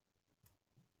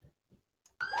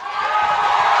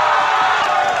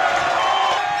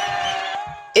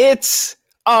It's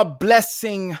a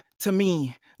blessing to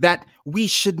me that we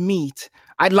should meet.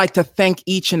 I'd like to thank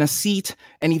each in a seat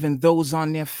and even those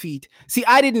on their feet. See,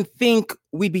 I didn't think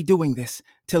we'd be doing this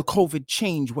till COVID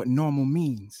changed what normal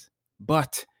means.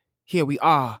 But here we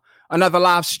are, another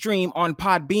live stream on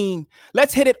Podbean.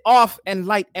 Let's hit it off and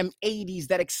light M80s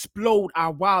that explode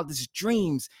our wildest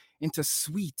dreams into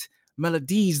sweet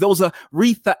melodies. Those are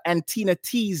Retha and Tina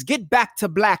T's Get Back to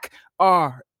Black,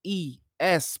 RESPECT,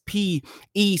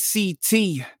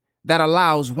 that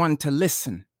allows one to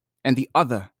listen and the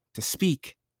other to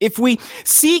speak. If we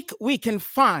seek, we can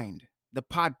find the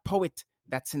pod poet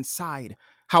that's inside.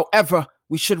 However,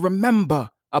 we should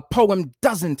remember a poem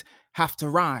doesn't have to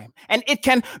rhyme, and it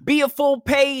can be a full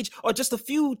page or just a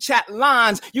few chat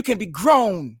lines. You can be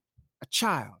grown, a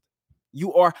child. You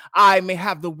or I may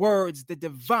have the words the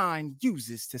divine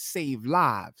uses to save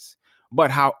lives.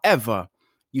 But however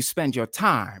you spend your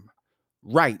time,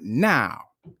 right now,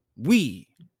 we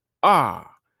are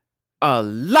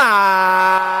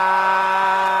alive.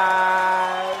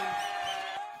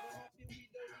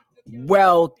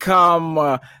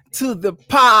 Welcome to the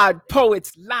Pod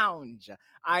Poets Lounge.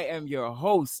 I am your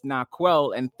host,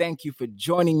 Naquel, and thank you for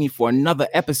joining me for another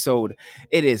episode.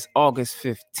 It is August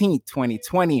 15th,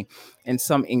 2020, and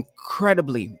some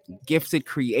incredibly gifted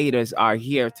creators are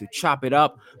here to chop it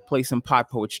up, play some Pod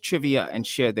Poets trivia, and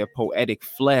share their poetic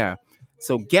flair.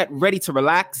 So get ready to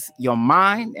relax your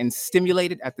mind and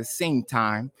stimulate it at the same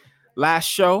time. Last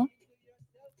show,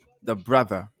 the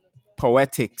brother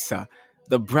Poetics,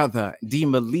 the brother D.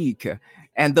 Malik,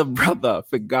 and the brother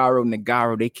Figaro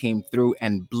Negaro, they came through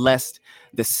and blessed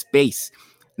the space.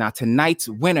 Now, tonight's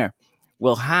winner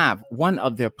will have one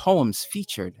of their poems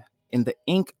featured in the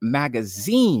Ink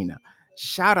magazine.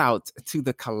 Shout out to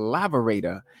the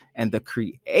collaborator and the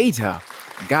creator,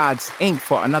 God's Ink,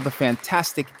 for another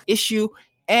fantastic issue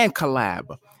and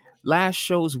collab. Last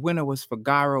show's winner was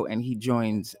Figaro, and he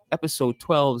joins episode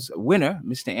 12's winner,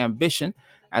 Mr. Ambition,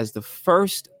 as the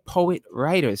first poet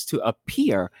writers to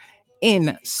appear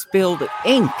in Spilled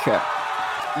Ink.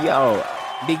 Yo,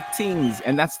 big things.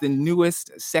 And that's the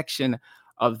newest section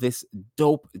of this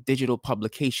dope digital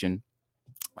publication.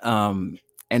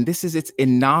 And this is its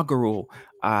inaugural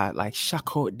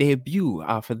Shako debut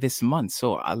for this month.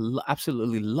 So I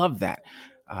absolutely love that.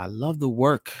 I love the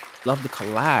work, love the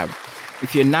collab.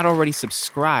 If you're not already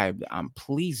subscribed,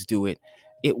 please do it.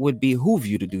 It would behoove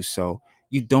you to do so.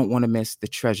 You don't want to miss the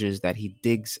treasures that he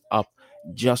digs up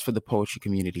just for the poetry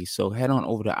community. So head on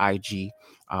over to IG,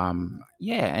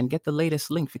 and get the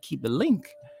latest link for Keep the Link.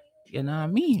 You know what I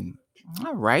mean?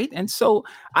 All right. And so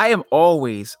I am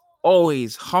always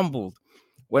humbled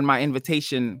when my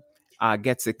invitation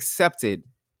gets accepted,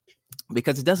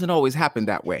 because it doesn't always happen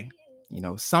that way. You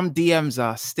know, some DMs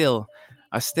are still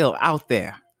out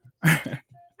there.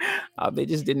 They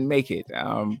just didn't make it.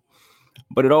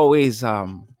 But it always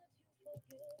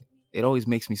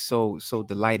makes me so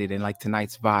delighted. And like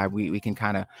tonight's vibe, we can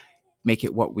kind of make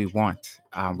it what we want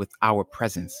with our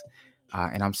presence.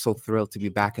 And I'm so thrilled to be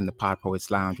back in the Pod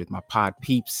Poets Lounge with my pod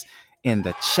peeps in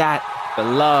the chat. The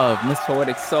love, Miss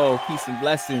Poetic Soul, peace and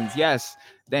blessings. Yes,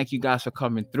 thank you guys for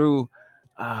coming through.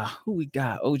 Who we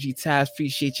got? OG Taz,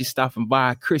 appreciate you stopping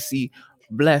by. Chrissy,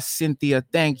 bless. Cynthia,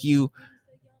 thank you.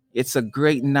 It's a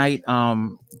great night.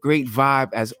 Great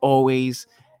vibe as always.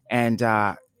 And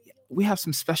we have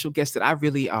some special guests that I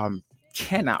really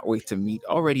cannot wait to meet.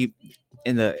 Already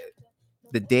in the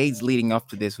days leading up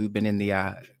to this, we've been in the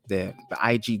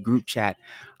IG group chat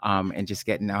and just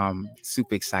getting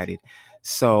super excited.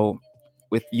 So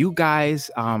with you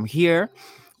guys here,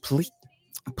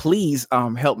 please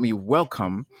help me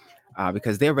welcome,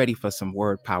 because they're ready for some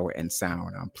word power and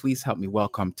sound. Please help me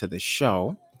welcome to the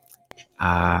show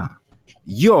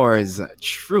yours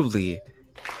truly.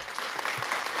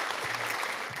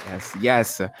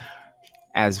 Yes,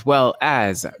 as well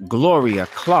as Gloria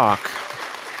Clark,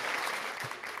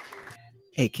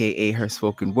 aka her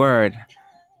spoken word,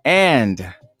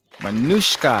 and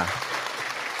Manushka.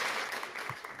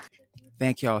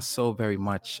 Thank y'all so very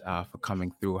much for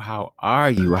coming through. How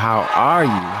are you?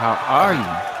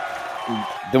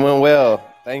 Doing well.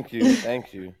 Thank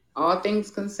you. All things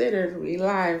considered, we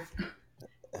live.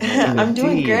 I'm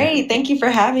doing great. Thank you for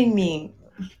having me.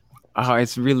 Oh,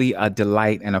 it's really a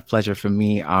delight and a pleasure for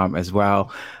me as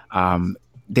well.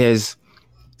 There's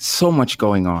so much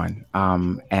going on,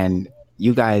 and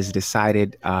you guys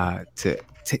decided to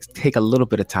take a little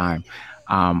bit of time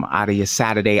out of your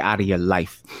Saturday, out of your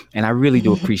life, and I really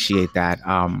do appreciate that.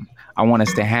 I want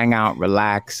us to hang out,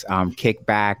 relax, kick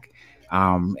back,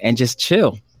 and just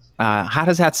chill. How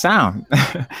does that sound?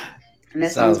 And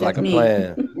that Sounds like a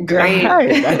plan. Great. All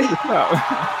right, that's what's up.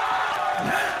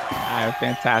 All right,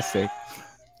 fantastic.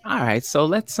 All right, so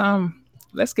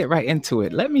let's get right into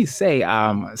it. Let me say,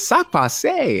 sak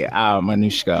passe,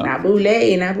 Manushka.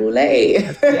 Nabule,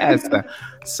 Yes, yes.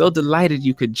 So delighted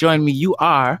you could join me. You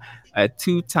are a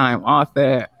two-time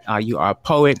author. You are a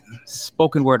poet,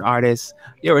 spoken word artist.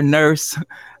 You're a nurse.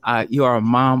 You are a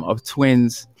mom of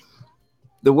twins.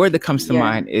 The word that comes to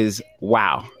mind is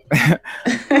wow.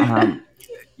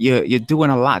 You're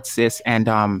doing a lot, sis, and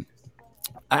I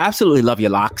absolutely love your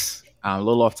locks. A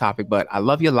little off topic, but I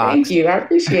love your Thank locks. you. I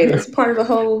appreciate it. It's part of the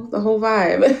whole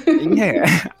vibe.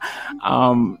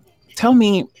 Yeah. Tell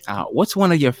me, what's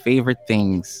one of your favorite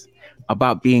things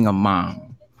about being a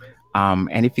mom?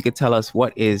 And if you could tell us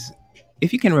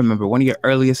if you can remember, one of your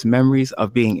earliest memories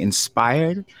of being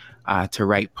inspired to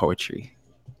write poetry.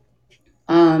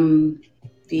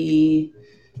 The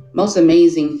most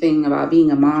amazing thing about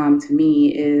being a mom to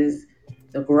me is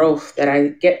the growth that I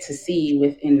get to see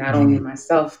within not only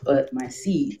myself, but my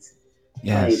seeds. Like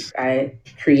Yes. I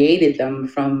created them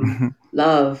from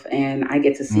love, and I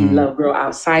get to see love grow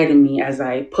outside of me as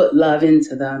I put love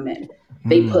into them and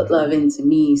they put love into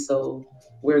me. So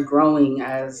we're growing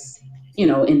as,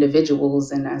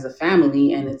 individuals and as a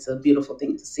family, and it's a beautiful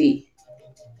thing to see.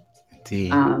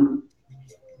 D. Um,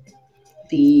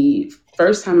 the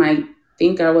first time I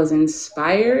think I was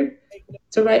inspired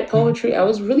to write poetry, I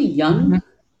was really young.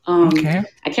 Okay.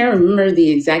 I can't remember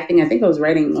the exact thing. I think I was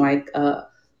writing like a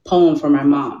poem for my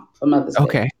mom for Mother's Day.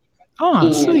 Okay. Oh,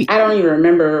 And sweet. I don't even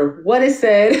remember what it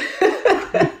said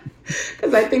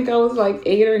because I think I was like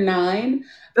 8 or 9.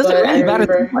 Doesn't But I really matter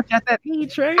too remember, much at that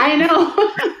age, right? I know.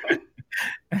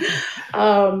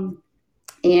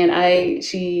 And I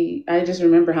just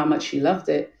remember how much she loved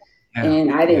it. Yeah.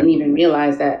 And I didn't even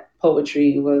realize that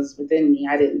poetry was within me.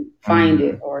 I didn't find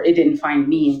it, or it didn't find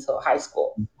me until high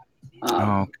school.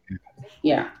 Oh,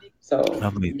 Yeah. So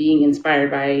lovely. being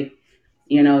inspired by,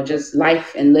 just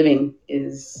life and living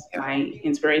is my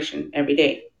inspiration every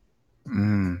day.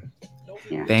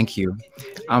 Yeah. Thank you.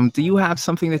 Do you have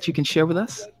something that you can share with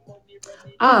us?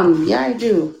 Yeah, I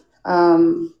do.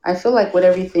 I feel like with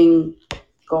everything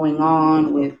going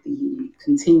on with the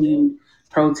continued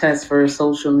protests for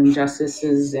social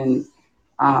injustices, and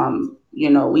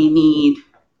we need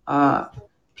uh,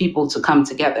 people to come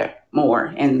together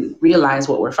more and realize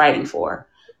what we're fighting for.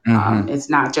 It's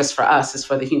not just for us; it's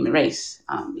for the human race.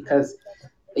 Because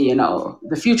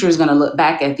the future is going to look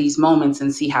back at these moments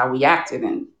and see how we acted,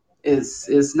 and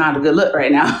is not a good look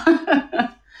right now.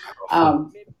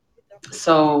 um,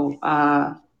 so,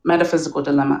 metaphysical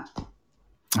dilemma.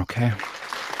 Okay.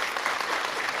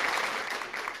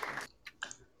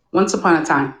 Once upon a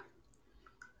time,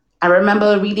 I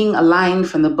remember reading a line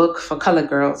from the book for colored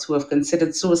girls who have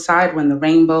considered suicide when the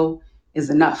rainbow is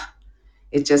enough.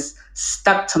 It just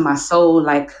stuck to my soul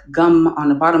like gum on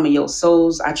the bottom of your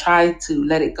soles. I tried to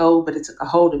let it go, but it took a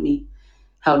hold of me,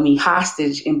 held me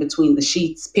hostage in between the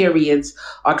sheets, periods,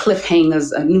 or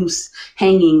cliffhangers. A noose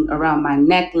hanging around my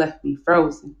neck left me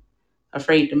frozen,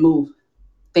 afraid to move,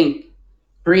 think,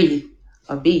 breathe,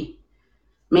 or be.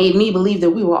 Made me believe that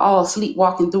we were all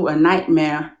sleepwalking through a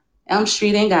nightmare. Elm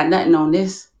Street ain't got nothing on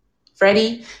this.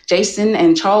 Freddie, Jason,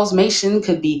 and Charles Mason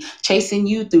could be chasing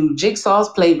you through Jigsaw's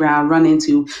playground, run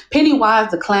into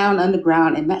Pennywise the clown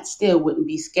underground, and that still wouldn't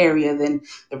be scarier than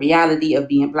the reality of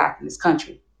being black in this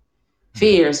country.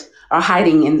 Fears are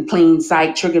hiding in plain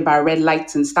sight, triggered by red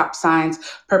lights and stop signs,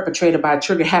 perpetrated by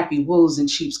trigger-happy wolves in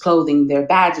sheep's clothing, their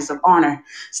badges of honor,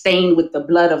 stained with the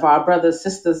blood of our brothers,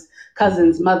 sisters,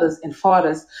 cousins, mothers, and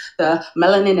fathers. The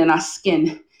melanin in our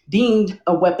skin, deemed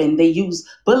a weapon. They use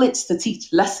bullets to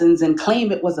teach lessons and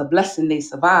claim it was a blessing they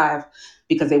survived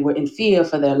because they were in fear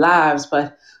for their lives.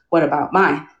 But what about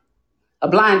mine? A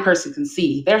blind person can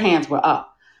see, their hands were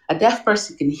up. A deaf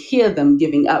person can hear them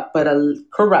giving up, but a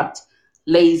corrupt,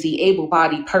 lazy, able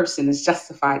bodied person is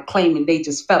justified claiming they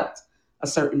just felt a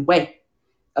certain way.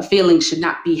 A feeling should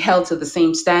not be held to the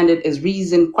same standard as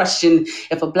reason. Question: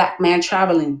 if a black man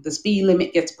traveling the speed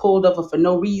limit gets pulled over for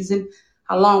no reason,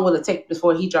 how long will it take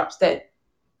before he drops dead?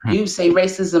 You say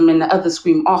racism and the others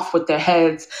scream off with their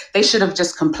heads. They should have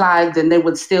just complied, then they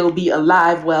would still be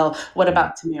alive. Well, what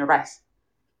about Tamir Rice?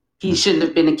 He shouldn't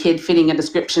have been a kid fitting a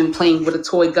description, playing with a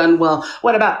toy gun. Well,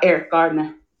 what about Eric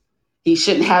Gardner? He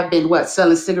shouldn't have been,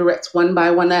 selling cigarettes one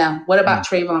by one now. What about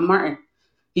Trayvon Martin?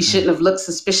 He shouldn't have looked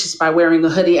suspicious by wearing a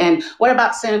hoodie. And what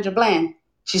about Sandra Bland?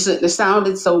 She shouldn't have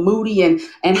sounded so moody.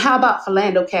 And how about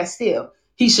Philando Castile?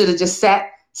 He should have just sat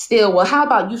still. Well, how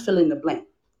about you fill in the blank?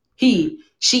 He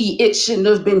It shouldn't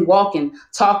have been walking,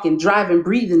 talking, driving,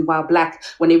 breathing while black.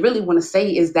 When they really want to say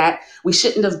is that we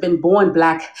shouldn't have been born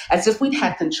black, as if we'd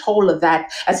had control of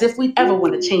that, as if we'd ever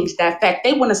want to change that fact.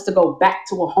 They want us to go back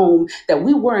to a home that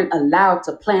we weren't allowed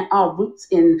to plant our roots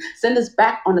in, send us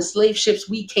back on the slave ships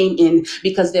we came in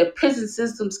because their prison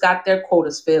systems got their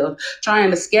quotas filled, trying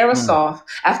to scare us off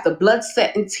after blood,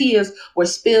 sweat, and tears were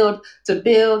spilled to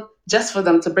build just for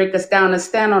them to break us down and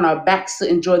stand on our backs to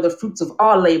enjoy the fruits of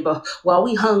our labor while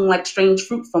we hung like strange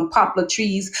fruit from poplar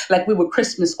trees like we were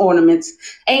Christmas ornaments.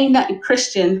 Ain't nothing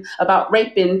Christian about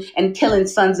raping and killing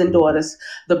sons and daughters.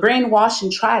 The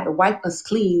brainwashing tried to wipe us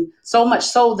clean, so much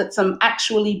so that some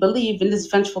actually believe in this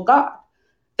vengeful God.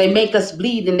 They make us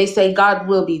bleed and they say God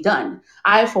will be done.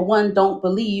 I, for one, don't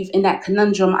believe in that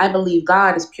conundrum. I believe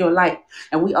God is pure light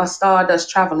and we are stardust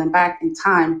traveling back in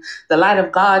time. The light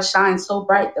of God shines so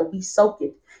bright that we soak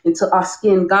it into our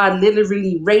skin. God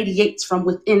literally radiates from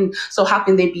within. So how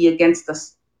can they be against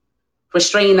us?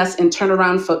 Restrain us and turn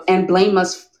around and blame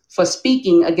us for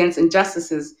speaking against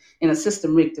injustices in a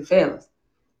system rigged to fail us.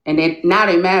 And now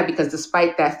they're mad because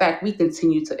despite that fact, we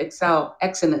continue to excel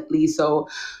excellently. So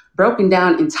broken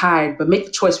down and tired, but make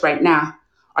a choice right now.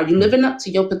 Are you living up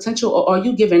to your potential or are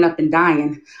you giving up and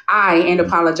dying? I ain't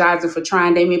apologizing for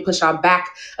trying. They may push our back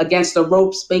against the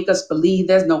ropes, make us believe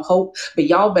there's no hope. But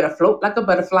y'all better float like a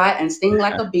butterfly and sting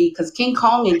like a bee because King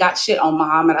Kong ain't got shit on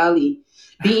Muhammad Ali.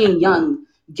 Being young,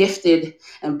 gifted,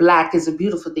 and black is a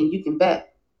beautiful thing, you can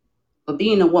bet. But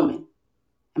being a woman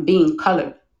and being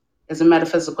colored is a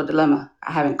metaphysical dilemma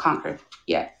I haven't conquered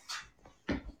yet.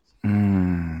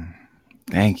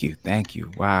 Thank you. Thank you.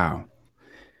 Wow.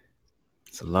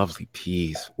 It's a lovely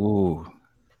piece. Ooh.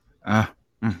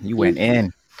 You went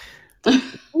in.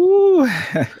 Ooh.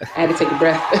 I had to take a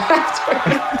breath.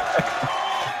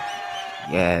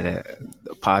 Yeah,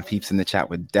 the pod peeps in the chat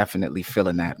were definitely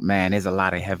feeling that. Man, there's a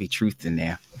lot of heavy truth in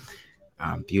there.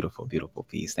 Beautiful, beautiful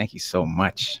piece. Thank you so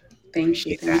much. Thank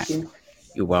you.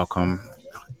 You're welcome.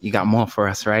 You got more for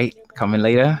us, right? Coming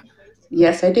later?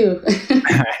 Yes, I do.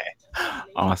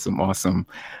 Awesome. All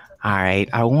right.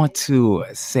 I want to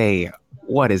say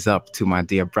what is up to my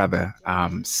dear brother.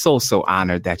 So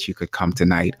honored that you could come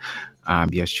tonight.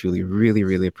 Yes, truly, really,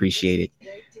 really appreciate it.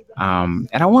 And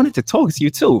I wanted to talk to you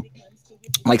too,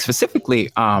 like specifically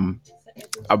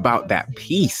about that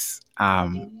piece.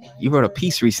 You wrote a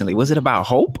piece recently. Was it about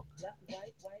hope?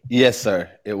 Yes, sir.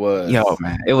 It was. Yo,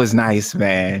 man, it was nice,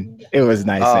 man. It was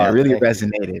nice, man. It really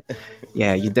resonated.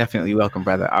 Yeah, you're definitely welcome,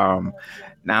 brother.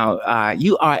 Now,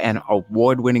 you are an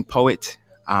award-winning poet,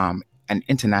 an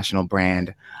international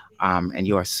brand, and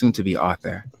you are soon-to-be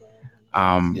author.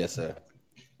 Yes, sir.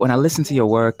 When I listen to your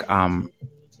work,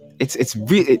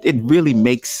 it really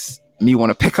makes me want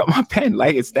to pick up my pen.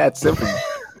 Like, it's that simple.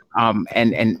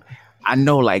 And I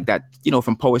know, like, that,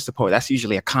 from poet to poet, that's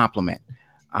usually a compliment.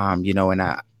 And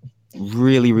I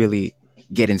really, really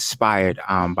get inspired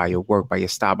by your work, by your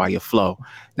style, by your flow.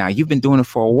 Now, you've been doing it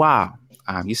for a while.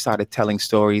 You started telling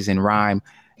stories in rhyme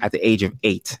at the age of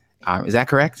 8. Is that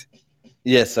correct?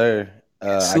 Yes, sir.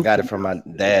 I got it from my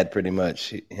dad, pretty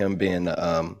much. Him being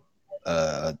a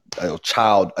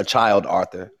child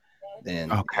author,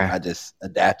 and I just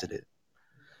adapted it.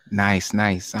 Nice.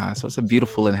 So it's a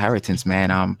beautiful inheritance,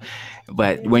 man.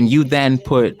 But when you then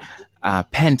put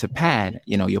pen to pad,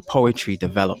 your poetry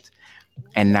developed.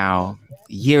 And now,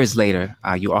 years later,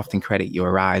 you often credit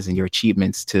your rise and your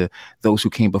achievements to those who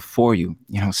came before you,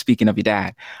 speaking of your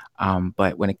dad.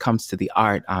 But when it comes to the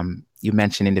art, you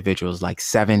mentioned individuals like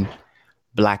Seven,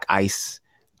 Black Ice,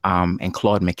 and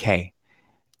Claude McKay.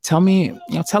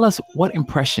 Tell us, what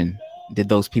impression did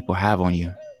those people have on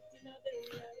you?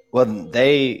 Well,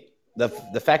 the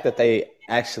fact that they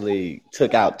actually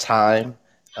took out time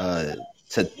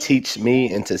to teach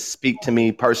me and to speak to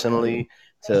me personally,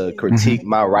 to critique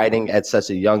my writing at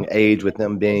such a young age, with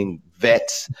them being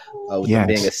vets, with them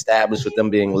being established, with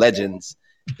them being legends,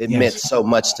 it meant so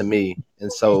much to me.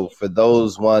 And so for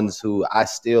those ones who I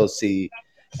still see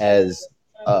as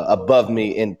above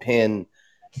me in pen,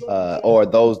 or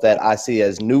those that I see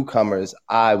as newcomers,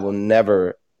 I will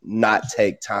never not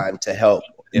take time to help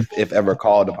if ever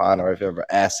called upon, or if ever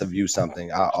asked to view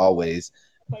something. I always,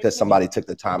 because somebody took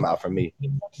the time out for me.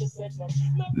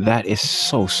 That is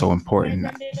so important.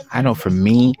 I know for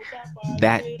me,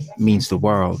 that means the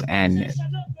world. And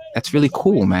that's really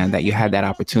cool, man, that you had that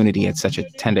opportunity at such a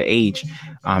tender age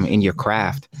in your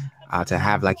craft to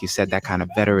have, like you said, that kind of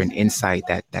veteran insight,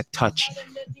 that touch.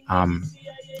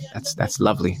 That's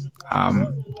lovely.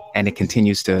 And it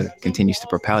continues to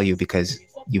propel you because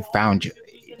you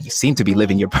seem to be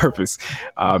living your purpose,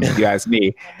 if you ask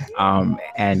me,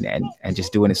 and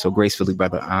just doing it so gracefully,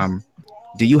 brother.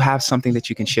 Do you have something that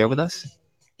you can share with us?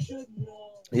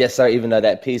 Yes, sir. Even though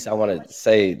that piece, I want to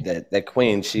say that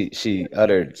Queen, she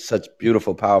uttered such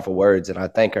beautiful, powerful words, and I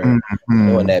thank her for doing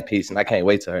Mm-hmm. that piece. And I can't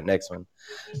wait to her next one.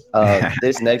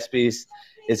 This next piece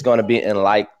is going to be in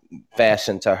like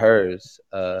fashion to hers.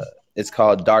 It's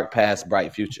called "Dark Past,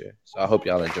 Bright Future." So I hope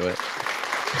y'all enjoy it.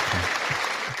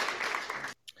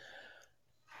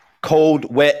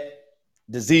 Cold, wet,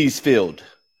 disease-filled,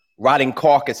 rotting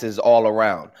carcasses all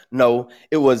around. No,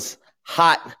 it was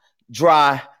hot,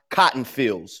 dry cotton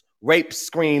fields, rape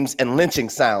screams, and lynching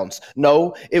sounds.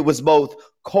 No, it was both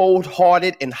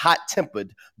cold-hearted and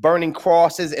hot-tempered, burning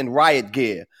crosses and riot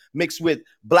gear, mixed with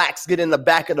blacks get in the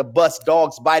back of the bus,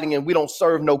 dogs biting, and we don't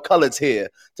serve no colors here.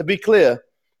 To be clear,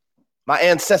 my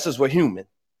ancestors were human,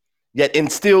 yet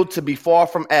instilled to be far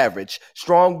from average,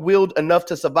 strong-willed enough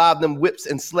to survive them whips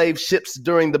and slave ships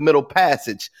during the Middle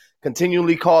Passage,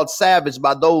 continually called savage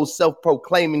by those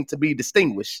self-proclaiming to be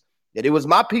distinguished. Yet it was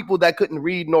my people that couldn't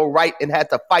read nor write and had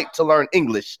to fight to learn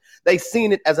English. They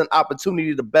seen it as an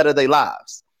opportunity to better their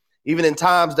lives. Even in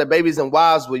times that babies and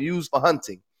wives were used for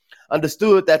hunting.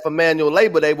 Understood that for manual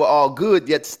labor they were all good,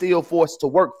 yet still forced to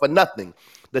work for nothing.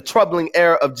 The troubling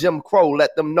era of Jim Crow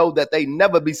let them know that they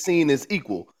never be seen as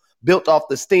equal. Built off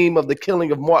the steam of the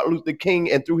killing of Martin Luther King,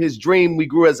 and through his dream we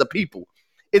grew as a people.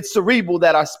 It's cerebral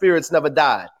that our spirits never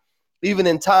died. Even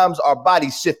in times our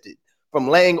bodies shifted, from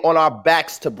laying on our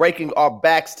backs to breaking our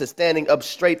backs to standing up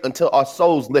straight until our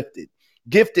souls lifted.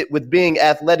 Gifted with being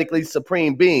athletically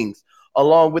supreme beings,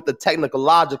 along with the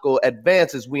technological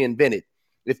advances we invented.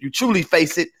 If you truly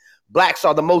face it, blacks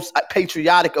are the most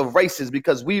patriotic of races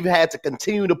because we've had to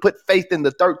continue to put faith in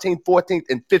the 13th, 14th,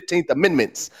 and 15th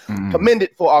Amendments,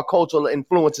 commended for our cultural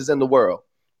influences in the world,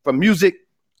 from music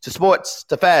to sports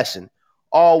to fashion,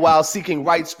 all while seeking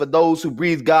rights for those who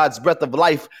breathe God's breath of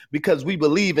life because we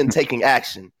believe in taking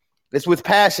action. It's with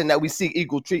passion that we seek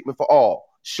equal treatment for all,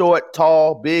 short,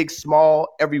 tall, big, small,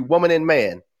 every woman and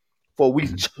man. For we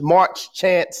march,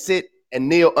 chant, sit, and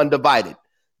kneel undivided.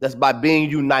 That's by being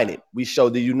united. We show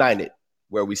the united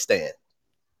where we stand.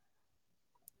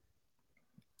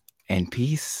 In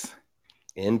peace.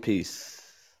 In peace.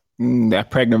 That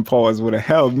pregnant pause would have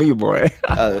held me, boy.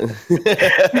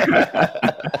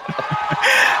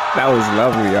 That was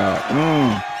lovely,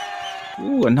 y'all.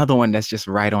 Ooh, another one that's just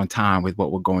right on time with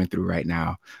what we're going through right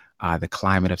now. The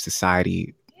climate of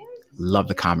society. Love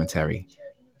the commentary.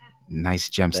 Nice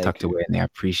gems tucked away in there. I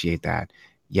appreciate that.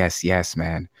 Yes, yes,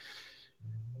 man.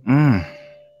 The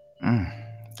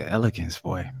elegance,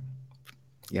 boy.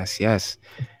 Yes, yes.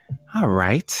 All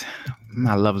right.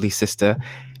 My lovely sister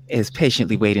is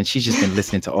patiently waiting. She's just been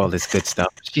listening to all this good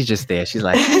stuff. She's just there. She's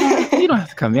like, you don't have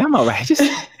to come here. I'm all right. Just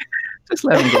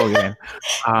let him go again.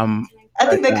 I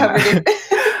think they covered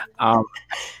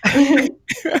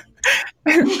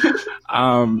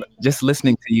it. Just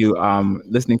listening to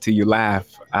you laugh,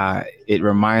 it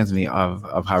reminds me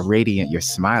of how radiant your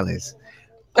smile is.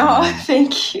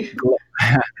 Thank you.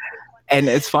 And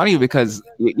it's funny because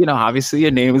obviously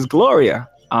your name is Gloria.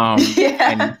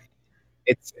 And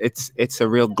it's a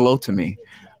real glow to me.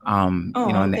 And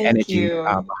the energy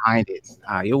behind it.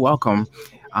 You're welcome.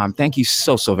 Thank you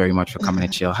so very much for coming to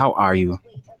chill. How are you?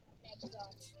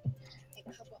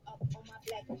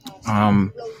 I'm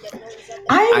great.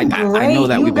 I know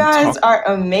that you guys are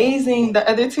amazing. The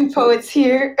other two poets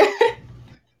here.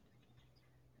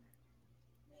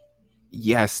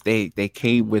 Yes, they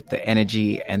came with the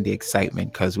energy and the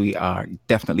excitement because we are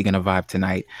definitely going to vibe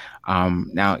tonight.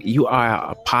 Now, you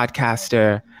are a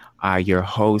podcaster, you're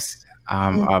host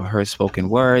of Her Spoken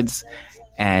Words,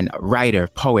 and writer,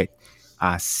 poet,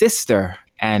 sister,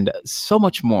 and so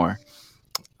much more.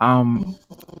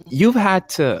 You've had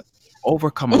to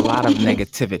overcome a lot of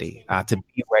negativity to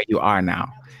be where you are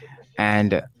now.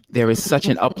 And there is such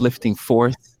an uplifting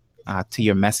force to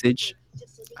your message,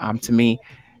 to me.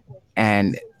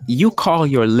 And you call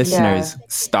your listeners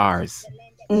stars.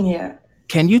 Yeah.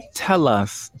 Can you tell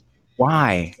us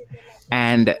why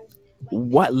and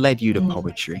what led you to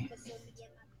poetry?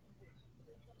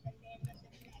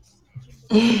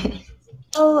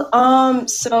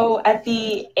 So at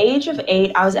the age of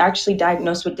 8, I was actually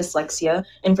diagnosed with dyslexia.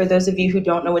 And for those of you who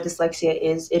don't know what dyslexia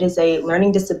is, it is a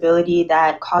learning disability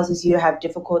that causes you to have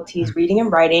difficulties reading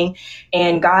and writing.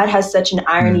 And God has such an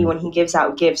irony when he gives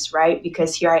out gifts, right?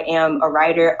 Because here I am, a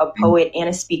writer, a poet, and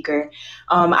a speaker.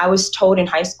 I was told in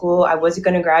high school I wasn't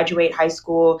going to graduate high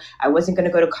school. I wasn't going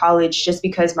to go to college just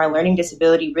because my learning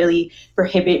disability really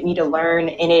prohibited me to learn.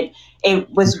 And it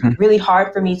was really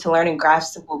hard for me to learn and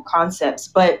grasp simple concepts.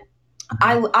 But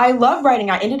I love writing.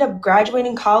 I ended up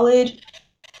graduating college.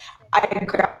 I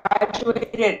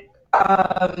graduated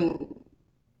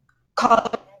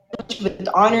college with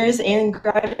honors and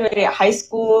graduated high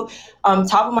school,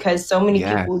 top of my, because so many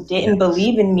people didn't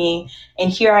believe in me. And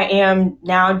here I am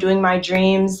now doing my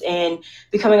dreams and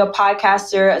becoming a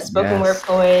podcaster, a spoken word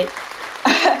poet.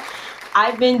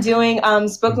 I've been doing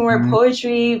spoken word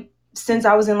poetry since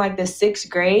I was in like the 6th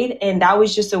grade. And that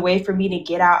was just a way for me to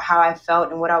get out how I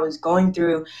felt and what I was going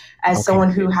through as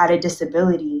someone who had a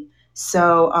disability.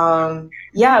 So,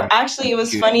 actually, it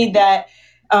was funny that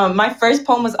my first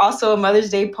poem was also a Mother's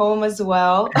Day poem as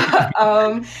well.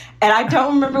 And I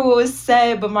don't remember what was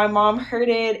said, but my mom heard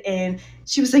it and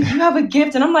she was like, "You have a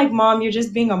gift." And I'm like, "Mom, you're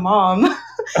just being a mom."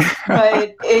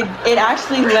 But it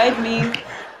actually led me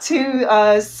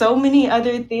to so many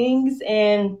other things.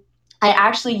 And I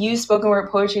actually used spoken word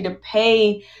poetry to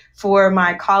pay for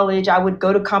my college. I would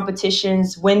go to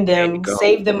competitions, win them,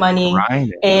 save the money,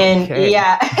 and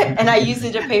and I used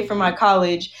it to pay for my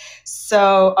college.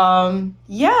 So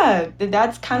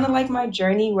that's kind of like my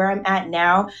journey where I'm at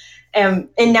now. And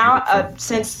now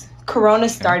since Corona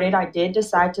started, I did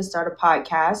decide to start a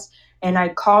podcast. And I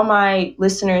call my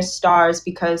listeners stars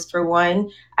because, for one,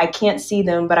 I can't see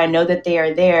them, but I know that they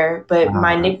are there. But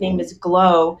my nickname is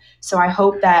Glow. So I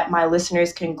hope that my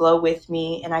listeners can glow with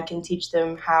me and I can teach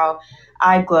them how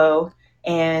I glow.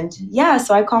 And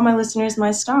so I call my listeners my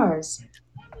stars.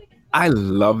 I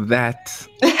love that.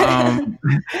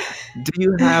 Do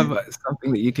you have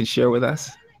something that you can share with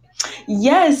us?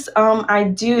 Yes, I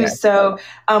do. Yes. So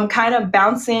kind of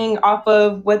bouncing off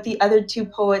of what the other two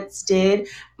poets did,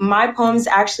 my poem's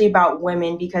actually about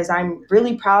women because I'm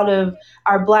really proud of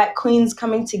our Black queens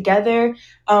coming together.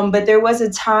 But there was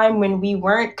a time when we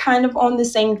weren't kind of on the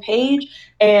same page.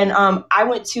 And I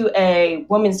went to a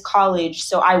women's college,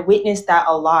 so I witnessed that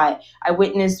a lot. I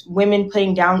witnessed women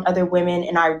putting down other women,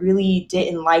 and I really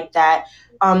didn't like that.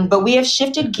 But we have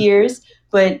shifted gears,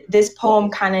 but this poem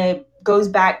kind of goes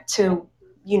back to,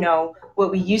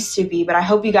 what we used to be. But I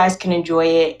hope you guys can enjoy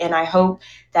it, and I hope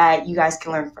that you guys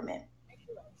can learn from it.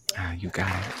 You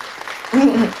got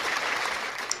it.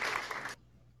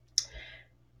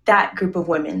 That group of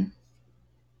women.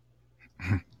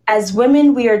 As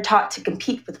women, we are taught to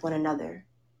compete with one another,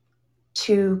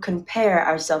 to compare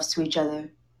ourselves to each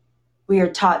other. We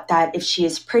are taught that if she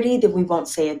is pretty, then we won't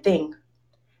say a thing.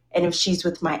 And if she's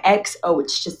with my ex, oh,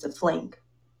 it's just a fling.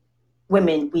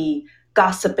 Women, we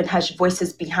gossip and hush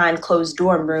voices behind closed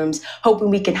dorm rooms, hoping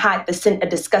we can hide the scent of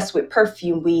disgust with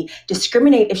perfume. We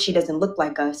discriminate if she doesn't look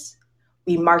like us.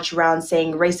 We march around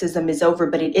saying racism is over,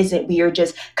 but it isn't. We are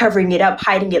just covering it up,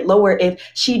 hiding it lower. If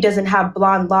she doesn't have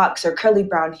blonde locks or curly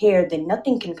brown hair, then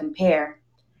nothing can compare.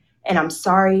 And I'm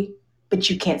sorry, but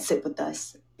you can't sit with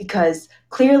us. Because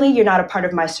clearly you're not a part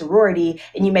of my sorority,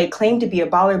 and you may claim to be a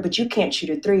baller, but you can't shoot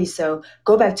a 3, so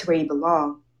go back to where you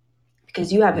belong.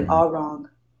 Because you have it all wrong.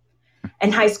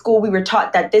 In high school, we were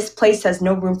taught that this place has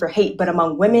no room for hate, but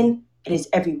among women, it is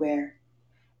everywhere.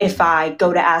 If I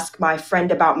go to ask my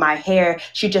friend about my hair,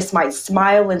 she just might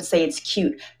smile and say it's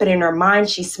cute. But in her mind,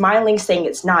 she's smiling, saying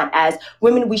it's not. As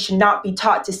women, we should not be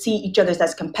taught to see each other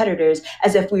as competitors,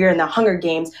 as if we are in the Hunger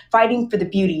Games, fighting for the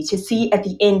beauty, to see at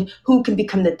the end who can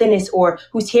become the thinnest or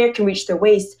whose hair can reach their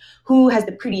waist, who has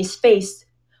the prettiest face.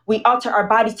 We alter our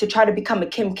bodies to try to become a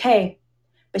Kim K,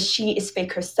 but she is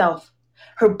fake herself.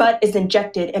 Her butt is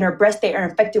injected and her breasts, they are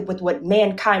infected with what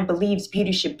mankind believes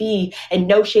beauty should be. And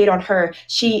no shade on her.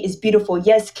 She is beautiful.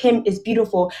 Yes, Kim is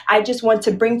beautiful. I just want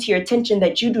to bring to your attention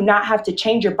that you do not have to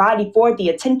change your body for the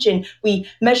attention. We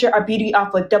measure our beauty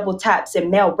off of double taps and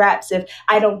male raps. If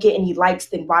I don't get any likes,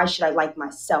 then why should I like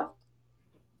myself?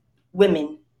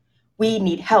 Women, we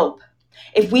need help.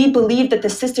 If we believe that the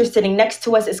sister sitting next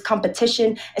to us is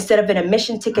competition instead of an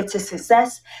admission ticket to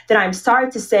success, then I'm sorry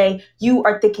to say you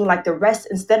are thinking like the rest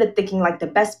instead of thinking like the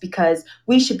best, because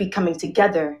we should be coming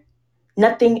together.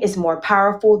 Nothing is more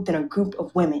powerful than a group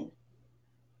of women.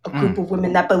 A group of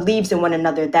women that believes in one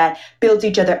another, that builds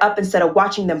each other up instead of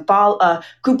watching them fall. A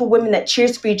group of women that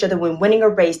cheers for each other when winning a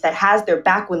race, that has their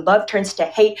back when love turns to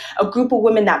hate. A group of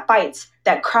women that fights,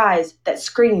 that cries, that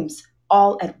screams,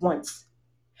 all at once.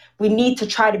 We need to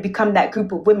try to become that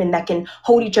group of women that can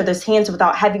hold each other's hands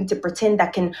without having to pretend,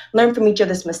 that can learn from each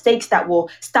other's mistakes, that will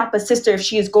stop a sister if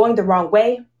she is going the wrong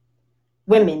way.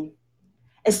 Women,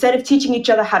 instead of teaching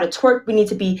each other how to twerk, we need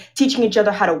to be teaching each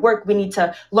other how to work. We need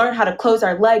to learn how to close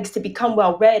our legs to become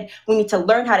well-read. We need to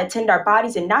learn how to tend our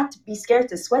bodies and not to be scared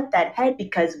to sweat that head,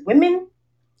 because women,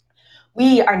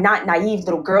 we are not naive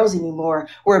little girls anymore,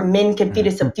 where men can feed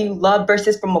us a few love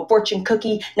verses from a fortune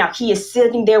cookie. Now he is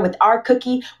sitting there with our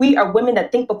cookie. We are women that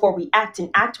think before we act and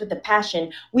act with a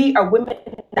passion. We are women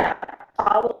that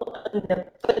follow in the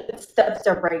footsteps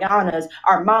of Rihanna's,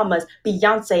 our mamas,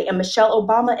 Beyonce, and Michelle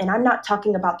Obama. And I'm not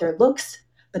talking about their looks,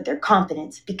 but their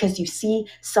confidence. Because you see,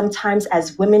 sometimes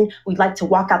as women, we like to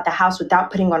walk out the house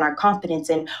without putting on our confidence.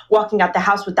 And walking out the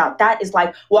house without that is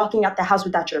like walking out the house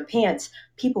without your pants.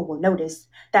 People will notice.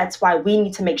 That's why we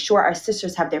need to make sure our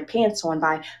sisters have their pants on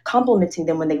by complimenting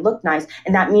them when they look nice.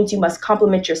 And that means you must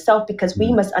compliment yourself, because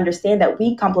we must understand that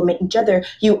we compliment each other.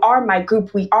 You are my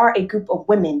group. We are a group of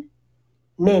women.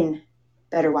 Men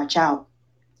better watch out,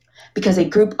 because a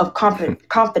group of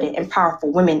confident and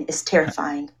powerful women is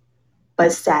terrifying.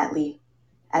 But sadly,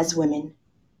 as women,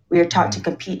 we are taught to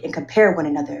compete and compare one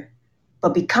another.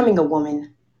 But becoming a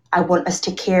woman, I want us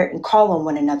to care and call on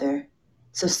one another,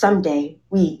 so someday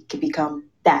we can become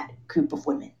that group of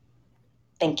women.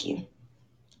 Thank you.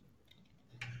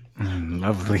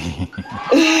 Lovely. Thank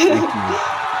you.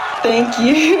 Thank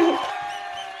you.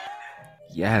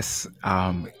 Yes,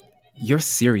 your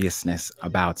seriousness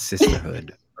about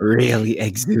sisterhood really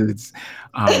exudes,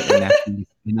 and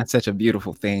that's such a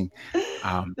beautiful thing.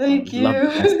 Thank you. Love the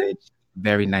message.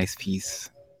 Very nice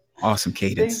piece. Awesome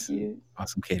cadence. Thank you.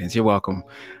 Awesome cadence. You're welcome.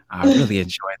 I really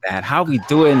enjoyed that. How we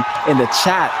doing in the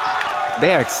chat?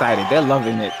 They're excited. They're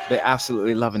loving it. They're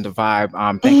absolutely loving the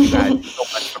vibe. Thank you guys so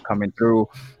much for coming through.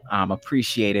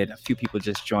 Appreciate it. A few people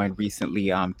just joined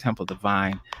recently. Temple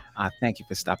Divine. Thank you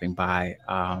for stopping by.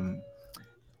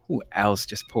 Who else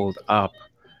just pulled up?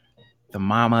 The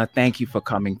mama. Thank you for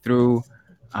coming through.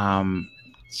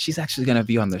 She's actually going to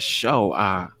be on the show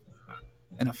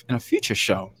in a future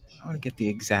show. I want to get the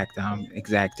exact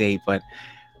date, but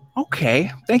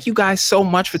okay. Thank you guys so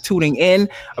much for tuning in.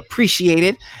 Appreciate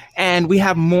it. And we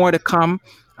have more to come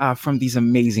from these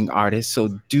amazing artists.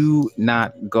 So do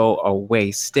not go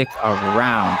away. Stick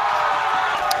around.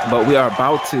 But we are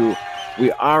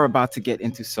about to get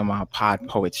into some Pod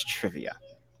Poets trivia.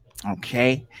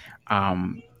 Okay.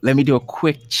 Let me do a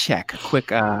quick check,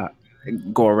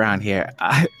 go around here.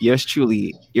 Yours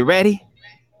truly. You ready?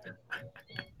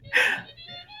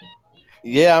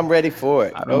 Yeah, I'm ready for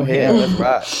it. Go ahead. Let's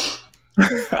rock.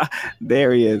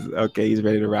 There he is. Okay, he's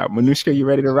ready to rock. Manushka, you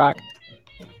ready to rock?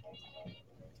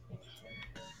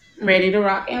 Ready to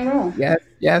rock and roll.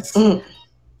 Yes.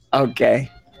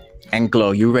 Okay. And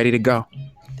Glow, you ready to go?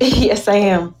 Yes, I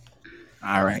am.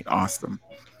 All right, awesome.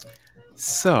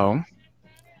 So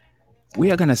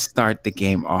we are going to start the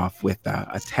game off with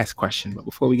a test question. But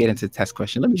before we get into the test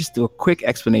question, let me just do a quick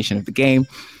explanation of the game.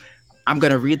 I'm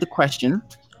going to read the question.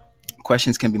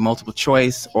 Questions can be multiple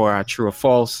choice or true or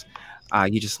false.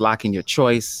 You just lock in your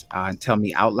choice and tell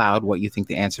me out loud what you think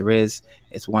the answer is.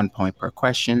 It's 1 point per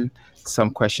question. Some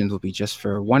questions will be just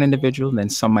for one individual, and then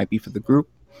some might be for the group.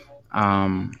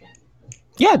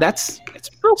 It's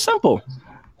real simple.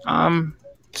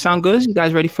 Sound good? You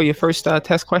guys ready for your first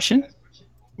test question?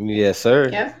 Yes, sir.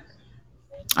 Yep.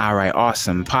 All right,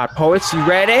 awesome. Pod Poets, you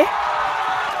ready?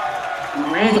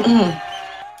 I'm ready.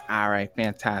 All right,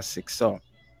 fantastic. So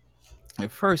the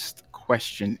first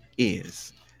question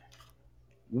is,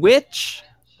 which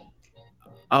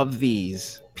of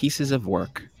these pieces of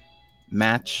work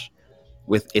match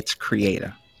with its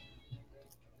creator?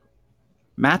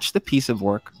 Match the piece of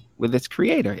work with its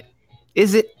creator.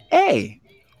 Is it A,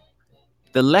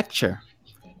 the lecture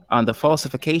on the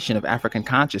falsification of African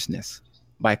consciousness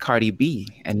by Cardi B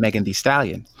and Megan Thee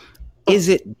Stallion? Is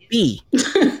it B,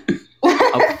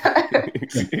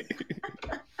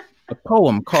 a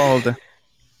poem called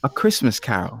A Christmas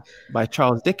Carol by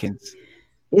Charles Dickens?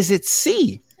 Is it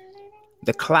C,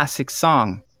 the classic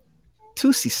song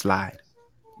Tootsie Slide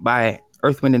by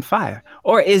Earth, Wind, and Fire?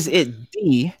 Or is it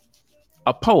D,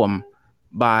 a poem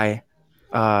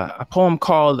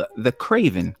called The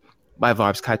Craven by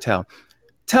Varbs Keitel?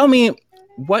 Tell me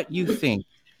what you think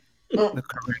the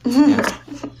correct answer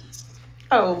is.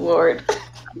 Oh, Lord.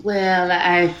 Well,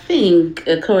 I think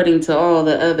according to all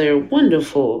the other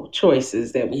wonderful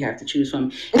choices that we have to choose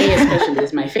from, A especially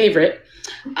is my favorite.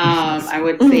 I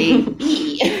would say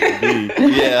B.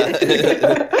 Yeah.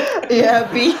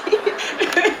 Yeah, B.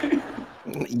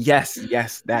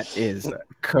 Yes, that is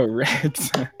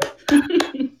correct.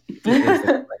 It is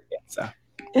the correct answer.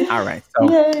 All right, so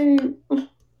Yay.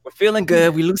 we're feeling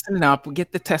good. We're loosening up. We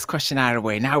get the test question out of the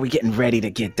way. Now we're getting ready to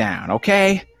get down,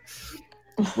 okay?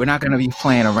 We're not going to be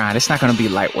playing around. It's not going to be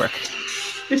light work.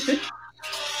 I'm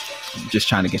just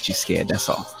trying to get you scared, that's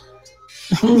all.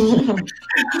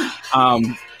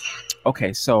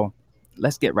 Okay, so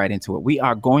let's get right into it. We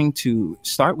are going to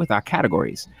start with our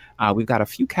categories. We've got a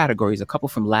few categories, a couple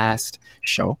from last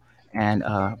show, and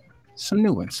some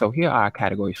new ones. So here are our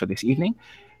categories for this evening.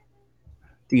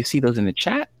 Do you see those in the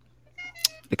chat?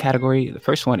 the category. The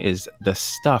first one is the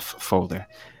stuff folder.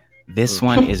 This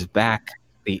one is back,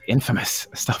 the infamous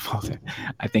stuff folder.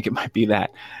 I think it might be that.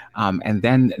 And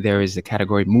then there is the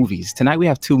category movies. Tonight we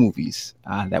have two movies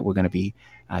that we're going to be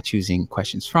choosing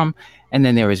questions from. And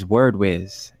then there is Word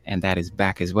Whiz, and that is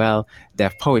back as well.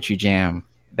 Def Poetry Jam,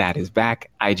 that is back.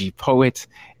 IG Poet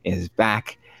is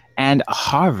back. And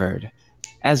Harvard,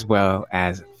 as well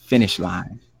as Finish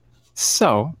Line.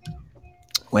 So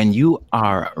when you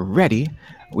are ready,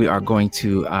 we are going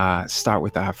to start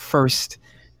with our first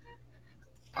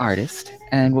artist,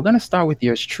 and we're going to start with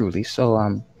yours truly.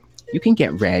 So you can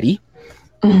get ready.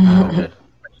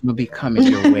 Will be coming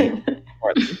your way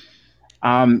shortly.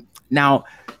 Now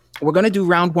we're going to do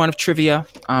round one of trivia.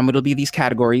 It'll be these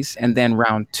categories, and then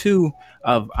round two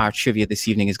of our trivia this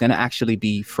evening is going to actually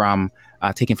be from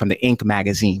taken from the Ink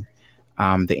magazine.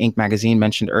 The Ink magazine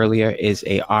mentioned earlier is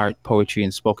a art, poetry,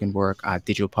 and spoken word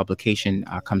digital publication.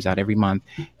 Comes out every month,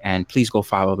 and please go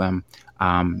follow them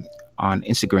on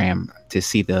Instagram to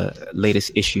see the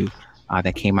latest issue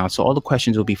that came out. So all the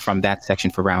questions will be from that section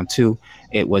for round two.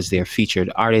 It was their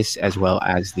featured artists as well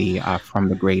as the From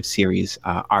the Grave series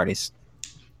artists.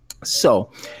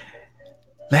 So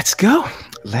let's go.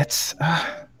 Let's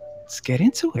get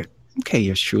into it. Okay,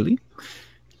 yours truly.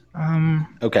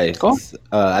 Okay.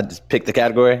 I just picked the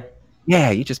category.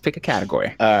 Yeah, you just pick a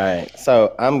category. All right.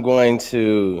 So I'm gonna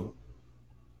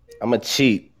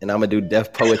cheat and I'm gonna do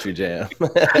Def Poetry Jam.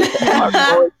 I'm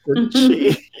going to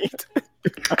cheat.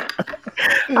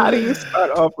 How do you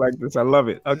start off like this? I love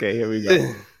it. Okay, here we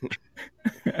go.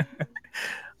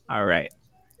 All right.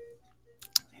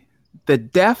 The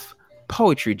Def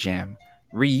Poetry Jam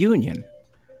reunion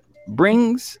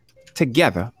brings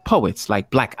together poets like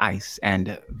Black Ice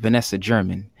and Vanessa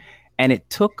German, and it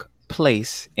took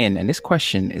place in, and this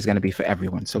question is going to be for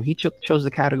everyone, so he chose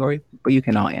the category, but you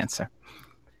can all answer.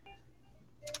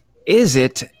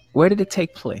 Where did it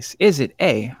take place? Is it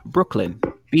A, Brooklyn,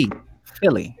 B,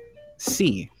 Philly,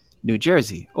 C, New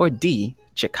Jersey, or D,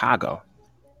 Chicago?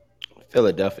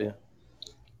 Philadelphia.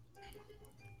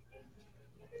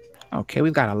 Okay,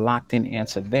 we've got a locked in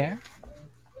answer there.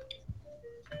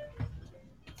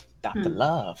 Dr.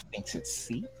 Love thinks it's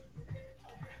C.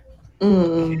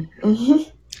 I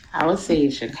would say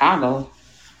Chicago.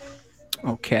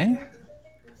 Okay.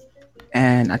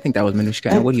 And I think that was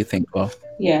Manushka. And what do you think, Bo?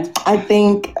 Yeah. I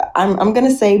think I'm going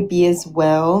to say B as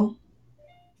well.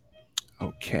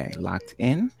 Okay, locked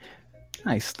in.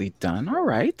 Nicely done. All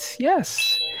right.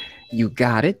 Yes. You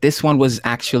got it. This one was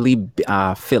actually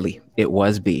Philly. It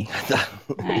was B.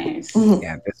 Nice.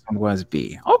 Yeah, this one was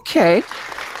B. Okay.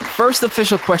 First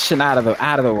official question out of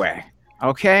the way.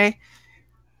 Okay.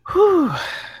 Whew.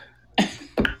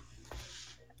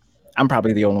 I'm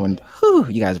probably the only one. Whew,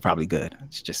 you guys are probably good.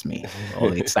 It's just me. All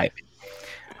the excitement.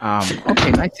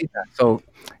 Okay, nicely done. So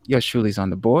yours truly's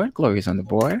on the board. Gloria's on the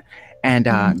board. And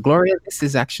Gloria, this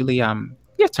is actually your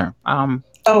turn.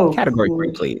 Category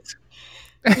 3, please.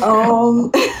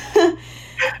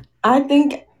 I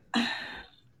think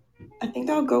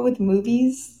I'll go with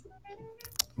movies.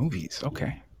 Movies.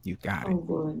 Okay, you got it. Oh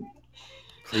Lord.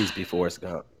 Please be Forrest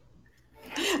Gump.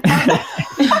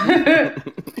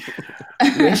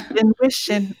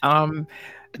 Wishing.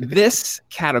 This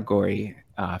category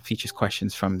features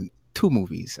questions from two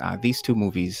movies. These two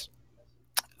movies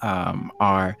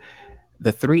are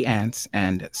The Three Ants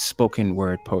and spoken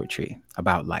word poetry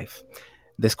about life.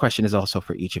 This question is also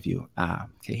for each of you.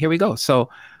 Okay, here we go. So,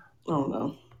 oh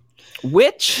no,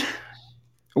 which?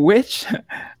 I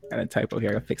got a typo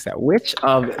here. I'll fix that. Which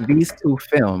of these two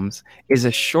films is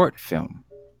a short film?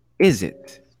 Is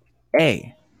it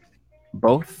A,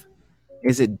 both?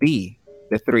 Is it B,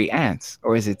 The Three Ants?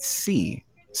 Or is it C,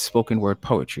 spoken word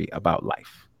poetry about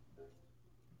life?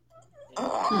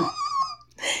 I'm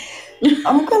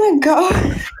gonna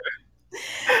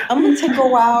take a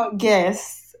wild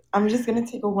guess. I'm just gonna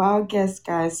take a wild guess,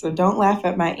 guys. So don't laugh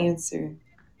at my answer.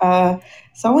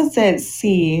 Someone said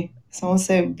C. Someone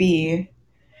said B.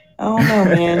 I don't know,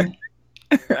 man.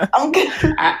 I'm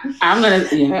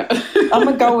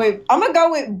gonna go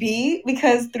with B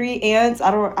because Three Ants.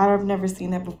 I've never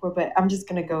seen that before, but I'm just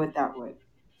gonna go with that one.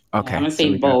 Okay, I'm gonna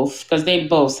say both because they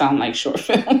both sound like short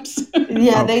films.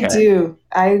 Yeah, they do.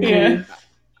 I agree. Yeah.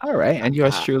 All right, and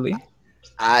yours truly.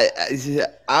 I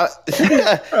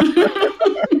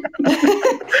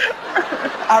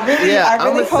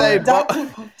really hope Dr.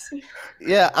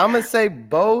 Yeah, I'm gonna say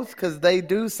both because they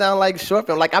do sound like short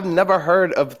film. Like I've never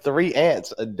heard of Three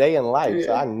Ants: A Day in Life,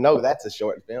 so I know that's a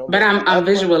short film. But I'm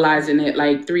visualizing it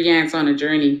like three ants on a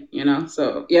journey,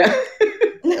 So yeah.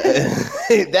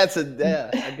 I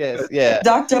guess, yeah.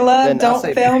 Dr. Love, don't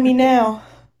fail me now.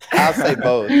 I'll say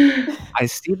both. I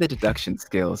see the deduction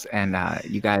skills, and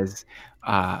you guys,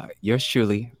 yours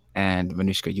truly and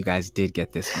Manushka, you guys did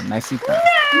get this one. Nicely done.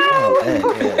 Oh, dang,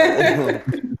 yeah.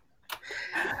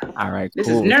 All right, This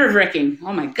is cool. nerve-wracking.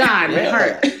 Oh my God, my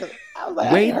heart. I was like,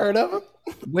 I Wait. ain't heard of him.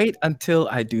 Wait until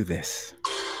I do this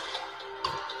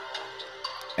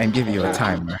and give you a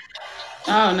timer.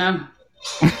 Oh no.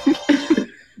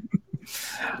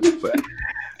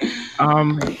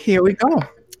 Here we go.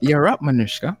 You're up,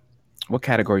 Manushka. What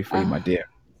category for you, my dear?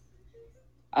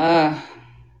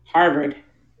 Harvard.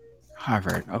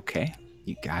 Harvard. Okay,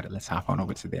 you got it. Let's hop on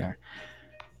over to there.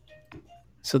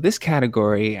 So this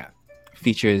category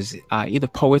features either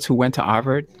poets who went to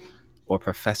Harvard or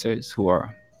professors who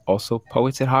are also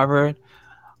poets at Harvard,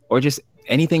 or just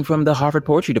anything from the Harvard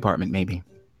poetry department, maybe.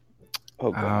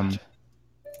 Oh, God.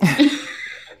 I'm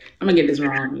gonna get this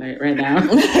wrong right now.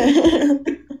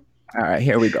 All right,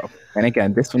 here we go. And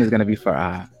again, this one is going to be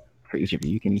for each of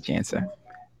you. You can each answer.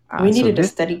 We needed a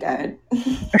study guide.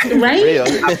 Right? Real.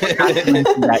 You're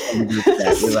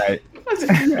right.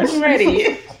 I'm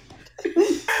ready.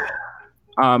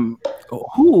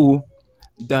 Who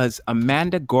does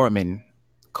Amanda Gorman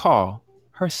call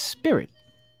her spirit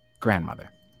grandmother?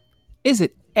 Is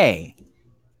it A,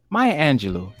 Maya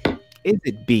Angelou? Is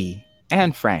it B,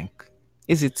 Anne Frank?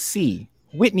 Is it C,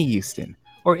 Whitney Houston?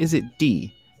 Or is it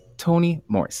D, Toni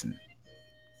Morrison?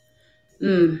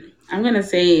 I'm gonna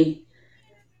say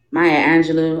Maya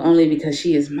Angelou only because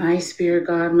she is my spirit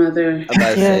godmother. I'm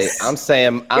about to say,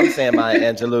 I'm saying Maya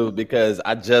Angelou because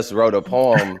I just wrote a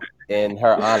poem in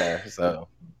her honor. So.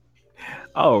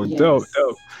 Oh, Yes. dope.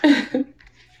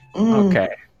 Okay.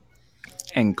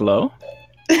 And Glow?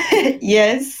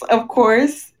 Yes, of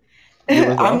course. You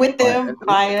as well? I'm with them,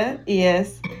 Maya.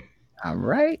 Yes. All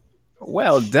right.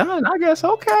 Well done, I guess.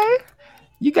 Okay.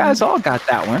 You guys all got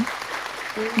that one.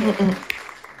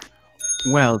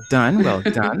 Well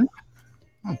done.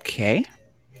 Okay.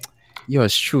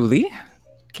 Yours truly.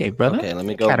 Okay, brother. Okay, let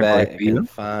me go Category back for you. and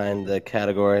find the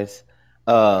categories.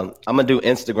 I'm gonna do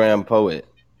Instagram poet.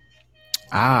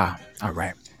 All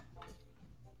right.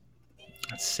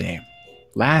 Let's see.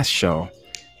 Last show,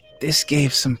 this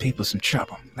gave some people some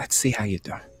trouble. Let's see how you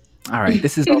do. All right.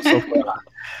 This is also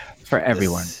for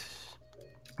everyone.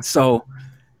 So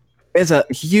there's a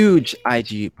huge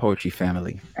IG poetry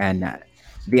family, and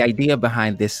the idea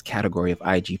behind this category of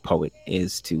IG poet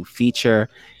is to feature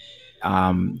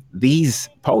these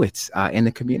poets in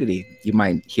the community. You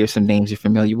might hear some names you're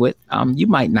familiar with. You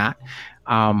might not.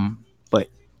 But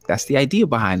that's the idea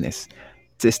behind this.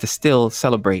 It's to still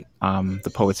celebrate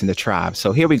the poets in the tribe.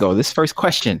 So here we go. This first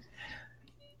question.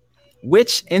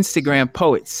 Which Instagram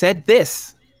poet said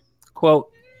this? Quote,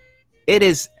 "It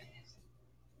is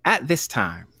at this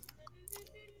time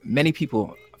many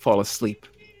people fall asleep.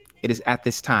 It is at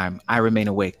this time I remain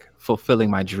awake,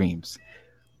 fulfilling my dreams."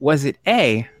 Was it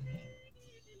A,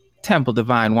 Temple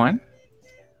Divine One?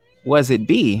 Was it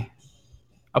B,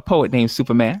 a poet named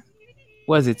Superman?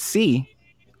 Was it C,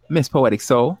 Miss Poetic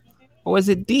Soul? Or was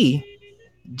it D,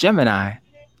 Gemini,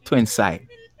 Twin Sight?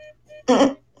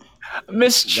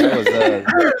 Miss Superman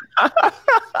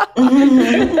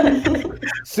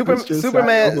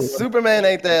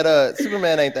ain't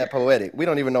that poetic. We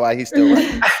don't even know why he's still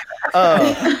writing.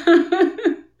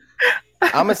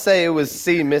 I'm gonna say it was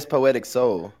C, Miss Poetic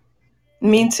Soul.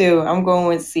 Me too. I'm going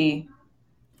with C.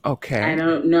 Okay. I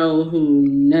don't know who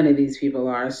none of these people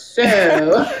are, so.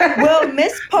 Well,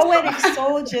 Miss Poetic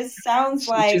Soul just sounds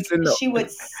like she would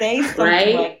say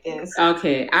something like this.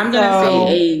 Okay, I'm going to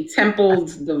say a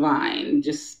Templed Divine,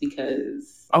 just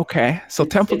because. Okay, so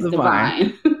Temple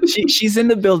Divine. She's in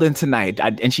the building tonight,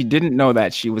 and she didn't know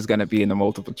that she was going to be in the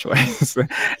multiple choice.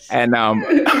 And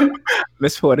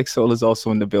Miss Poetic Soul is also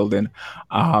in the building.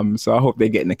 So I hope they're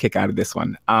getting a kick out of this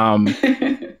one.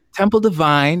 Temple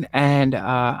Divine, and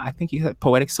I think you said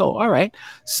Poetic Soul. All right.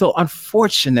 So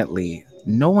unfortunately,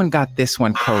 no one got this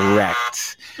one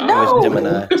correct. No. It was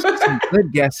Gemini. Some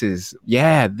good guesses.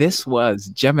 Yeah, this was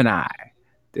Gemini.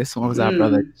 This one was our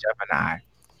brother Gemini.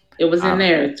 It was in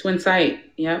there. Twin Sight.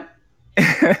 Yep.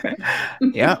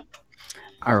 Yep.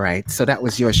 All right. So that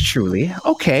was yours truly.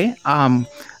 Okay.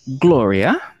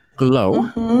 Gloria,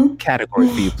 Glow, category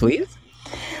for you, please.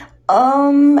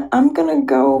 I'm gonna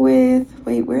go with.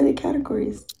 Wait, where are the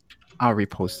categories? I'll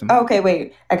repost them. Oh, okay,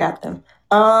 wait, I got them.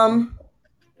 I'm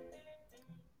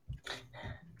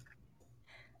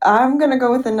gonna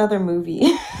go with another movie.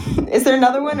 Is there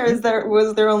another one, or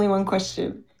was there only one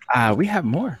question? We have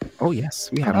more. Oh yes,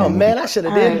 we have. Oh more man, I should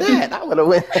have did that. I would have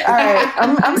went. All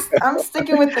right, I'm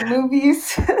sticking with the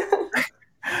movies.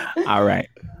 All right.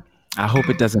 I hope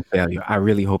it doesn't fail you. I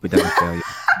really hope it doesn't fail you.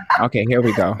 Okay, here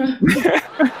we go.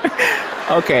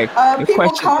 Okay, the People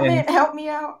question comment, is, help me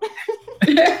out.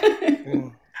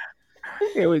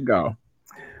 here we go.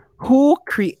 Who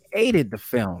created the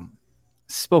film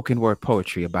spoken word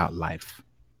poetry about life?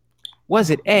 Was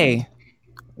it A,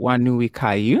 Wanui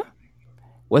Kayu?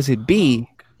 Was it B,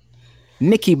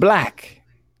 Nikki Black?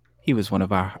 He was one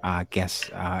of our guests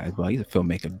as well. He's a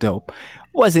filmmaker, dope.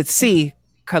 Was it C,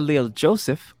 Khalil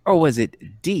Joseph? Or was it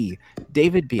D,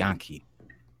 David Bianchi?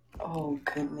 Oh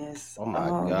goodness. Oh my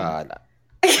God.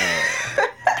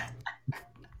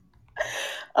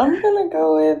 I'm gonna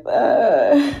go with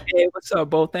Hey, what's up,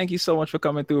 Bo? Thank you so much for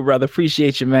coming through, brother.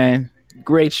 Appreciate you, man.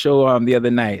 Great show the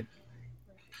other night.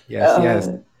 Yes.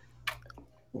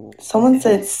 Someone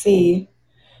said C.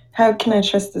 How can I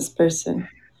trust this person?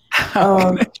 How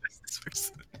can I trust this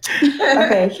person?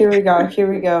 Okay, here we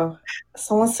go.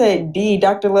 Someone said D.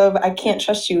 Dr. Love, I can't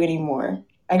trust you anymore.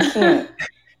 I can't.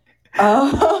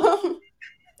 I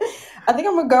think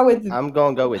I'm gonna go with D. I'm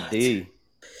gonna go with D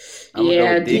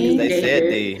because they said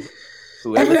D.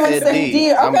 Whoever Everyone said said D,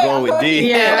 D. I'm Okay, going with D.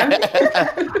 Yeah.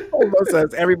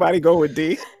 Says everybody go with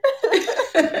D.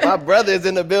 My brother is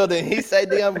in the building. He said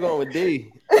D. I'm going with D.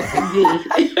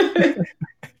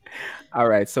 All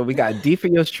right, so we got D for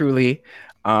yours truly.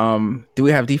 Do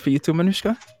we have D for you too,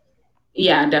 Manushka?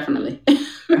 Yeah, definitely.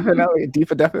 Definitely. D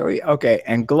for definitely. Okay,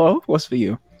 and Glow, what's for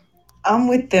you? I'm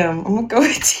with them. I'm gonna go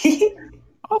with D.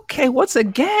 Okay, once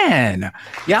again,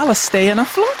 y'all are staying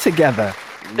afloat together.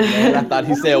 Man, I thought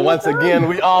he said once again.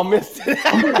 We all missed it.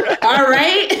 All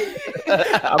right.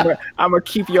 I'm gonna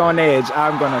keep you on edge.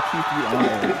 I'm gonna keep you on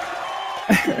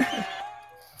edge.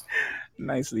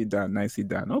 Nicely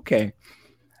done. Okay,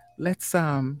 let's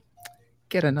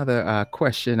get another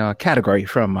question or category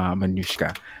from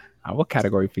Manushka. What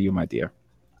category for you, my dear?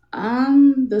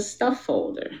 The stuff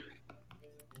folder.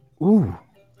 Ooh,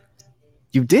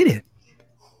 you did it.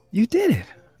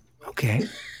 Okay.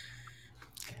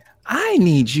 I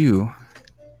need you.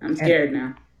 I'm scared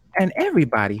now. And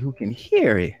everybody who can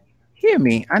hear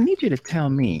me, I need you to tell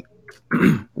me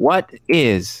what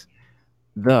is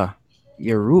the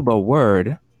Yoruba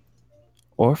word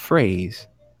or phrase,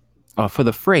 for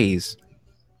the phrase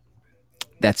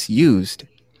that's used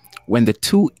when the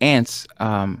two ants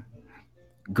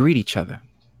greet each other.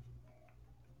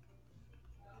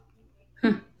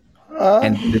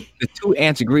 And the two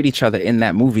ants greet each other in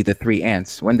that movie, The Three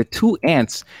Ants. When the two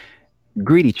ants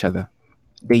greet each other,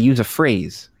 they use a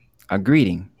phrase, a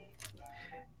greeting.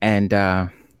 And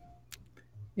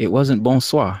it wasn't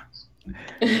bonsoir.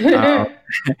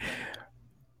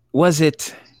 Was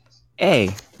it A,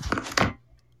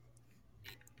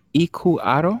 Iku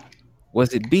Aro?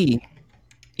 Was it B,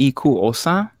 Iku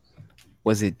Osan?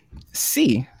 Was it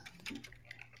C,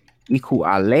 Iku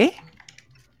Ale?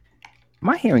 Am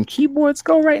I hearing keyboards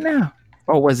go right now?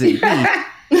 Or was it B,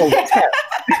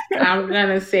 I'm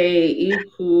gonna say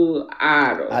Iku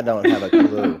Aro. I don't have a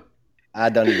clue. I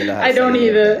don't even know how to say I don't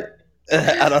either.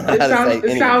 I don't know how to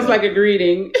say it sounds like a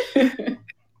greeting.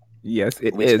 Yes,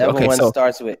 it is. Whichever Okay, one so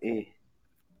starts with E.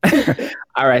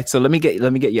 all right, so let me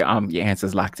get your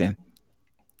answers locked in.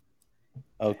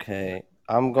 Okay,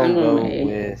 I'm gonna go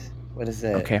with, what is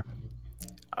that? Okay,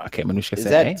 Manushka is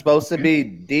said that A. supposed to be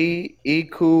D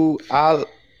Iku Ale?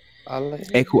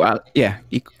 Eku Ale, yeah,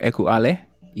 Eku Ale.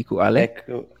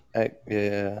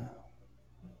 Yeah.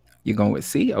 You're going with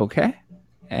C, okay?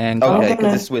 And okay,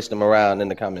 because it switched them around in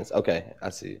the comments. Okay, I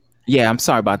see. Yeah, I'm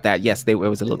sorry about that. Yes, there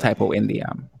was a little typo in the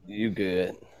You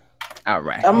good? All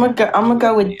right. I'm gonna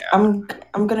go with I'm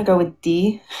gonna go with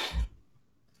D.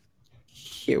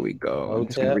 Here we go.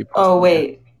 Oh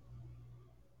wait.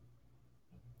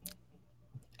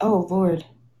 Oh Lord.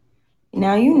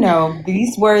 Now you know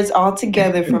these words all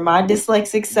together for my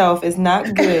dyslexic self is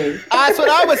not good. That's what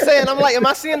I was saying. I'm like, am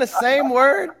I seeing the same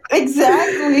word?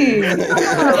 Exactly.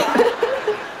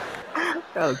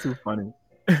 That was too funny.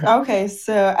 Okay,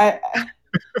 so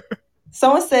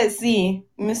someone said C,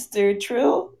 Mr.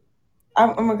 Trill.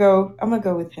 I'm gonna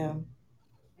go with him.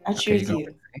 I choose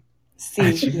you.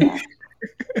 C. Yeah.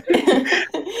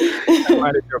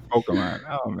 Why did your Pokemon?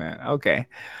 Oh man. Okay.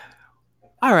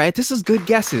 All right. This is good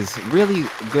guesses. Really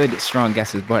good, strong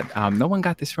guesses. But no one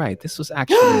got this right. This was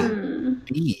actually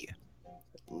B.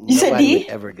 You said D? Would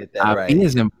ever get that right. B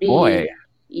is in boy.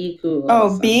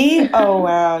 Oh, B? Oh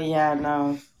wow. Yeah.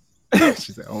 No.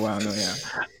 She said, "Oh wow, no,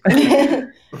 yeah."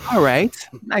 All right,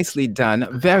 nicely done.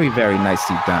 Very, very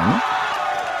nicely done.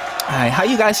 All right, how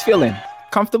you guys feeling?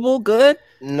 Comfortable? Good?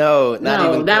 No,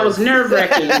 not even. That was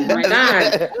nerve-wracking. My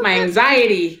God, my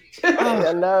anxiety.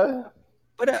 No.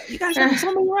 But you guys are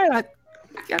doing right.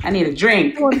 I need a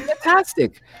drink.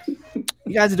 Fantastic.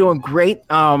 You guys are doing great.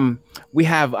 We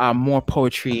have more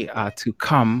poetry to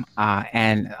come,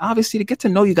 and obviously to get to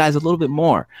know you guys a little bit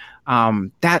more.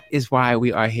 That is why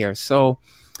we are here. So,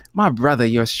 my brother,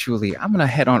 yours truly, I'm gonna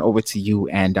head on over to you,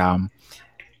 and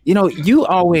you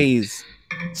always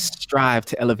strive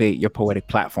to elevate your poetic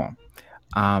platform,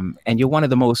 and you're one of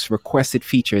the most requested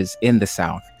features in the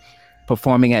South,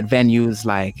 performing at venues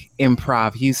like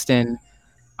Improv Houston,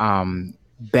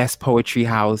 Best Poetry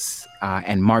House,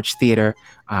 and March Theater,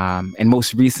 and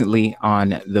most recently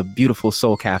on the beautiful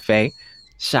Soul Cafe.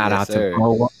 Shout Yes, out to sir.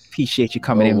 Bro. Appreciate you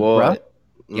coming Oh in, bruh. boy.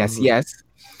 Yes, Hmm. yes.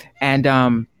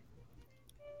 And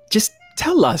just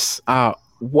tell us,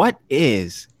 what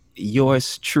is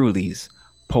yours truly's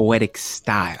poetic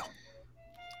style?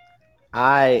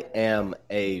 I am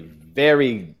a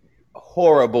very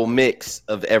horrible mix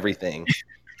of everything.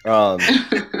 Um,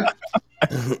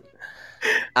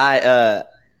 I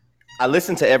I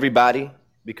listen to everybody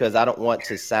because I don't want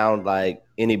to sound like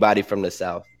anybody from the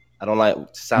South. I don't like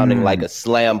sounding like Mm, a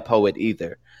slam poet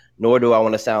either, nor do I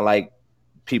want to sound like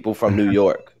people from New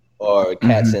York or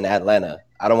cats mhm, in Atlanta.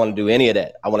 I don't want to do any of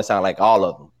that. I want to sound like all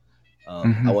of them. I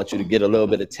mhm, want you to get a little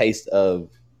bit of taste of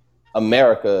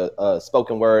America,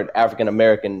 spoken word, African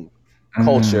American mhm,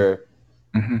 culture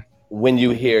mhm, when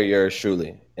you hear yours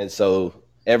truly. And so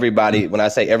everybody, when I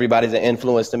say everybody's an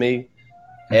influence to me,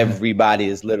 mhm, everybody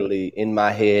is literally in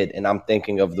my head, and I'm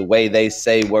thinking of the way they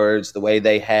say words, the way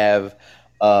they have,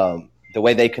 the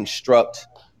way they construct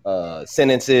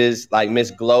sentences. Like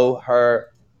Miss Glow,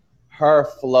 her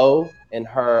flow and mhm,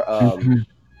 her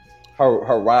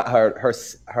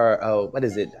what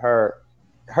is it,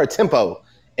 her tempo,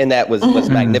 and that was Mhm.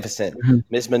 mhm, magnificent. mhm,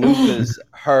 Miss Manuka's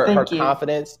her Thank you.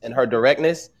 confidence and her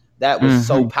directness, that was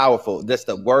so mhm. powerful, just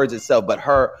the words itself, but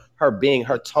her being,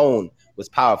 her tone was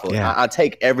powerful. Yeah, I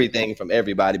take everything from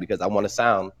everybody because I want to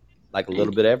sound like a little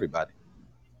Thank bit of everybody.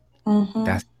 you.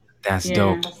 that's that's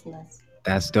dope. Yeah. That's nice.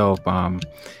 That's dope.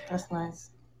 That's nice.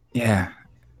 Yeah.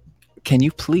 Can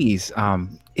you please,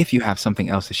 if you have something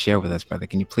else to share with us, brother,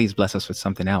 can you please bless us with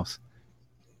something else?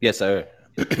 Yes, sir.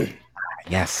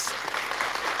 Yes.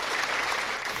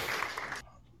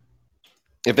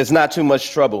 If it's not too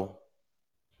much trouble,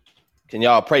 can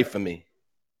y'all pray for me?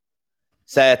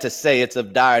 Sad to say, it's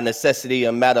of dire necessity,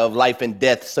 a matter of life and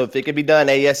death. So if it could be done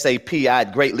ASAP,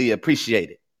 I'd greatly appreciate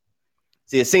it.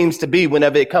 See, it seems to be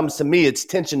whenever it comes to me, it's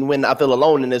tension when I feel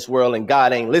alone in this world and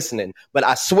God ain't listening. But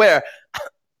I swear,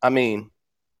 I mean,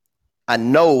 I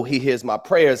know he hears my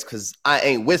prayers because I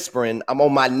ain't whispering. I'm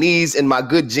on my knees in my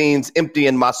good genes,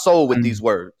 emptying my soul with these Mm,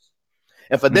 words.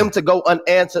 And for them mm, to go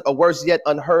unanswered or worse yet,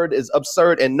 unheard is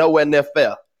absurd and nowhere near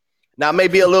fair. Now, I may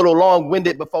be a little long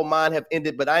winded before mine have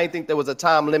ended, but I ain't think there was a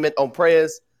time limit on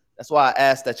prayers. That's why I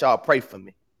asked that y'all pray for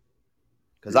me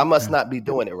because I must mm, not be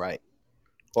doing it right.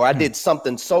 Or I mm, did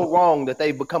something so wrong that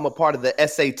they've become a part of the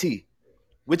SAT.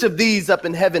 Which of these up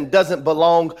in heaven doesn't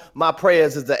belong? My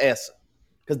prayers is the answer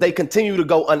because they continue to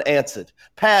go unanswered,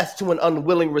 passed to an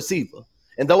unwilling receiver.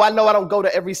 And though I know I don't go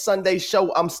to every Sunday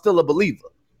show, I'm still a believer,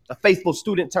 a faithful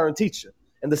student turned teacher.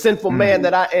 And the sinful mm, man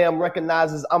that I am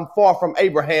recognizes I'm far from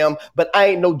Abraham, but I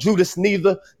ain't no Judas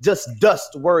neither, just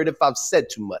dust, worried if I've said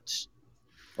too much.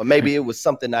 Or maybe it was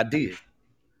something I did.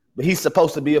 But he's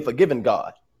supposed to be a forgiving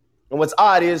God. And what's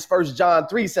odd is 1 John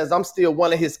 3 says I'm still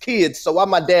one of his kids, so why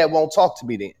my dad won't talk to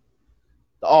me then?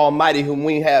 The Almighty, whom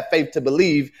we have faith to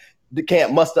believe,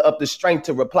 can't muster up the strength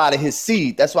to reply to his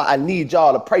seed. That's why I need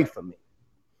y'all to pray for me.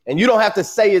 And you don't have to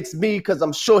say it's me because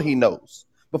I'm sure he knows.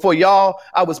 Before y'all,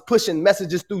 I was pushing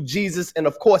messages through Jesus, and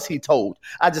of course he told.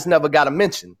 I just never got a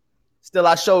mention. Still,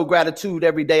 I show gratitude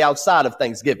every day outside of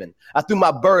Thanksgiving. I threw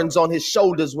my burdens on his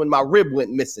shoulders when my rib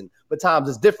went missing, but times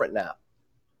is different now.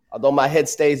 Although my head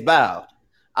stays bowed,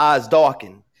 eyes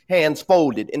darkened, hands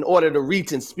folded, in order to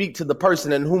reach and speak to the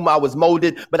person in whom I was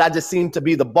molded, but I just seem to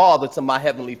be the bother to my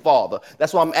Heavenly Father.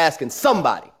 That's why I'm asking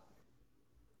somebody,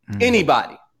 mm,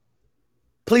 anybody,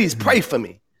 please mm, pray for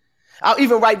me. I'll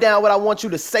even write down what I want you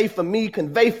to say for me,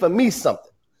 convey for me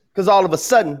something. Because all of a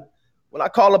sudden, when I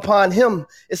call upon him,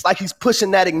 it's like he's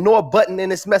pushing that ignore button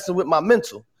and it's messing with my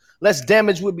mental. Less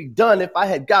damage would be done if I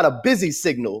had got a busy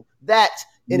signal. That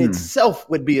in mm. itself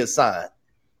would be a sign.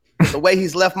 But the way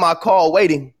he's left my call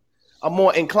waiting, I'm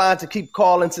more inclined to keep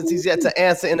calling since he's yet to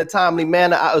answer in a timely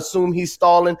manner. I assume he's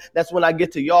stalling. That's when I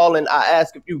get to y'all and I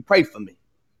ask if you pray for me.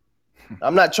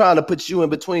 I'm not trying to put you in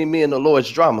between me and the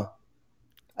Lord's drama.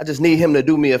 I just need him to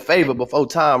do me a favor before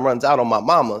time runs out on my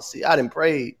mama. See, I didn't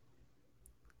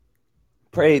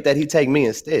prayed that he take me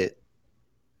instead.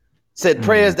 Said Mm,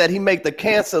 prayers that he make the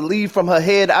cancer leave from her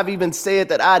head. I've even said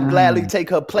that I'd gladly mm, take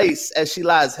her place as she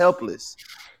lies helpless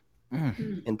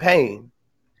mm, in pain.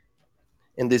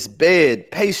 in this bed,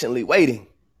 patiently waiting.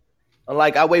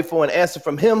 Unlike I wait for an answer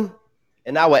from him,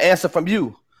 and I will answer from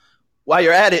you. While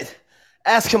you're at it,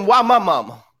 ask him why my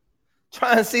mama.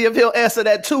 Try and see if he'll answer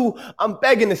that too. I'm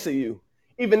begging to see you.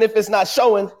 Even if it's not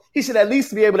showing, he should at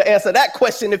least be able to answer that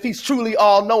question if he's truly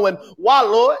all-knowing. Why,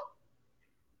 Lord?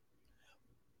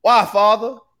 Why,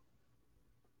 Father?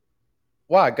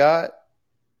 Why, God?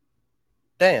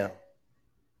 Damn.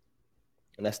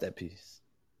 And that's that piece.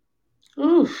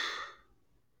 Oof.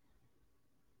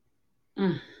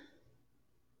 Mm.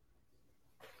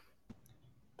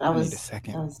 I need a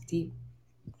second. That was deep.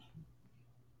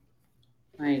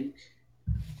 Like,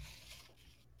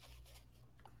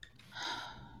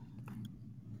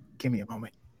 give me a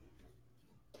moment.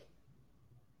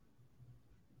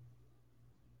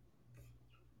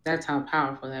 that's how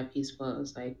powerful that piece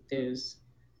was. Like, there's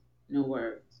no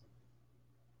words.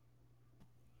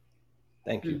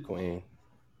 Thank you, Queen.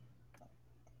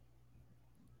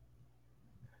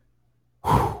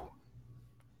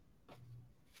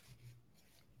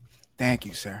 Thank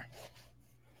you, sir.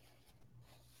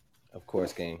 Of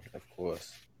course, King. Of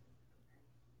course.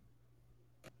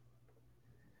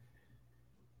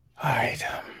 All right.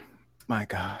 My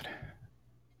God.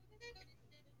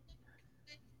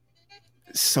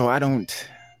 So I don't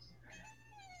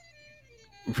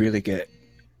really get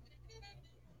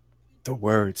the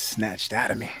words snatched out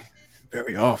of me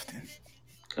very often.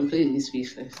 Completely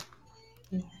speechless.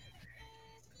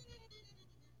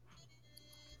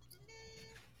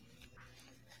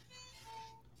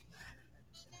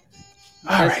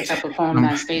 That's the type of poem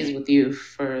that stays with you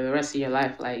for the rest of your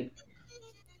life. Like,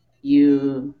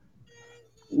 we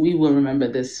will remember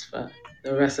this for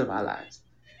the rest of our lives.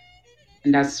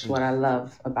 And that's what I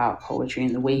love about poetry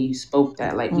and the way you spoke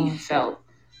that. Like, we felt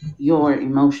your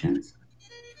emotions.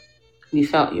 We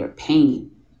felt your pain.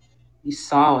 We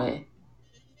saw it.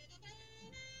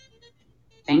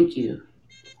 Thank you.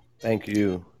 Thank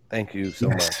you. Thank you so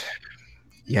much.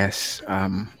 Yes.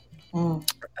 I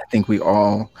think we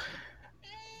all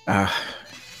can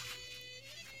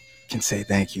say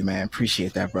thank you, man.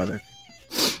 Appreciate that, brother.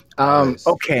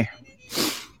 Okay.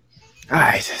 All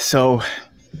right. So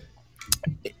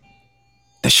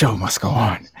the show must go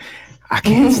on. I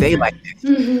can't stay like this.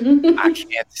 I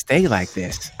can't stay like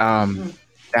this.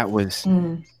 That was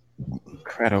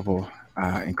incredible,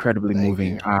 incredibly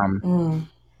moving.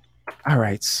 All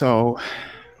right, so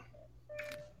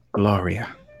Gloria,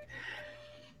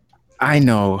 I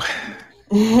know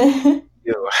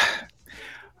you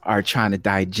are trying to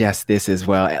digest this as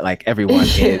well, like everyone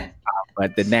is.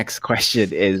 But the next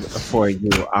question is for you.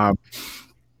 All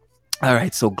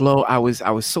right, so Glo, I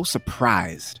was so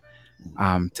surprised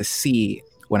to see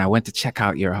when I went to check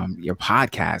out your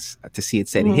podcast to see it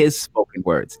said his spoken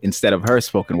words instead of her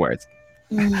spoken words.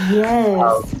 Yes.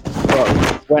 Well,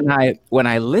 when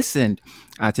I listened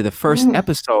to the first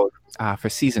episode for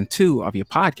season 2 of your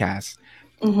podcast,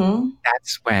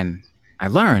 that's when I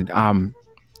learned.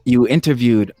 You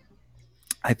interviewed,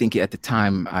 I think at the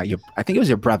time, I think it was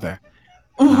your brother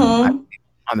on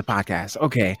the podcast.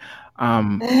 Okay.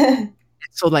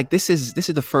 So like this is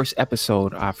the first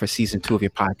episode for season 2 of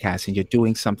your podcast, and you're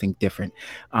doing something different.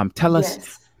 Tell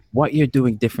us what you're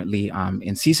doing differently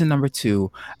in season number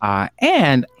 2,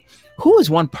 and who is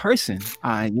one person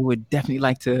you would definitely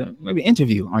like to maybe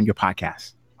interview on your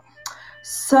podcast?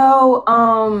 So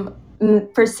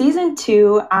for season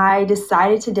 2, I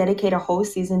decided to dedicate a whole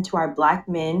season to our Black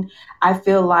men. I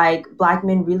feel like Black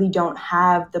men really don't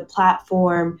have the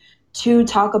platform to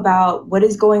talk about what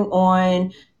is going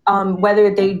on,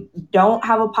 whether they don't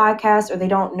have a podcast or they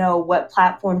don't know what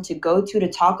platform to go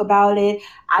to talk about it.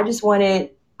 I just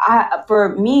wanted,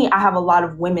 for me, I have a lot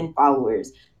of women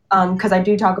followers because I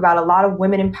do talk about a lot of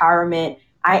women empowerment.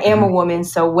 I am a woman,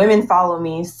 so women follow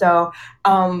me. So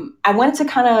I wanted to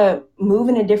kind of move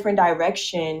in a different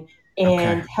direction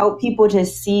and help people to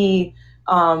see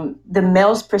the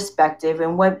male's perspective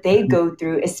and what they go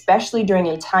through, especially during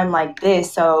a time like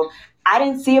this. So I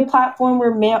didn't see a platform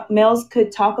where males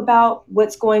could talk about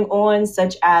what's going on,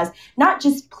 such as not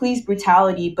just police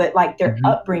brutality, but like their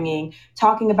upbringing,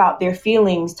 talking about their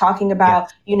feelings, talking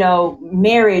about,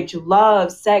 marriage,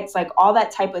 love, sex, like all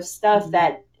that type of stuff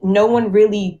that no one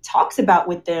really talks about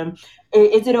with them.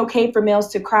 Is it okay for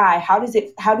males to cry? How do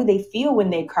they feel when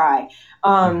they cry?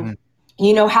 How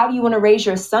do you want to raise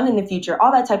your son in the future?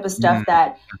 All that type of stuff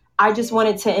that I just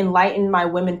wanted to enlighten my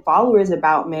women followers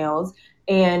about males.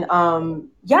 And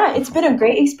it's been a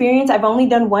great experience. I've only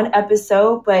done one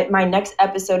episode, but my next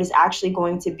episode is actually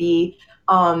going to be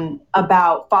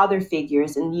about father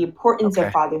figures and the importance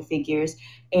of father figures.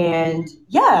 And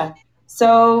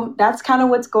So that's kind of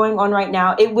what's going on right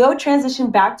now. It will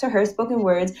transition back to her spoken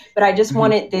words, but I just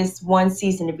wanted this one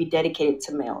season to be dedicated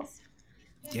to males.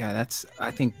 Yeah, that's,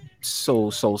 I think, so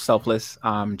selfless.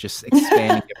 Just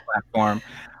expanding your platform,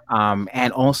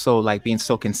 and also like being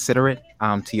so considerate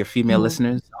to your female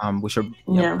listeners, which are,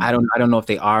 Yeah. I don't know if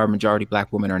they are majority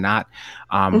Black women or not,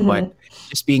 but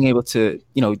just being able to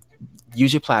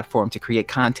use your platform to create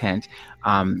content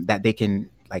that they can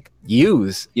like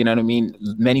use. You know what I mean?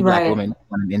 Many Black Right. women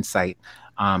want an insight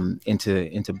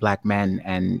into Black men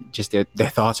and just their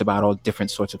thoughts about all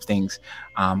different sorts of things.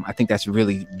 I think that's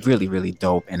really, really, really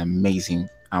dope and amazing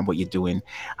what you're doing.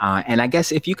 And I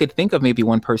guess if you could think of maybe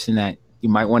one person that you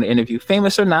might want to interview,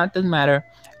 famous or not, doesn't matter.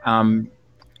 Who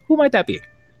might that be?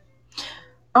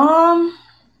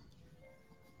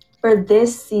 For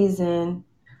this season,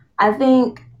 I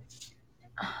think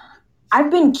I've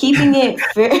been keeping it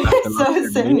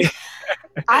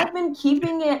I've been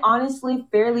keeping it honestly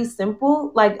fairly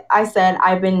simple. Like I said,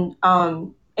 I've been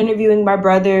interviewing my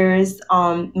brothers,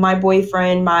 my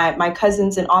boyfriend, my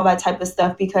cousins, and all that type of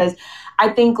stuff, because I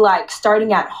think like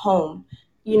starting at home,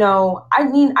 I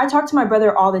mean, I talk to my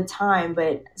brother all the time,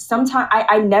 but sometimes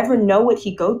I never know what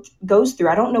he goes through.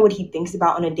 I don't know what he thinks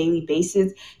about on a daily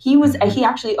basis. He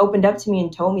actually opened up to me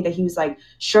and told me that he was like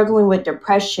struggling with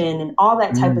depression and all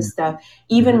that type of stuff.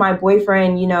 Even my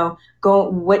boyfriend,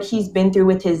 what he's been through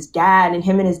with his dad, and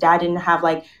him and his dad didn't have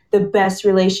like the best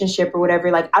relationship or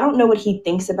whatever. Like, I don't know what he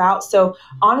thinks about. So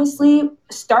honestly,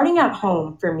 starting at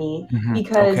home for me,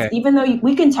 because even though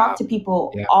we can talk to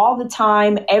people all the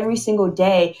time, every single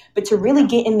day, but to really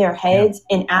get in their heads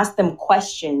and ask them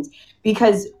questions,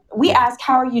 because we ask,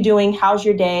 how are you doing? How's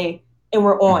your day? And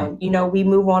we're on, we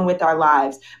move on with our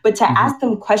lives. But to ask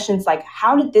them questions like,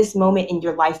 how did this moment in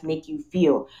your life make you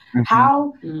feel?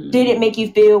 How did it make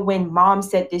you feel when mom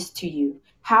said this to you?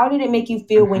 How did it make you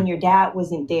feel when your dad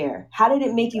wasn't there? How did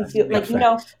it make you feel? Like,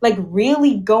 like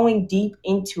really going deep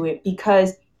into it,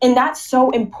 and that's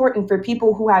so important for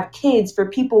people who have kids, for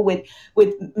people with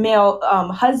male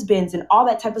husbands and all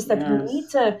that type of stuff. Yes. You need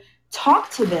to talk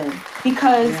to them,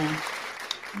 because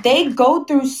they go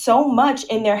through so much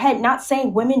in their head. Not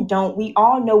saying women don't. We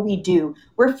all know we do.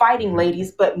 We're fighting,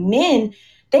 ladies, but men,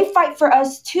 they fight for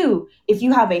us too. If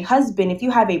you have a husband, if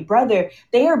you have a brother,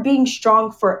 they are being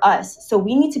strong for us. So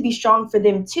we need to be strong for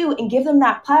them too, and give them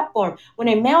that platform. When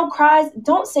a male cries,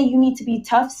 don't say you need to be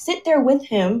tough. Sit there with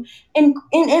him and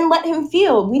let him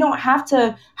feel. We don't have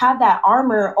to have that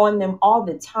armor on them all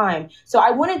the time. So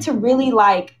I wanted to really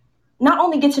not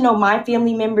only get to know my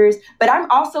family members, but I'm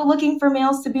also looking for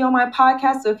males to be on my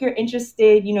podcast. So if you're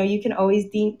interested, you can always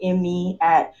DM me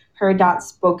at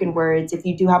her.spokenwords if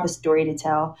you do have a story to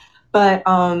tell. But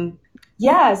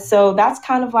so that's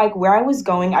kind of like where I was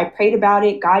going. I prayed about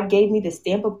it. God gave me the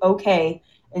stamp of okay.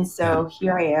 And so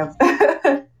here I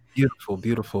am. Beautiful,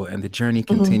 beautiful. And the journey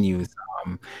continues.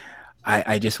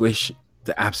 I just wish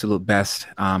the absolute best.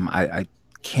 I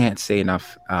can't say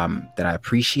enough that I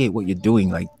appreciate what you're doing,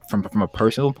 like from a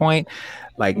personal point.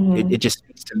 Like it just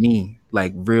speaks to me,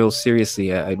 like real seriously.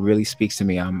 It really speaks to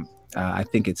me. I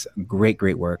think it's great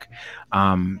work.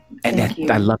 And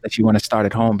I love that you want to start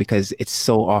at home, because it's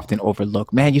so often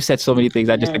overlooked. Man, you said so many things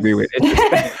I just agree with.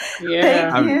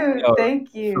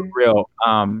 Thank you. For real.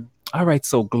 All right,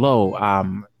 so Glow,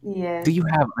 do you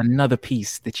have another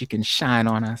piece that you can shine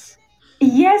on us?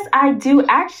 Yes, I do,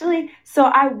 actually. So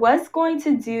I was going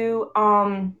to do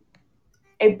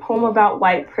a poem about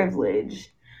white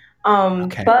privilege.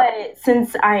 But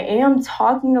since I am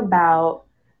talking about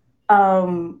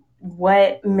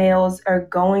what males are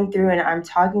going through, and I'm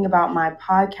talking about my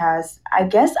podcast, I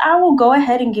guess I will go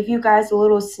ahead and give you guys a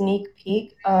little sneak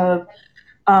peek of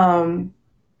the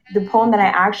poem that I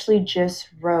actually just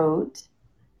wrote.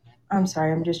 I'm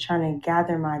sorry, I'm just trying to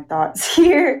gather my thoughts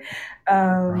here.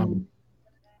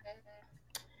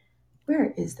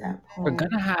 Where is that poem? We're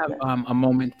gonna have a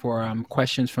moment for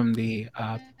questions from the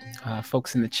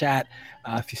folks in the chat.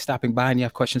 If you're stopping by and you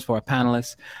have questions for our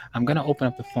panelists, I'm gonna open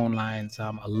up the phone lines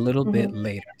a little bit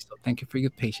later. So thank you for your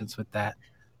patience with that.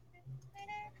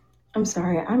 I'm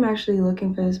sorry, I'm actually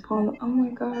looking for this poem. Oh my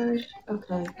gosh.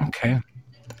 Okay.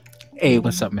 Hey,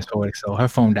 what's up, Miss Poetic Soul? Her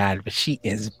phone died, but she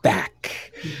is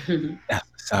back. That's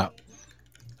what's up.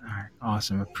 All right,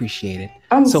 awesome. Appreciate it.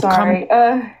 I'm sorry.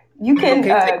 You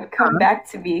can come back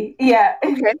to me. Yeah.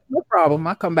 Okay, no problem.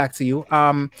 I'll come back to you.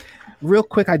 Real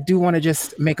quick, I do want to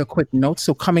just make a quick note.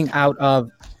 So coming out of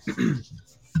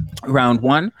round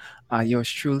one, yours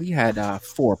truly had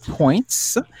 4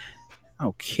 points.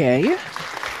 Okay.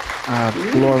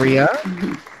 Gloria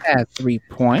had 3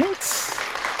 points.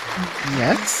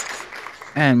 Yes.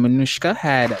 And Manushka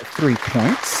had 3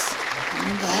 points.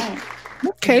 right.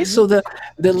 Okay, so the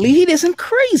lead isn't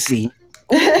crazy.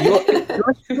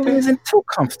 Your story isn't too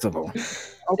comfortable.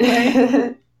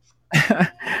 Okay.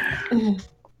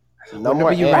 No Whenever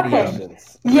more you're ready, questions. ready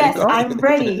to Yes, go? I'm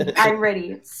ready. I'm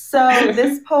ready. So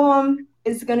this poem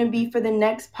is going to be for the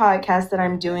next podcast that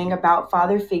I'm doing about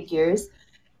father figures.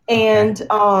 And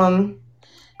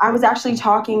I was actually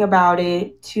talking about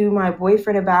it to my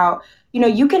boyfriend about,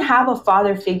 you can have a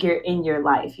father figure in your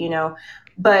life,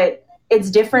 but it's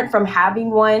different from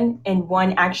having one and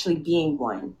one actually being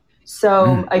one.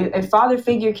 So a father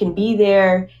figure can be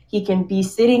there. He can be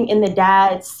sitting in the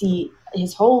dad's seat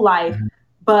his whole life.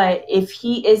 But if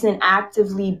he isn't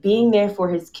actively being there for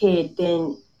his kid,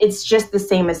 then it's just the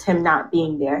same as him not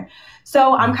being there.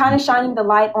 So I'm kind of shining the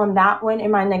light on that one in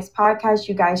my next podcast.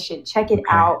 You guys should check it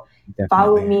out.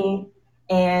 Follow Definitely. me.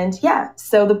 And yeah,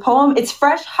 so the poem, it's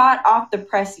fresh, hot off the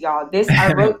press, y'all.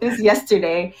 I wrote this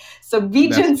yesterday. So be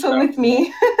That's gentle with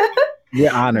me.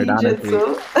 We're honored, Be honestly.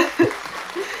 gentle.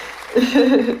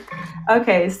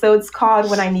 Okay, so it's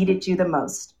called When I Needed You the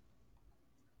Most.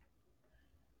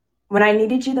 When I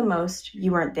needed you the most,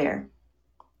 you weren't there.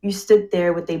 You stood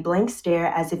there with a blank stare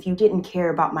as if you didn't care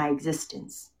about my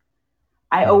existence.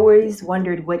 I always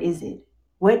wondered, what is it?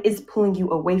 What is pulling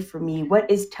you away from me? What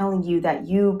is telling you that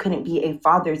you couldn't be a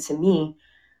father to me?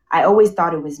 I always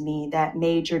thought it was me that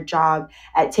made your job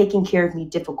at taking care of me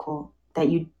difficult, that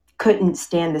you couldn't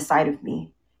stand the sight of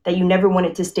me, that you never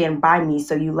wanted to stand by me,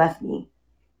 so you left me.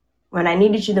 When I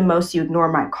needed you the most, you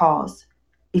ignored my calls.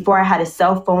 Before I had a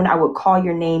cell phone, I would call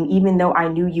your name even though I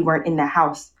knew you weren't in the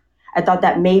house. I thought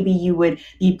that maybe you would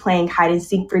be playing hide and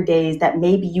seek for days, that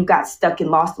maybe you got stuck and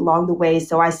lost along the way,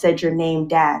 so I said your name,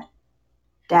 Dad.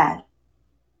 Dad.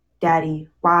 Daddy,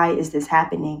 why is this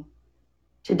happening?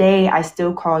 Today, I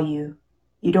still call you.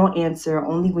 You don't answer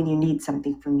only when you need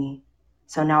something from me.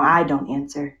 So now I don't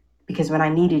answer, because when I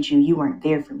needed you, you weren't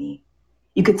there for me.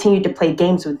 You continued to play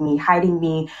games with me,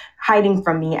 hiding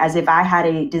from me as if I had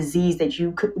a disease that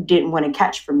you didn't want to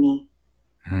catch from me.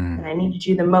 When I needed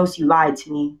you the most, you lied to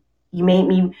me. You made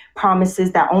me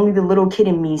promises that only the little kid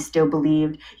in me still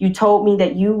believed. You told me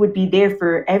that you would be there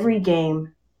for every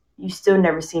game. You still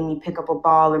never seen me pick up a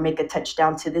ball or make a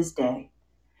touchdown to this day.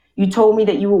 You told me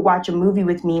that you would watch a movie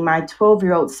with me. My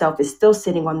 12-year-old self is still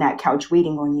sitting on that couch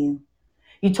waiting on you.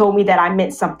 You told me that I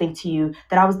meant something to you,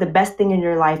 that I was the best thing in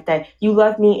your life, that you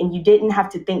loved me and you didn't have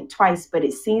to think twice, but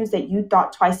it seems that you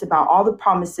thought twice about all the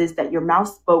promises that your mouth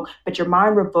spoke, but your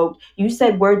mind revoked. You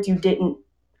said words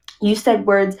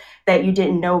that you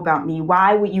didn't know about me.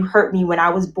 Why would you hurt me when I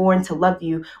was born to love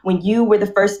you, when you were the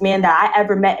first man that I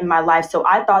ever met in my life? So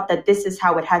I thought that this is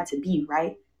how it had to be,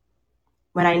 right?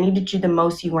 When I needed you the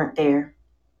most, you weren't there.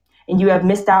 And you have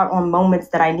missed out on moments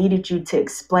that I needed you to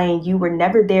explain. You were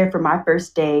never there for my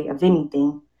first day of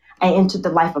anything. I entered the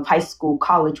life of high school,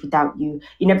 college without you.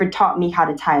 You never taught me how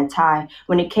to tie a tie.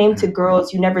 When it came to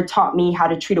girls, you never taught me how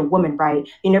to treat a woman right.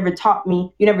 You never told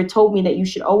me that you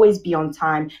should always be on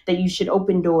time, that you should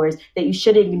open doors, that you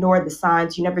shouldn't ignore the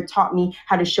signs. You never taught me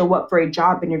how to show up for a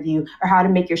job interview or how to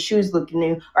make your shoes look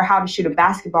new or how to shoot a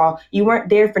basketball. You weren't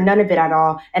there for none of it at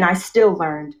all. And I still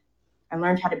learned. I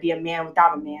learned how to be a man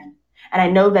without a man. And I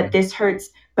know that this hurts,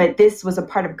 but this was a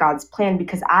part of God's plan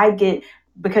because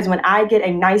when I get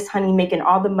a nice honey making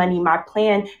all the money, my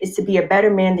plan is to be a better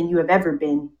man than you have ever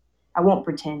been. I won't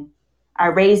pretend. I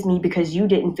raised me because you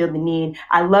didn't feel the need.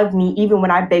 I loved me even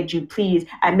when I begged you, please.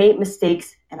 I made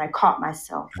mistakes and I caught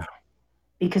myself.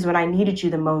 Because when I needed you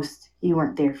the most, you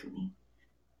weren't there for me.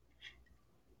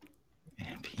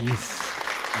 Peace.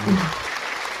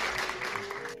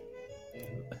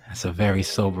 That's a very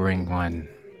sobering one.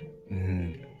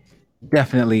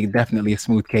 Definitely a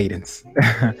smooth cadence.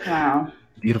 Wow.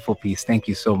 Beautiful piece. Thank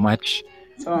you so much.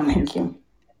 So amazing. Thank you.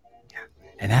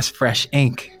 And that's fresh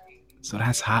ink. So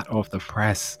that's hot off the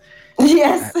press.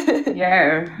 Yes.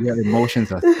 Yeah. Your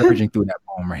emotions are surging through that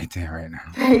poem right there, right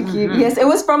now. Thank you. Yes, it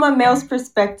was from a male's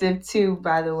perspective too,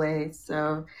 by the way.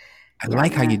 So I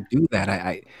like how you do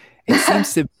that. It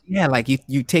seems to, yeah, like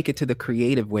you take it to the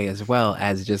creative way as well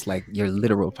as just like your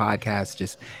literal podcast,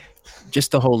 just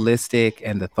the holistic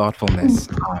and the thoughtfulness.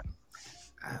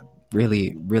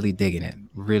 Really, really digging it.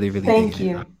 Really, really Thank digging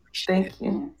you. it. Thank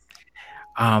you.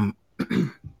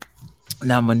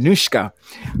 Now, Manushka,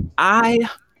 I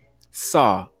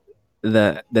saw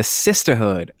the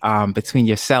sisterhood between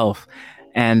yourself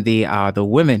and the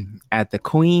women at the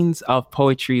Queens of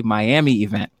Poetry Miami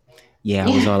event. Yeah, I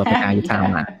was all up and down your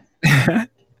timeline.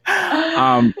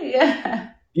 Yeah.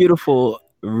 Beautiful,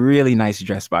 really nice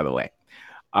dress, by the way.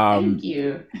 Thank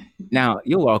you. Now,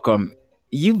 you're welcome.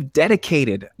 You've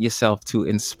dedicated yourself to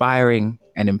inspiring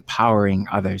and empowering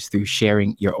others through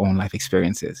sharing your own life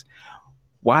experiences.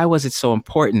 Why was it so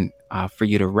important for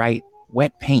you to write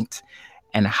Wet Paint?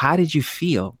 And how did you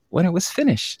feel when it was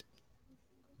finished?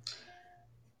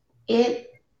 It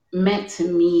meant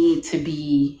to me to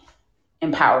be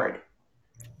empowered.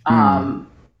 Mm. Um,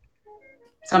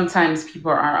 Sometimes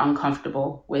people are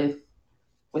uncomfortable with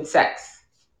sex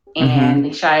Mm-hmm. and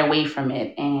they shy away from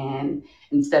it, and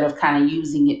instead of kind of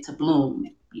using it to bloom,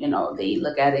 they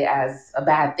look at it as a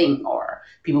bad thing, or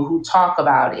people who talk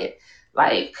about it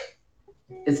like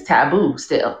it's taboo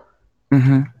still.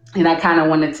 Mm-hmm. And I kind of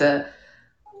wanted to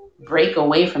break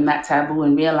away from that taboo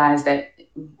and realize that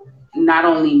not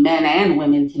only men and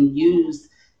women can use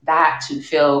that to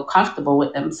feel comfortable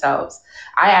with themselves.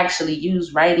 I actually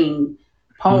use writing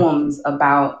poems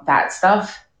about that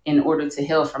stuff in order to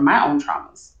heal from my own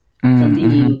traumas, from Mm-hmm.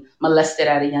 being molested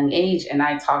at a young age. And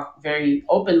I talk very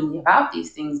openly about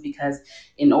these things because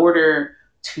in order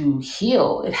to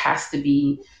heal, it has to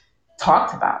be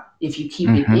talked about. If you keep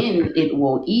it Mm-hmm. in, it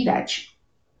will eat at you.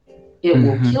 It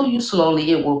will Mm-hmm. kill you slowly.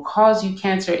 It will cause you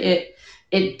cancer. It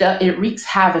wreaks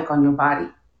havoc on your body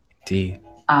D.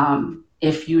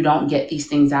 if you don't get these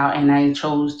things out. And I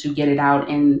chose to get it out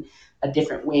in a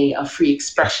different way of free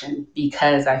expression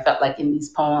because I felt like in these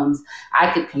poems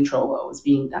I could control what was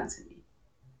being done to me.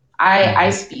 I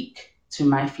Mm-hmm. speak to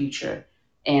my future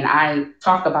and I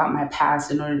talk about my past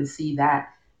in order to see that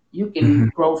you Mm-hmm. can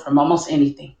grow from almost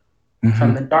anything. From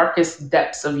Mm-hmm. the darkest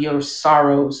depths of your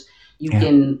sorrows, you Yeah.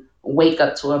 can wake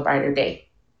up to a brighter day.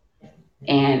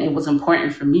 And it was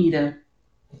important for me to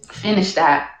finish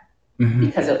that Mm-hmm.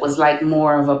 because it was like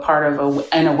more of a part of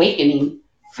an awakening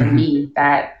for Mm-hmm. me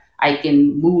that I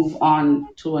can move on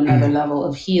to another Mm. level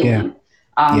of Yeah. healing.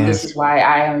 This Yes. is why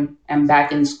I am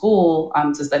back in school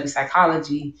to study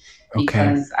psychology Okay.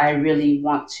 because I really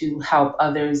want to help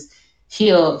others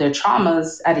heal their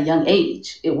traumas at a young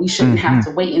age. We shouldn't Mm-hmm. have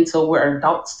to wait until we're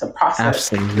adults to process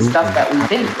the stuff Absolutely. that we've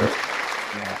been through.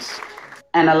 Absolutely. Yes.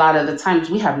 And a lot of the times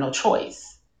we have no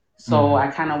choice. So Mm-hmm. I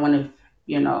kind of want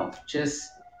to, just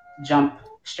jump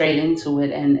straight into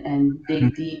it and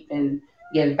dig deep and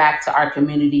give back to our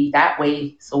community that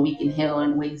way so we can heal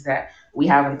in ways that we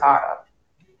haven't thought of.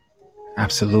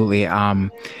 Absolutely.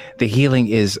 The healing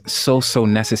is so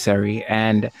necessary,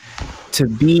 and to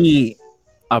be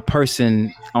a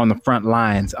person on the front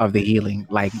lines of the healing,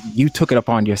 like you took it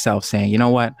upon yourself, saying, you know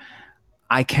what,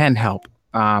 I can help,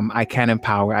 I can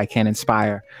empower, I can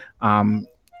inspire. Um,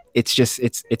 it's just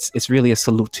it's really a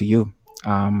salute to you,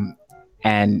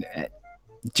 and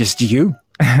just you.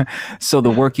 So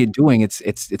the work you're doing,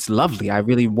 it's lovely. I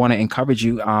really want to encourage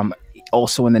you,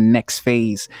 also in the next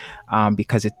phase,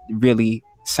 because it really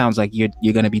sounds like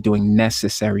you're going to be doing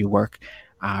necessary work.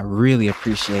 I really Thank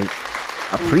you, appreciate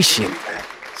thank you. that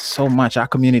so much. Our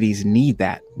communities need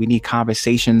that. We need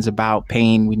conversations about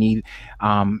pain. We need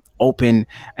open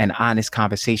and honest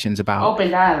conversations about. Open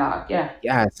dialogue, yeah.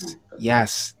 Yes,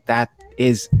 yes, that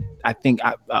is, I think,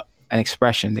 an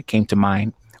expression that came to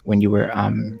mind when you were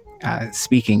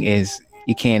speaking is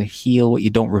you can't heal what you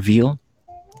don't reveal.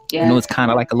 I know Yeah, it's kind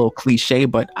of yeah. like a little cliche,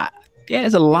 but yeah,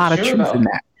 there's a It's lot of true truth in though.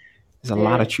 that. There's a There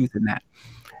lot of is. truth in that.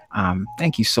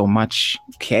 Thank you so much.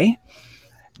 Okay.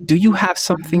 Do you have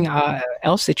something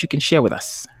else that you can share with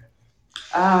us?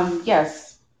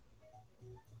 Yes,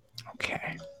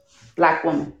 Okay. Black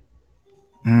woman.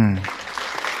 Mm,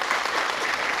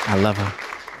 I love her.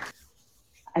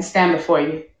 I stand before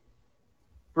you,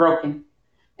 broken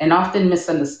and often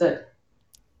misunderstood.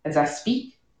 As I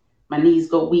speak, my knees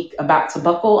go weak, about to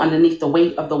buckle underneath the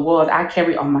weight of the world I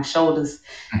carry on my shoulders.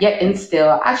 Yet and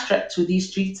still, I strut through these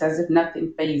streets as if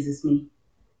nothing phases me.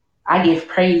 I give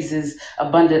praises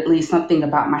abundantly, something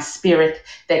about my spirit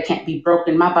that can't be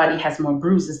broken. My body has more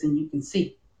bruises than you can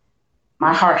see.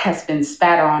 My heart has been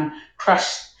spat on,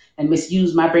 crushed, and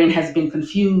misused. My brain has been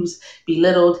confused,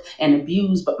 belittled, and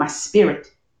abused, but my spirit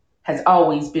has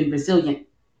always been resilient,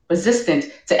 resistant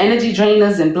to energy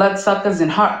drainers and bloodsuckers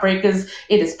and heartbreakers.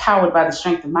 It is powered by the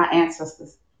strength of my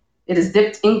ancestors. It is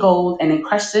dipped in gold and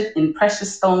encrusted in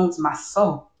precious stones. My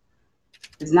soul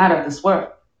is not of this world.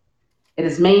 It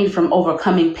is made from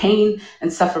overcoming pain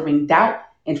and suffering, doubt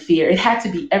and fear. It had to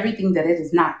be everything that it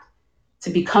is not, to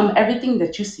become everything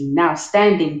that you see now,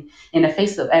 standing in the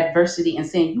face of adversity and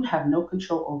saying, you have no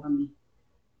control over me.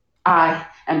 I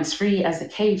am as free as a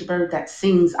caged bird that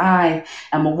sings. I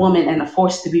am a woman and a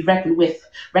force to be reckoned with.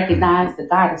 Recognize the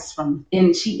goddess from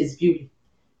within. She is beauty.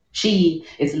 She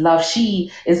is love.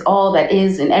 She is all that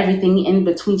is and everything in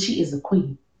between. She is a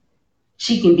queen.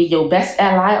 She can be your best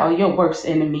ally or your worst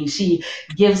enemy. She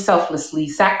gives selflessly,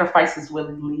 sacrifices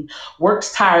willingly,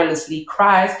 works tirelessly,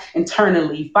 cries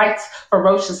internally, fights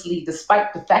ferociously,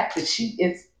 despite the fact that she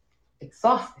is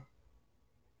exhausted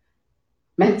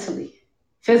mentally,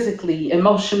 physically,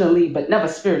 emotionally, but never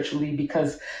spiritually,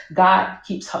 because God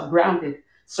keeps her grounded,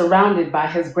 surrounded by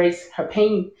His grace. Her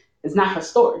pain is not her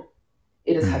story,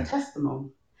 it is her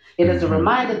testimony. It is a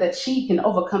reminder that she can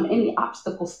overcome any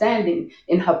obstacle standing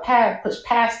in her path, push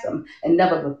past them, and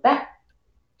never look back.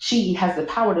 She has the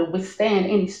power to withstand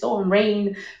any storm,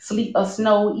 rain, sleet, or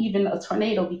snow, even a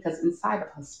tornado, because inside of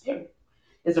her spirit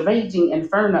is a raging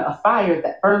inferno, a fire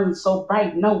that burns so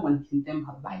bright no one can dim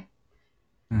her light.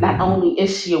 Not only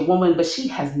is she a woman, but she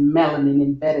has melanin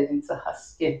embedded into her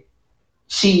skin.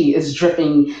 She is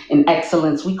dripping in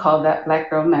excellence. We call that black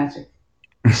girl magic.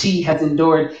 She has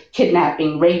endured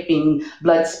kidnapping, raping,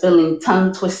 blood spilling,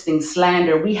 tongue twisting,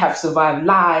 slander. We have survived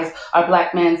lies, our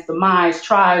black man's demise,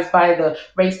 tries by the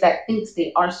race that thinks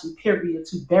they are superior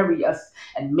to bury us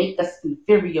and make us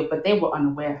inferior, but they were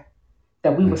unaware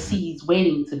that we were seeds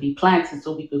waiting to be planted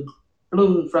so we could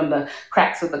bloom from the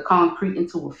cracks of the concrete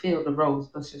into a field of rose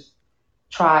bushes.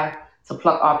 Try to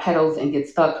pluck our petals and get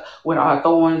stuck with our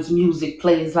thorns. Music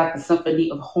plays like a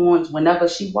symphony of horns. Whenever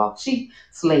she walks, she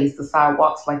slays the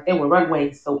sidewalks like they were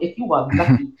runways. So if you are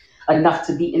lucky enough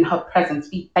to be in her presence,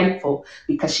 be thankful,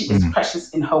 because she is precious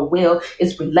in her will,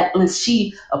 is relentless.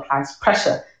 She applies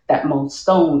pressure that molds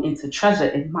stone into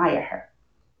treasure. Admire her.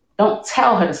 Don't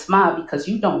tell her to smile because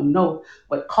you don't know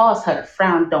what caused her to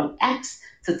frown. Don't ask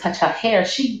to touch her hair.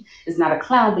 She is not a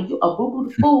clown, but you a boo boo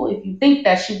fool if you think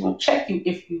that she won't check you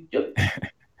if you do.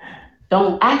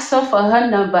 Don't ask her for her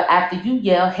number after you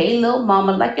yell, "Hey, little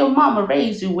mama," like your mama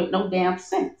raised you with no damn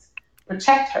sense.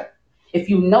 Protect her. If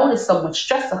you notice someone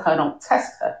stressing her, don't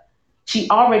test her. She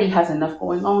already has enough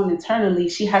going on internally.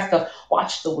 She has to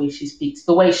watch the way she speaks,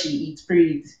 the way she eats,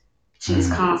 breathes. She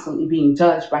is constantly being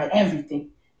judged by everything.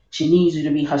 She needs you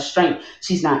to be her strength.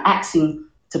 She's not asking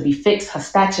to be fixed. Her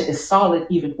stature is solid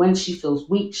even when she feels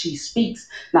weak. She speaks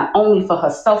not only for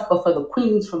herself, but for the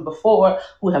queens from before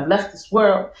who have left this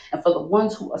world, and for the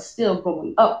ones who are still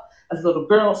growing up as little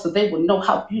girls, so they will know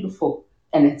how beautiful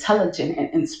and intelligent and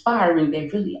inspiring they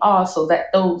really are, so that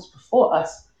those before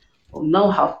us will know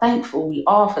how thankful we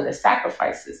are for the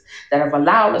sacrifices that have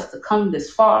allowed us to come this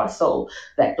far, so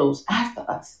that those after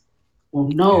us will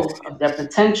know of their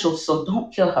potential. So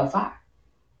don't kill her vibe.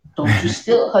 Don't you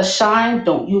steal her shine.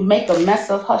 Don't you make a mess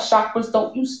of her chakras.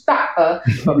 Don't you stop her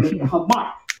from making her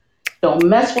mark. Don't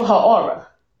mess with her aura.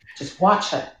 Just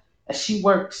watch her as she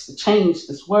works to change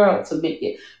this world to make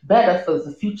it better for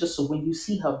the future. So when you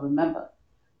see her, remember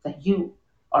that you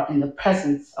are in the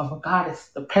presence of a goddess.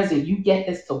 The present you get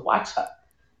is to watch her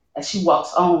as she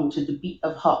walks on to the beat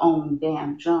of her own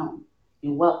damn drum.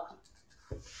 You're welcome.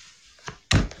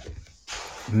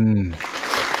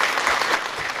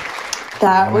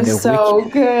 That was so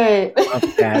good.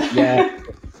 Yeah.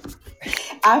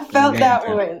 I felt that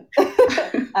one.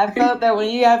 I felt that when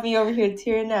you had me over here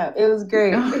tearing up. It was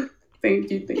great. Thank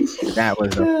you.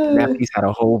 That piece had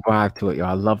a whole vibe to it, y'all.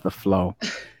 I love the flow.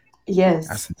 Yes.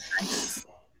 That's nice.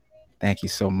 Thank you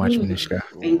so much, Manishka.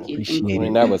 Thank you. Appreciate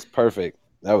it. That was perfect.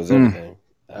 That was everything.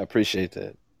 I appreciate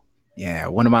that. Yeah,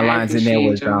 one of my lines in there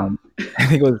was, I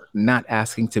think it was, "Not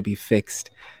asking to be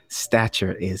fixed.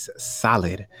 Stature is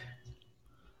solid."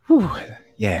 Whew,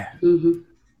 yeah.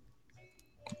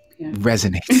 Yeah.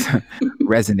 Resonates.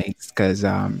 Resonates, because,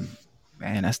 man,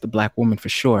 that's the black woman for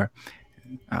sure.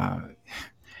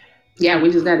 Yeah,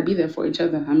 we just got to be there for each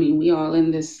other. I mean, we all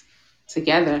in this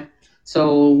together.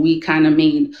 So we kind of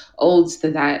made odes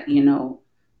to that,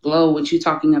 Glow, what you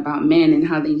talking about men and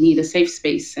how they need a safe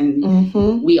space.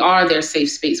 And we are their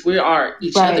safe space. We are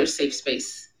each other's safe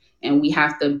space. And we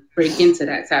have to break into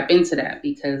that, tap into that,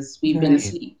 because we've been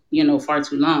asleep, far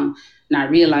too long,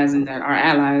 not realizing that our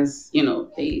allies,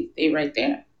 they right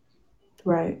there.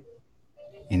 Right.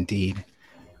 Indeed.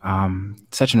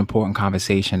 Such an important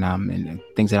conversation, and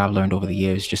things that I've learned over the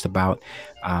years just about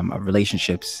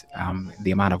relationships, the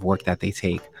amount of work that they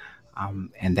take,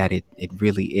 and that it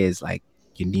really is like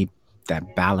you need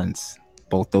that balance,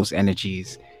 both those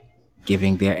energies,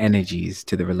 giving their energies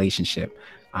to the relationship,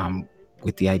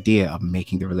 with the idea of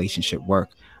making the relationship work.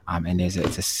 And it's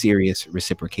a serious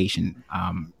reciprocation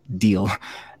deal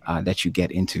that you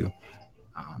get into.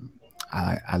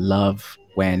 I love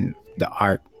when the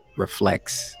art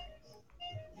reflects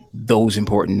those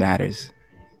important matters.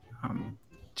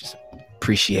 Just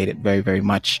appreciate it very, very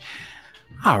much.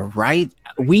 All right.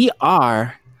 We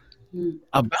are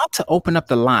about to open up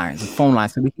the lines, the phone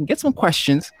lines, so we can get some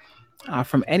questions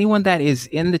from anyone that is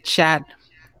in the chat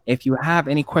If you have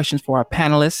any questions for our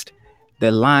panelists,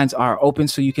 the lines are open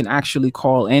so you can actually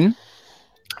call in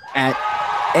at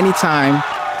any time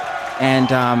and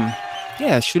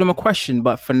shoot them a question.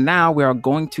 But for now, we are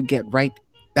going to get right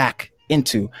back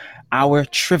into our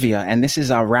trivia, and this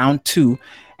is our round 2,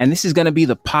 and this is going to be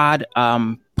the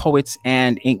Poets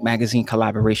and Ink Magazine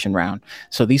collaboration round.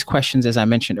 So these questions, as I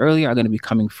mentioned earlier, are going to be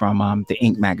coming from the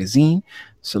Ink Magazine.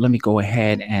 So let me go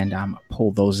ahead and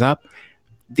pull those up.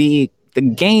 The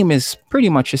game is pretty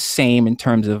much the same in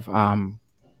terms of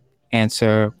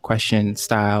answer, question,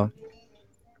 style.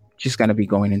 Just going to be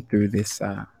going in through this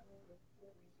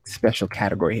special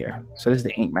category here. So this is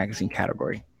the Ink Magazine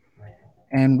category.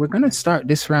 And we're going to start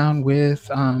this round with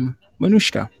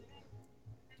Manushka.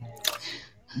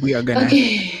 We are going to...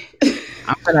 Okay.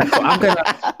 I'm gonna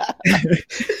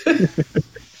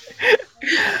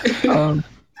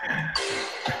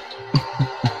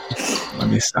let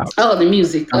me stop. Oh, the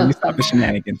music. Let me stop the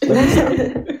shenanigans.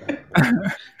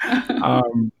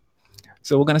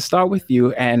 So we're going to start with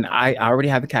you, and I already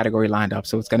have the category lined up,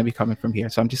 so it's going to be coming from here.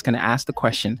 So I'm just going to ask the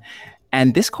question,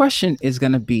 and this question is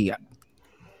going to be,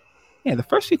 the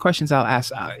first few questions I'll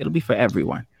ask, it'll be for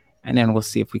everyone, and then we'll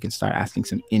see if we can start asking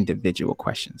some individual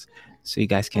questions. So you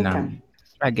guys can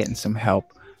try getting some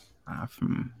help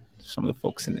from some of the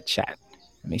folks in the chat.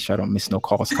 Make sure I don't miss no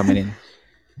calls coming in.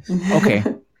 Okay.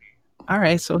 All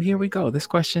right. So here we go. This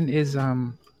question is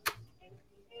here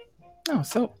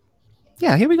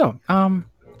we go.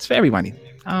 It's for everybody.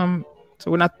 So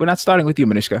we're not starting with you,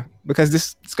 Manishka, because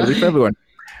this is gonna be for everyone.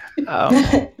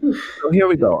 So here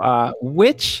we go.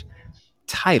 Which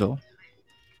title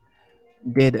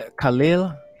did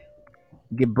Khalil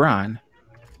Gibran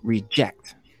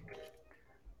reject?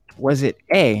 Was it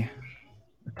A,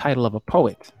 the title of a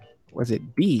poet? Was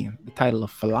it B, the title of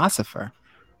philosopher?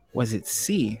 Was it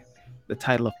C, the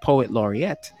title of poet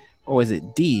laureate? Or was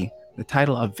it D, the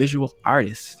title of visual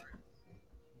artist?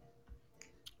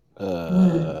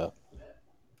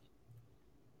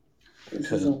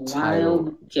 This is a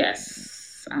wild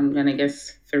guess. I'm gonna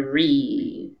guess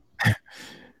 3.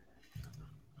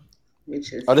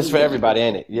 Which is this is for everybody,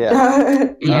 ain't it?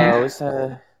 Yeah. Yeah. It's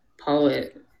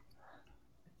Poet.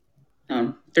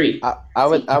 3. I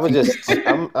would just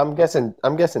I'm guessing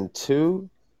 2.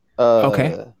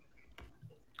 Okay.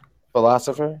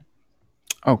 Philosopher.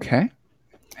 Okay.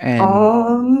 And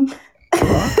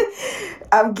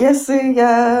I'm guessing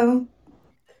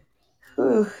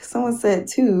someone said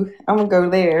 2. I'm gonna go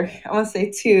there. I'm gonna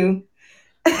say 2.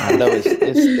 I know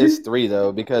it's 3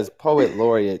 though, because poet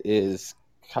laureate is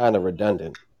kind of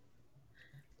redundant.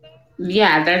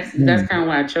 Yeah, that's kind of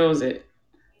why I chose it.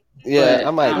 Yeah,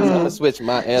 I'm gonna switch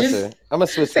my answer. I'm gonna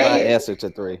switch my answer to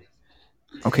 3.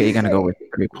 Okay, you're gonna go with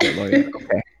 3 poet laureate.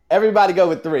 Okay. Everybody go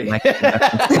with 3.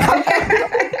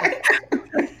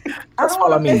 That's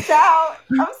all I mean. Miss out.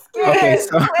 I'm scared. Okay,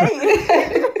 so all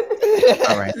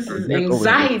right. This is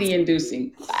anxiety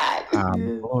inducing.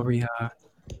 Gloria.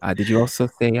 Did you also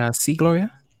say C,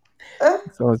 Gloria?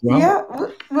 So as well? Yeah,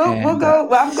 we'll go.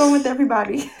 Well, I'm going with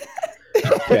everybody.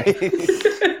 Okay.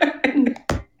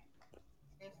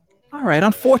 All right.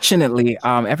 Unfortunately,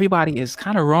 everybody is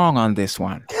kind of wrong on this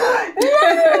one.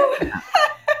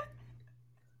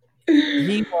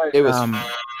 It was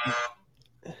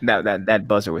that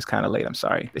buzzer was kind of late. I'm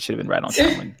sorry. That should have been right on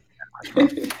time.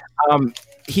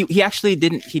 He actually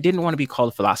didn't want to be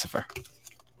called a philosopher.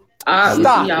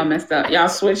 Stop. Y'all messed up. Y'all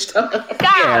switched up.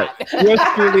 Yeah,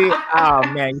 truly. Oh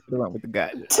man, you should have went with the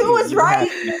gut. 2 is right.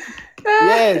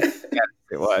 Yes,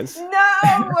 it was.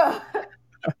 No.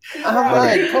 I'm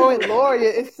like poet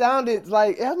laureate. It sounded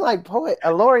like I'm like poet.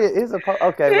 A laureate is a poet.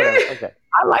 Okay, whatever. Okay.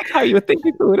 I like how you were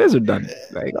thinking through it is redundant.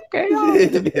 Like, okay.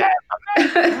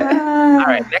 All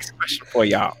right, next question for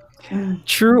y'all.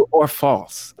 True or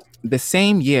false? The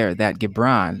same year that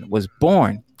Gibran was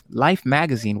born, Life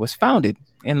magazine was founded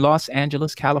in Los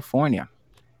Angeles, California.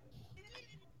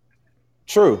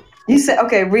 True. You said,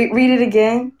 okay, read it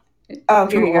again. Oh,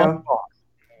 here we go.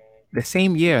 The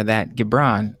same year that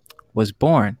Gibran was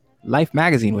born, Life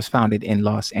magazine was founded in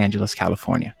Los Angeles,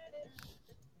 California.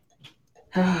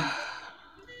 I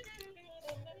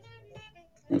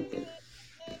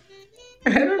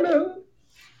don't know.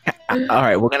 All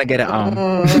right, we're gonna get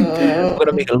we're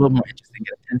gonna make it a little more interesting.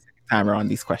 Get a 10-second timer on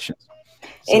these questions.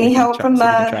 So any help from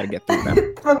the try to get through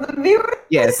them. From the viewers?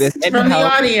 Yes, from the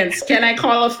audience. Can I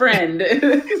call a friend?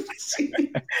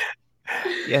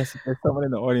 Yes, if there's someone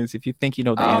in the audience. If you think you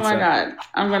know the answer. Oh my God,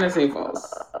 I'm gonna say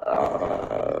false.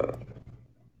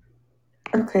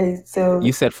 Okay, so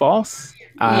you said false.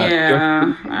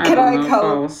 Yeah, can I go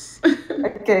false?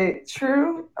 Okay,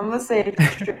 true. I'm gonna say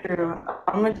true.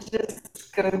 I'm gonna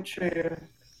just go true.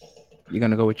 You're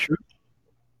gonna go with true?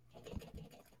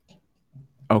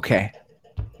 Okay,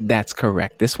 that's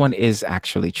correct. This one is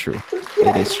actually true.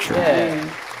 It is true. Yeah.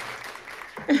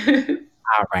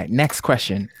 All right, next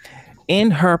question.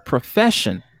 In her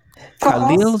profession, False.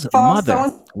 Khalil's False.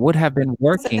 mother would have been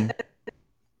working.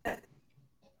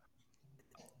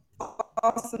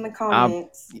 False in the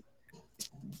comments.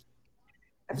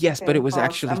 Yes, but it was false.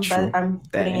 actually true. I'm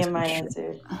That putting in answer my was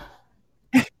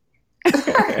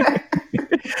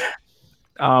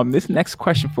answer. This next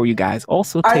question for you guys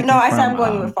also taken No, I from. said I'm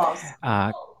going with false.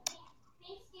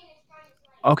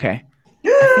 Okay,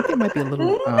 I think there might be a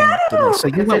little delay. So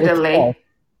you It's went a with delay. false,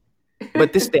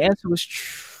 but the answer was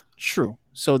true.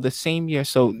 So the same year.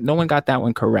 So no one got that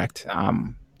one correct.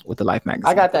 With the Life magazine.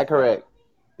 I got that correct.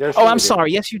 Oh, I'm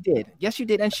sorry. Yes, you did. Yes, you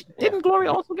did. And didn't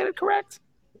Gloria also get it correct?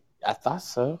 I thought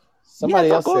so. Somebody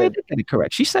else Gloria did get it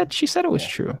correct. She said it was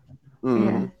true.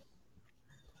 Yeah.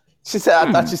 She said,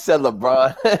 I thought you said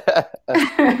LeBron.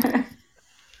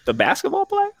 The basketball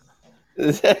player?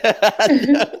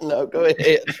 No, go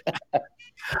ahead.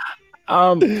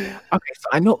 Okay, so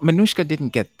I know Manushka didn't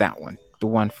get that one, the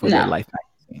one for the Life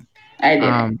magazine. I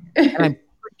didn't. And I'm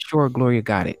pretty sure Gloria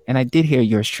got it. And I did hear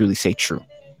yours truly say true.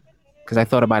 Because I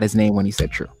thought about his name when he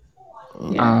said true.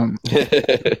 Yeah.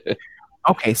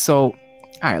 Okay, so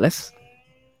all right, let's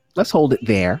hold it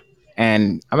there.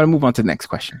 And I'm gonna move on to the next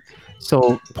question.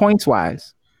 So points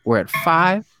wise, we're at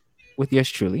 5 with yours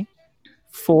truly,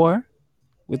 4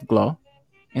 with Glow,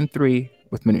 and 3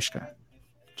 with Manushka.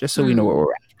 Just so we know where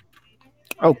we're at.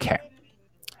 Okay.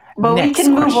 But next we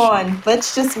can move question. on.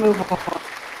 Let's just move on.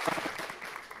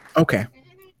 Okay.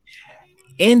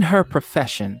 In her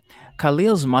profession,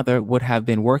 Khalil's mother would have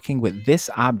been working with this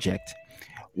object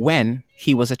when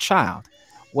he was a child.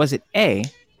 Was it A,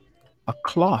 a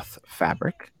cloth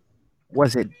fabric?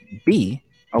 Was it B,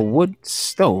 a wood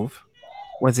stove?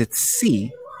 Was it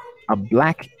C, a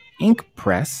black ink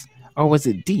press? Or was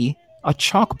it D, a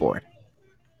chalkboard?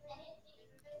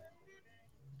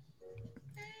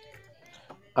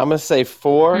 I'm going to say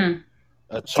 4.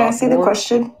 A Can I see the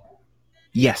question?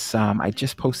 Yes, I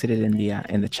just posted it in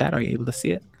the chat. Are you able to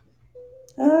see it?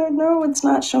 No, it's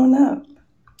not showing up.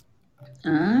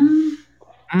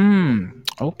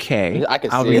 Okay. I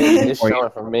can see it. It's showing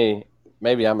for me.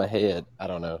 Maybe I'm ahead. I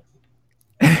don't know.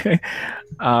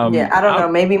 Yeah, I don't know.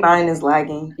 Maybe mine is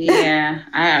lagging. Yeah,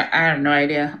 I have no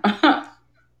idea.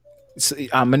 So,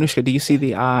 Manushka, do you see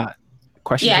the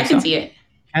question? Yeah, I can see it.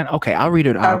 And okay, I'll read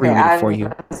it. I'll read it for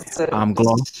you.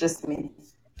 Glow. It's just me.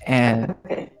 And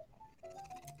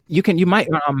you might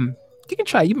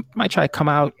try. You might try come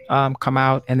out,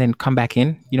 and then come back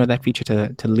in. You know that feature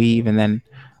to leave and then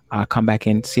come back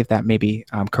in. See if that maybe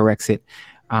corrects it.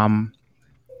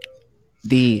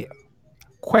 The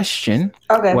question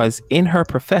was in her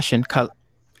profession.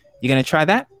 You gonna try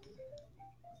that?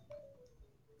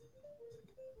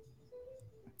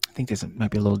 I think might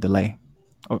be a little delay.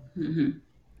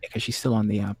 Because she's still on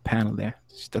the panel there,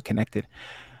 still connected.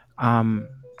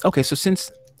 Okay, so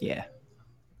since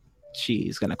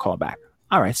she's gonna call back.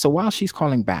 All right, so while she's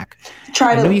calling back,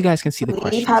 I know you guys can see the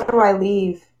question. How do I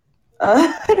leave?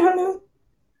 I don't know.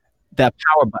 The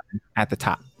power button at the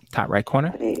top right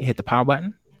corner. You hit the power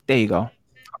button. There you go.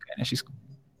 Okay, and she's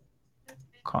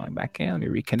calling back in. Let me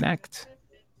reconnect.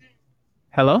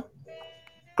 Hello,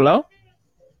 Glow.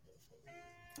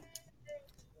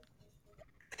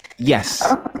 Yes,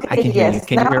 I can hear you.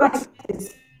 Can you hear us?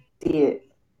 See it.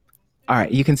 All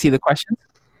right, you can see the question?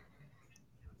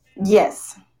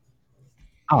 Yes.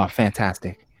 Oh,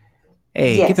 fantastic.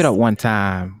 Hey, give it up one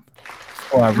time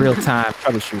for real-time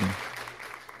troubleshooting.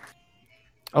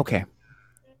 Okay.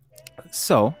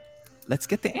 So, let's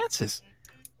get the answers.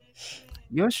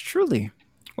 Yours truly.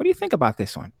 What do you think about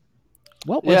this one?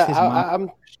 What was his mom?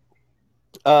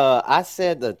 I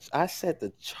said the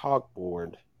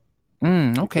chalkboard.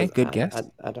 Okay, good guess.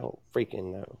 I don't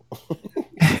freaking know.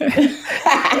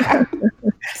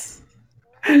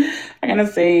 I'm gonna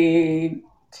say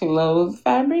clothes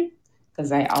fabric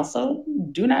because I also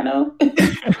do not know.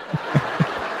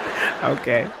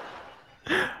 Okay.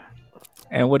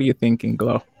 And what are you thinking,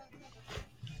 Glow?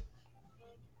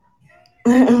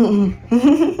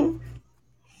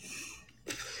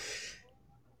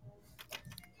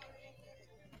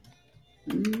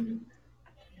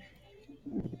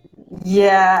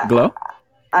 Yeah. Glow?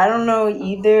 I don't know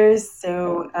either.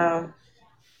 So So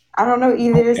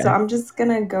I'm just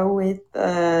gonna go with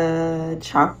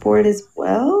chalkboard as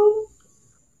well.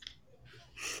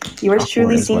 Yours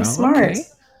truly seems smart.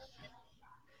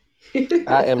 Okay.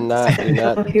 I am not.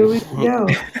 So here we go.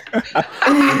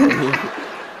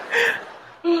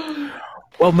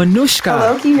 Well, Manushka,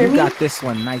 Hello, can you hear me? got this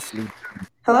one nicely.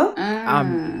 Hello?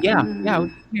 Yeah.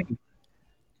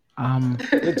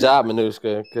 Good job,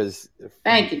 Manushka. Because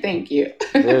Thank you.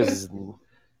 there's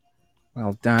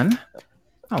Well done.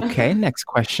 Okay, next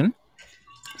question.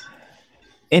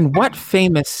 In what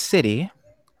famous city?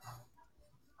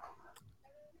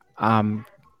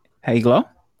 Hey, Glow.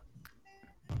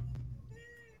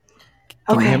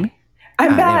 Can you hear me?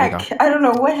 I'm there we back. I don't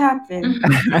know what happened.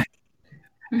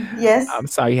 Yes. I'm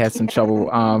sorry you had some trouble.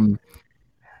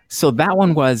 So that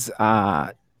one was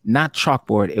not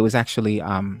chalkboard. It was actually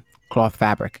cloth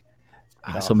fabric.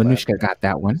 So Manushka got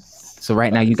that one. So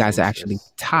right now you guys are actually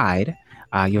tied.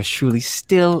 Yours truly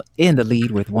still in the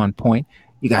lead with 1 point.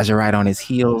 You guys are right on his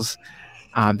heels.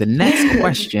 The next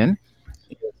question: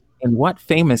 in what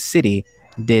famous city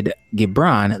did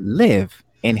Gibran live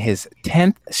in his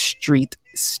 10th Street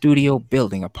studio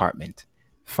building apartment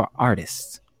for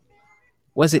artists?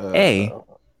 Was it A?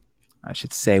 I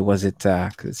should say, was it,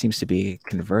 because it seems to be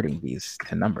converting these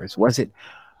to numbers. Was it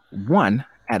 1,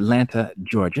 Atlanta,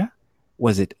 Georgia?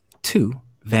 Was it 2,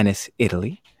 Venice,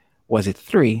 Italy? Was it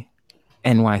 3,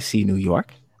 NYC, New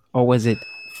York? Or was it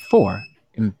 4,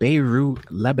 in Beirut,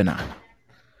 Lebanon?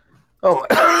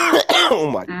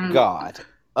 oh my God.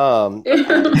 Oh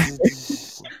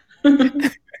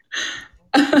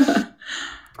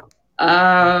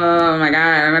my God,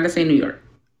 I'm going to say New York.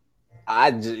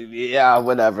 Yeah,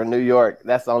 whatever. New York.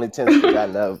 That's the only 10th street I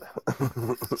know.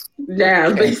 Yeah,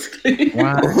 basically.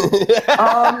 Wow.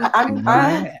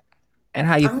 And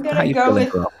how you feeling,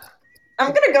 girl?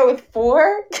 I'm gonna go with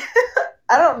 4.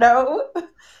 I don't know.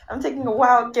 I'm taking a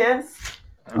wild guess.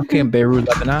 Okay, in Beirut,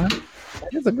 Lebanon.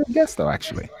 That's a good guess, though,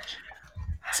 actually.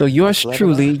 So yours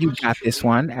truly, you got this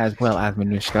one, as well as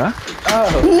Manushka.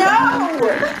 Oh no!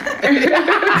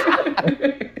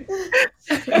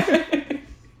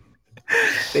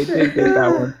 They did get that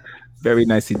one very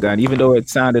nicely done, even though it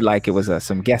sounded like it was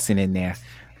some guessing in there.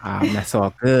 That's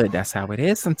all good. That's how it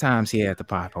is sometimes here at the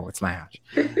PodPoets Lounge.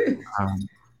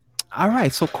 All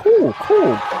right, so cool.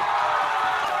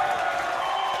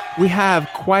 We have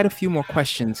quite a few more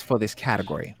questions for this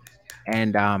category,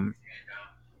 and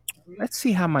let's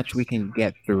see how much we can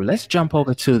get through. Let's jump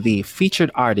over to the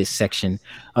featured artist section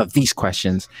of these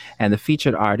questions, and the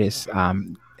featured artist,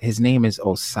 his name is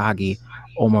Osagi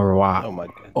Omaroa. my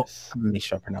goodness. Let me make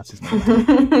sure I pronounce his name.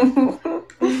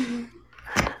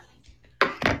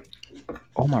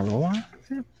 Omaroa?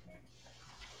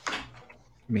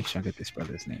 Make sure I get this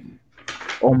brother's name.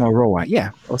 Omaroa.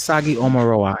 Yeah, Osagi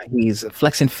Omaroa. He's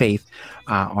Flexing Faith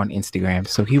on Instagram.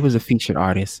 So he was a featured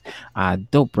artist.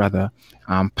 Dope brother.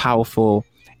 Powerful.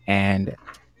 And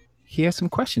here's some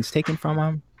questions taken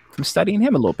from studying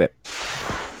him a little bit.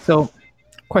 So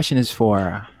question is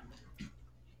for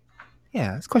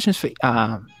this question is for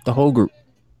the whole group.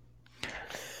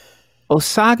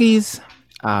 Osagi's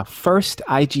first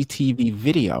IGTV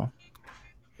video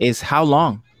is how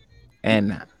long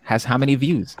and has how many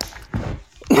views?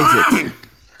 Is it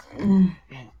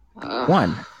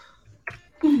 1?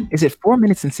 Is it 4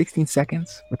 minutes and 16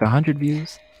 seconds with 100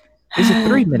 views? Is it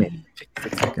 3 minutes and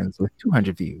 56 seconds with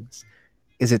 200 views?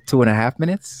 Is it 2.5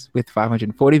 minutes with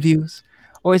 540 views?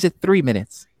 Or is it 3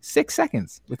 minutes, 6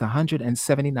 seconds with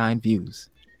 179 views?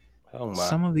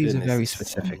 Some of these are very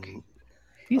specific.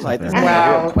 These are this is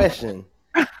a real question.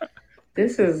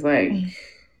 This is like...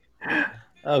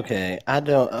 Okay, I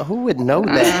don't. Who would know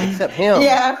that except him?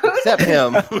 Yeah, except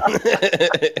him.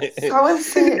 So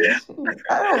sick.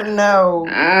 I don't know.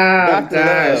 Dr.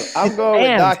 Love. I'm going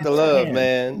with Dr. Love,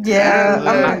 man. Yeah,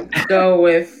 I'm gonna go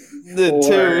with the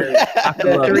 2.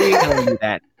 The 3.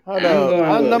 Hold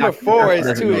on. Number 4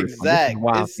 is too exact.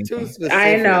 It's too specific.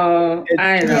 I know.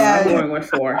 I'm going with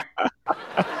 4.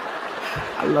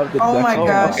 I love the. Oh my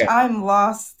gosh, okay. I'm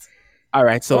lost. All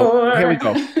right, so here we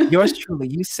go. Yours truly,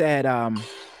 you said you're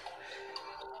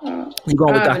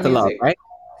going with Dr. Love, right?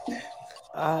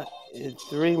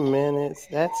 3 minutes.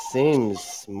 That seems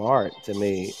smart to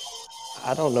me.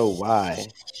 I don't know why.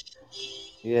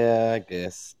 Yeah, I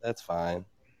guess that's fine.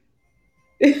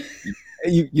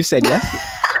 You said yes?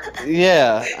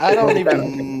 Yeah, I don't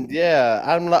even. Yeah,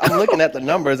 I'm looking at the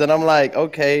numbers and I'm like,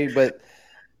 okay, but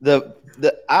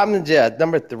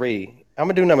number 3. I'm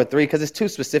gonna do number 3 because it's too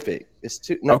specific. It's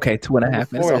too okay.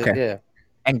 2.5 minutes. Okay. Yeah.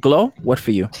 And Glow, what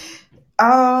for you?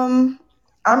 I'm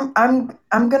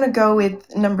gonna go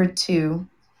with number 2.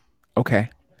 Okay,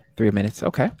 3 minutes.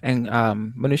 Okay, and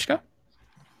Manushka?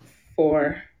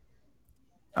 4.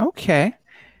 Okay,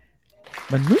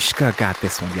 Manushka got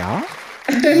this one, y'all.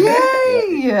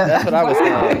 Yay! That's what I was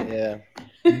saying. Yeah.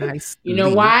 Nice. You know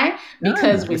why?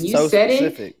 Because when you said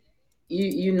it,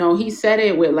 you know, he said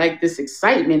it with like this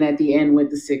excitement at the end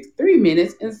with the 3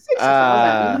 minutes and 6. So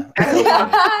I was like, that's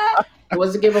fine. It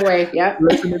was a giveaway. Yep.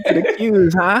 Listening to the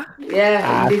cues, huh?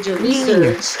 Yeah, you did your see.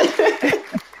 research.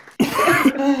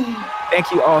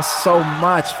 Thank you all so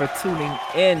much for tuning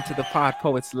in to the Pod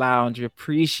Poets Lounge. We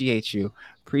appreciate you.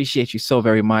 Appreciate you so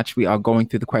very much. We are going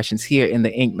through the questions here in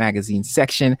the Ink Magazine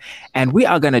section, and we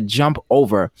are going to jump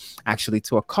over actually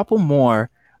to a couple more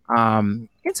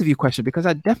interview questions because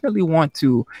I definitely want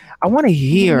to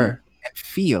hear and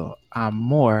feel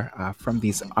more from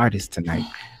these artists tonight.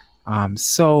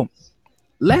 So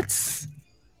let's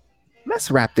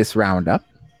wrap this round up.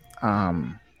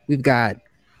 We've got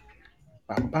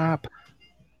Bob.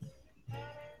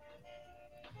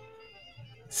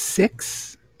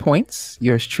 6 points,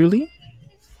 yours truly.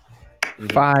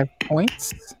 5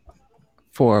 points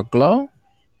for Glow.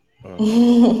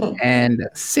 And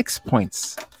 6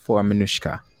 points for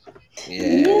Manushka.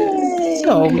 Yeah.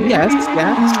 So, yes.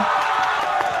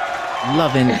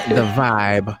 Loving the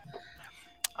vibe.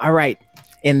 All right.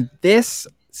 In this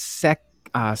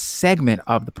segment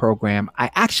of the program,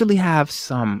 I actually have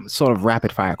some sort of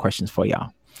rapid fire questions for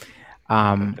y'all.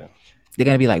 They're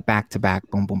going to be like back to back,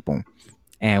 boom, boom, boom.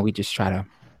 And we just try to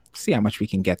see how much we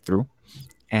can get through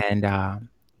and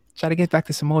try to get back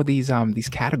to some more of these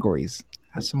categories.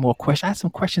 I have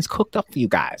some questions cooked up for you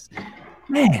guys.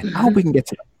 Man, I hope we can get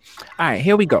to them. All right,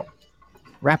 here we go.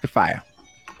 Rapid fire.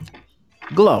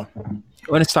 Glow. I'm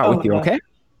going to start with you, okay?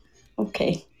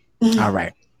 Okay. All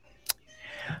right.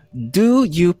 Do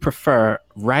you prefer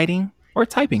writing or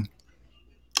typing?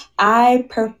 I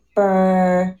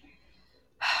prefer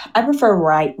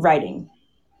writing.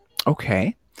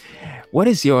 Okay. What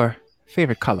is your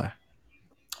favorite color?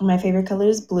 My favorite color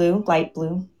is blue, light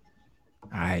blue.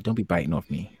 All right, don't be biting off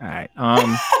me. All right.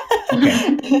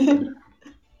 Okay.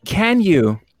 Can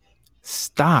you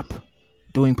stop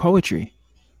doing poetry?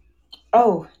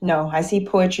 Oh, no. I see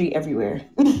poetry everywhere.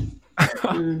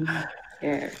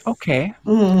 Yes. Okay.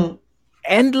 Mm-hmm.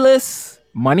 Endless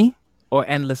money or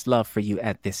endless love for you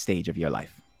at this stage of your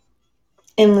life?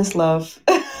 Endless love.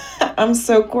 I'm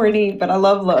so corny, but I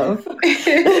love love.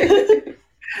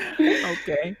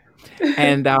 Okay.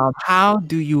 And how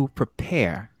do you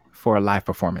prepare for a live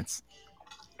performance?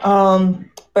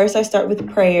 First, I start with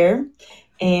prayer,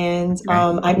 and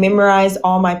I memorize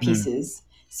all my pieces.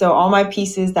 So all my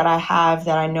pieces that I have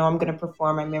that I know I'm going to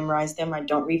perform, I memorize them. I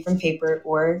don't read from paper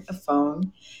or a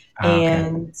phone.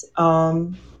 And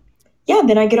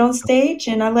then I get on stage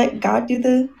and I let God do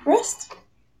the rest.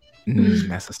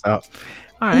 That's what's up.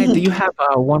 All right. Do you have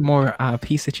one more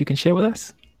piece that you can share with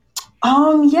us?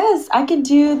 Yes, I could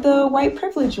do the white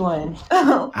privilege one.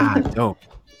 Dope.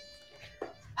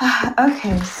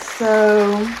 Okay,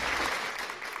 so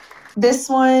this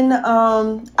one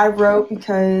I wrote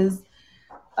because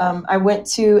I went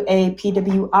to a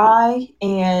PWI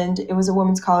and it was a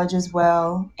women's college as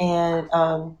well. And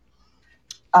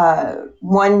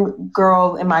one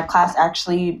girl in my class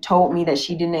actually told me that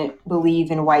she didn't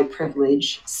believe in white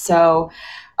privilege. So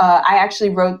I actually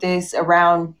wrote this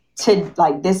around to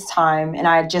like this time, and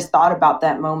I just thought about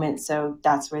that moment. So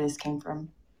that's where this came from.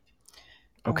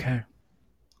 Okay.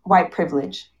 White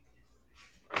privilege.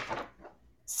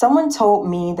 Someone told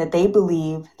me that they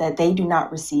believe that they do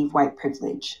not receive white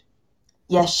privilege.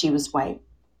 Yes, she was white.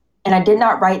 And I did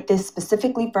not write this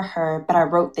specifically for her, but I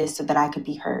wrote this so that I could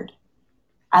be heard.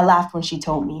 I laughed when she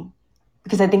told me,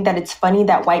 because I think that it's funny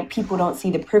that white people don't see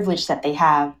the privilege that they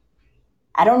have.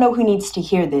 I don't know who needs to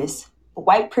hear this, but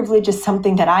white privilege is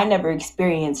something that I never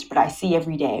experienced, but I see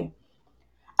every day.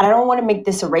 And I don't want to make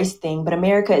this a race thing, but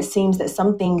America, it seems that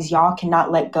some things y'all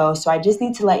cannot let go. So I just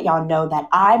need to let y'all know that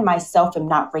I myself am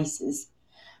not racist.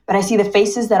 But I see the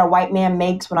faces that a white man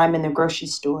makes when I'm in the grocery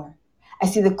store. I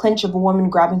see the clench of a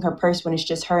woman grabbing her purse when it's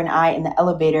just her and I in the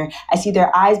elevator. I see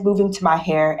their eyes moving to my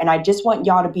hair. And I just want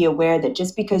y'all to be aware that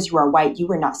just because you are white,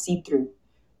 you are not see-through.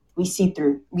 We see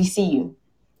through. We see you.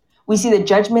 We see the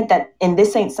judgment that, and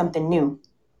this ain't something new.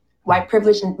 White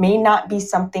privilege may not be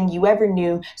something you ever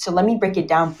knew, so let me break it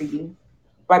down for you.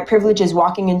 White privilege is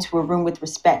walking into a room with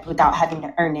respect without having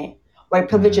to earn it. White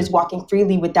privilege is walking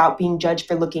freely without being judged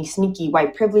for looking sneaky.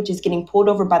 White privilege is getting pulled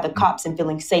over by the cops and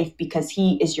feeling safe because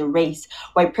he is your race.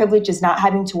 White privilege is not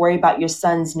having to worry about your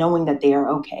sons knowing that they are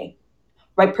okay.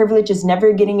 White privilege is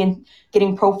never getting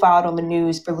profiled on the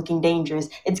news for looking dangerous.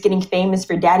 It's getting famous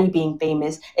for daddy being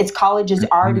famous. It's colleges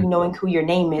already knowing who your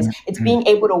name is. It's being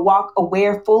able to walk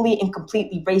aware, fully and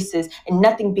completely racist, and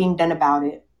nothing being done about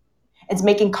it. It's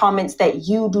making comments that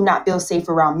you do not feel safe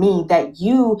around me, that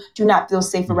you do not feel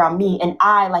safe around me, and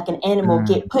I, like an animal,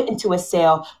 get put into a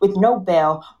cell with no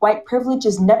bail. White privilege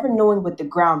is never knowing what the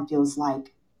ground feels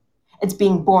like. It's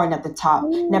being born at the top,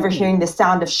 never hearing the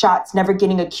sound of shots, never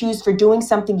getting accused for doing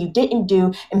something you didn't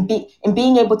do, and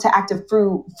being able to act a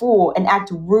fool and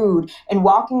act rude and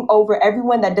walking over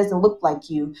everyone that doesn't look like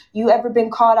you. You ever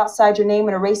been called outside your name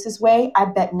in a racist way? I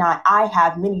bet not. I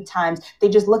have many times. They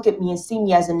just look at me and see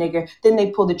me as a nigger, then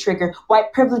they pull the trigger.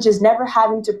 White privilege is never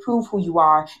having to prove who you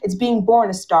are. It's being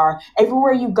born a star.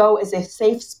 Everywhere you go is a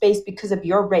safe space because of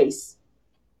your race.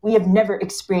 We have never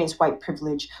experienced white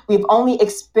privilege. We have only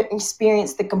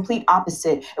experienced the complete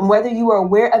opposite. And whether you are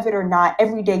aware of it or not,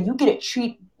 every day you get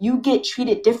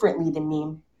treated differently than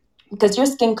me. Because your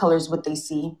skin color is what they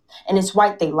see, and it's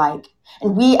white they like.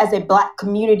 And we as a Black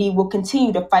community will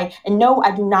continue to fight. And no,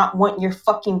 I do not want your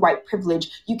fucking white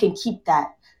privilege. You can keep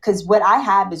that, because what I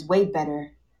have is way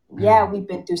better. Yeah, we've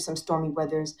been through some stormy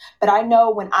weathers, but I know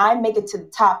when I make it to the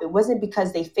top, it wasn't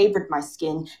because they favored my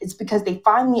skin. It's because they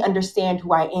finally understand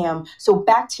who I am. So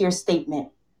back to your statement,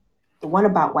 the one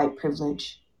about white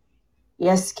privilege.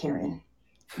 Yes, Karen,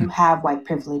 you have white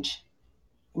privilege.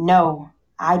 No,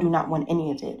 I do not want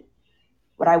any of it.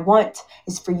 What I want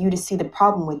is for you to see the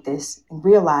problem with this and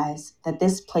realize that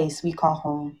this place we call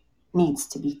home needs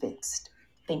to be fixed.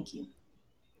 Thank you.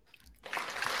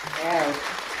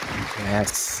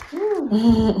 Yes.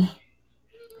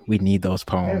 We need those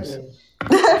poems.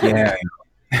 Yeah.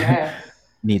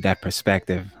 Need that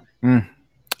perspective.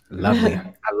 Lovely.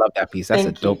 I love that piece. That's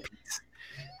a dope piece.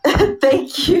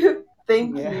 Thank you.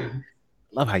 Thank you.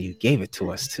 Love how you gave it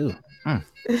to us too.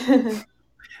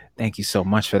 Thank you so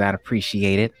much for that.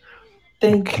 Appreciate it.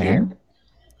 Thank you.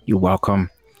 You're welcome.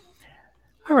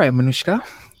 All right, Manushka,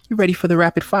 you ready for the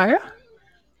rapid fire?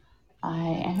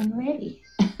 I am ready.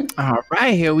 All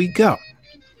right, here we go.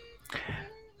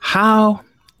 How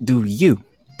do you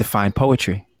define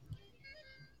poetry?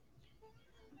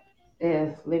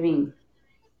 Living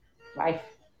life.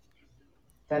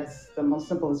 That's the most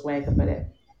simplest way I could put it.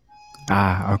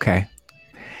 Okay.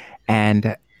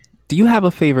 And do you have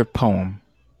a favorite poem?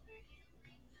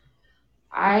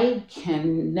 I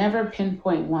can never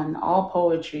pinpoint one. All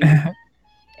poetry,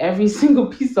 every single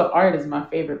piece of art is my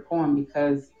favorite poem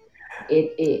because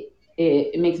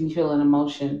it makes me feel an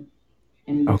emotion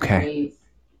in different ways.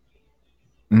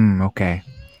 Okay.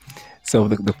 So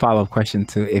the follow-up question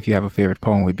to if you have a favorite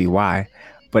poem would be why,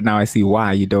 but now I see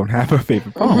why you don't have a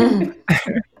favorite poem.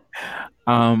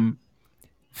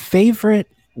 Favorite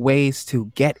ways to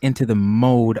get into the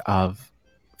mode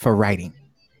for writing?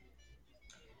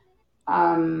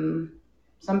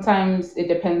 Sometimes it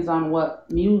depends on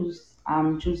what muse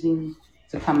I'm choosing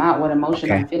to come out, what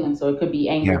emotion I'm feeling. So it could be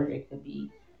anger, it could be,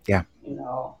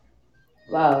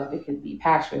 love, it could be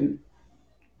passion.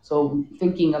 So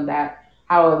thinking of that,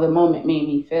 how the moment made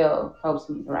me feel helps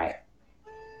me to write.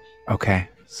 Okay.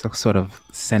 So sort of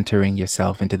centering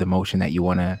yourself into the emotion that you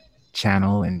want to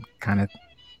channel and kind of.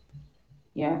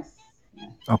 Yes.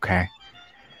 Okay.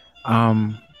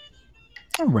 All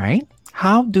right.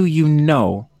 How do you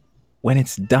know when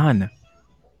it's done?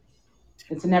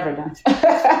 It's never done.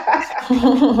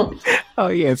 Oh,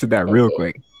 you answered that real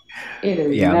quick. It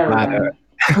is never done.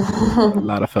 A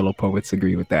lot of fellow poets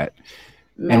agree with that.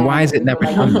 Man, and why is it never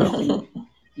done though?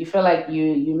 You feel like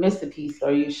you missed a piece,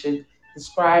 or you should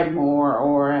describe more,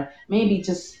 or maybe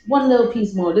just one little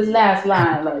piece more. This last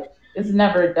line, like it's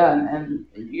never done, and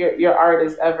your art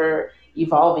is ever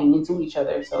evolving into each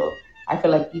other. So I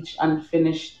feel like each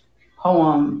unfinished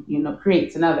poem,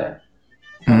 creates another.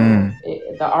 So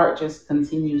the art just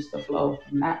continues to flow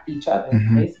from that each other,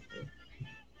 basically.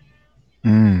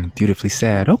 Beautifully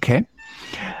said. Okay.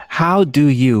 How do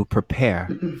you prepare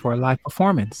for a live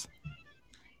performance?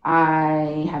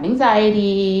 I have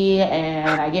anxiety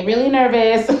and I get really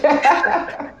nervous.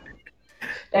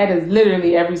 That is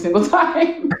literally every single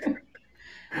time.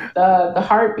 The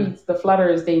heartbeats, the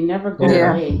flutters, they never go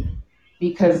away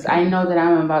because I know that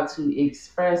I'm about to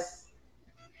express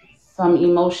some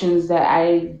emotions that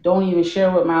I don't even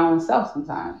share with my own self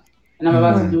sometimes. And I'm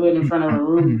about to do it in front of a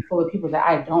room full of people that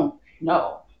I don't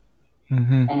know.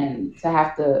 And to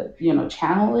have to,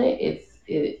 channel it,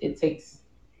 it takes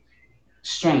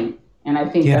strength. And I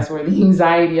think that's where the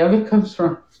anxiety of it comes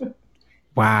from.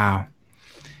 Wow.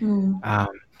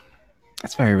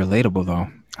 That's very relatable though.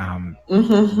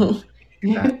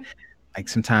 Like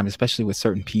sometimes, especially with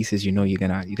certain pieces, you're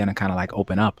gonna kind of like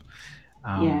open up.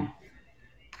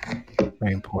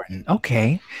 Very important.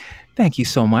 Okay. Thank you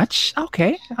so much.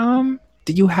 Okay.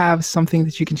 Do you have something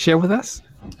that you can share with us?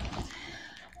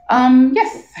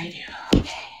 Yes, I do. Okay.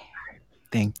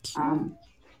 Thank you.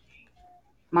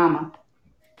 Mama.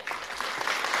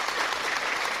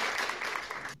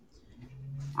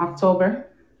 October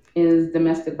is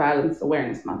Domestic Violence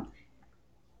Awareness Month.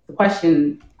 The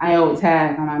question I always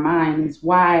had on my mind is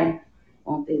why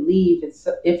won't they leave if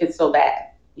it's so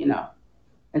bad,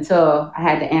 until I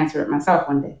had to answer it myself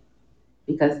one day.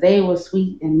 Because they were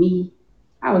sweet and me,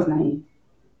 I was naive.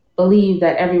 Believed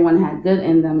that everyone had good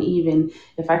in them, even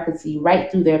if I could see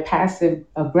right through their passive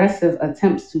aggressive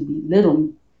attempts to belittle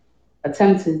me,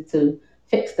 attempted to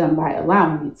fix them by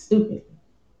allowing it stupidly.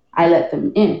 I let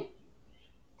them in.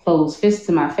 Closed fists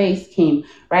to my face came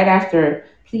right after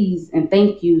please and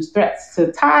thank yous. Threats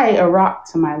to tie a rock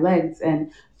to my legs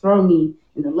and throw me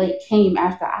in the lake came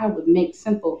after I would make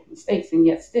simple mistakes, and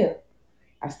yet still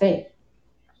I stayed.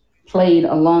 Played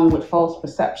along with false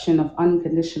perception of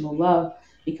unconditional love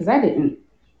because I didn't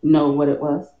know what it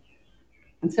was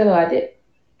until I did.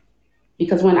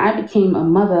 Because when I became a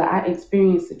mother, I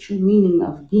experienced the true meaning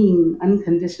of being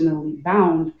unconditionally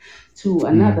bound to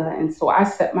another. And so I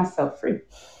set myself free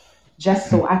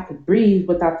just so I could breathe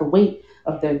without the weight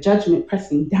of their judgment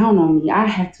pressing down on me. I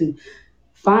had to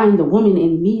find the woman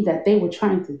in me that they were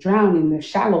trying to drown in their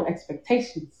shallow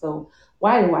expectations. So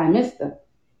why do I miss them?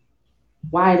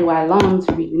 Why do I long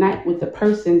to reunite with the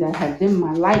person that had dimmed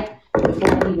my light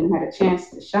before I even had a chance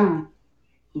to shine,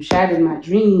 who shattered my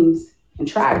dreams and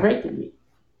tried breaking me?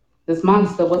 This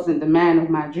monster wasn't the man of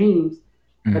my dreams,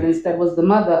 but instead was the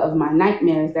mother of my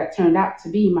nightmares that turned out to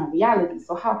be my reality.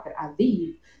 So how could I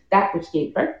leave that which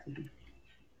gave birth to me?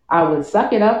 I would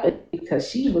suck it up because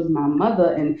she was my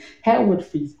mother, and hell would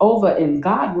freeze over and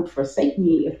God would forsake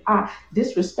me if I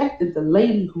disrespected the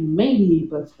lady who made me.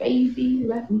 But baby,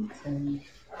 let me tell you,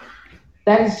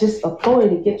 that is just a ploy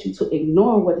to get you to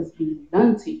ignore what is being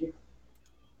done to you.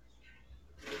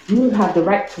 You have the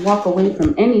right to walk away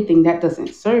from anything that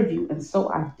doesn't serve you, and so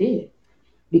I did.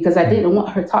 Because I didn't want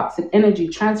her toxic energy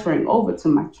transferring over to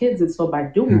my kids, and so by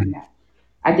doing that,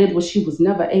 I did what she was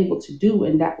never able to do,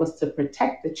 and that was to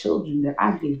protect the children that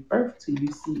I gave birth to.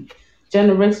 You see,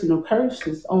 generational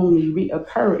curses only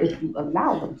reoccur if you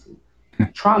allow them to.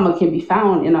 Trauma can be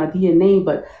found in our DNA,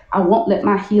 but I won't let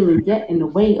my healing get in the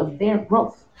way of their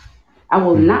growth. I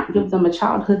will not give them a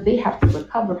childhood they have to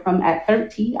recover from at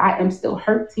 13. I am still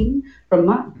hurting from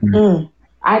mine.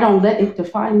 I don't let it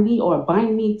define me or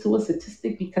bind me to a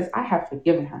statistic because I have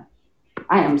forgiven her.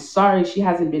 I am sorry she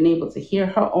hasn't been able to hear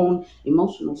her own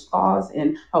emotional scars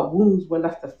and her wounds were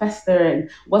left to fester and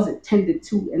wasn't tended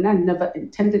to. And I never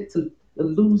intended to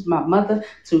lose my mother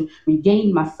to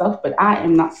regain myself, but I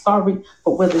am not sorry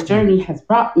for where the journey has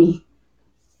brought me.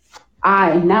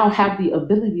 I now have the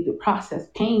ability to process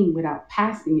pain without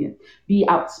passing it, be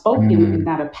outspoken and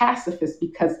not a pacifist,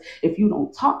 because if you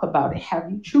don't talk about it,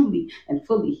 have you truly and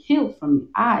fully healed from it?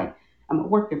 I am a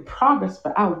work in progress,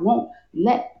 but I won't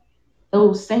let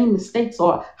those same mistakes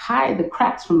or hide the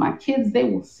cracks from my kids. They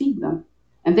will see them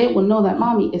and they will know that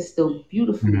mommy is still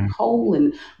beautifully whole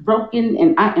and broken.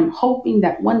 And I am hoping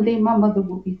that one day my mother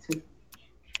will be too.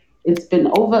 It's been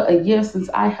over a year since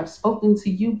I have spoken to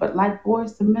you, but like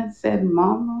Boris the Men said,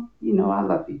 Mama, I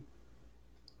love you.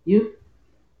 You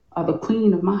are the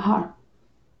queen of my heart.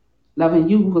 Loving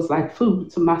you was like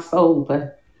food to my soul,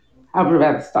 but I would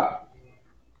rather stop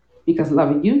because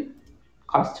loving you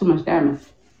caused too much damage to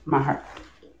my heart.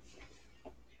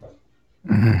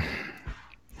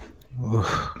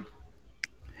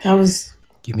 That was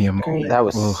Give me a moment. great. That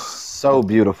was so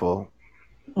beautiful.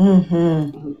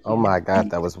 Oh my God,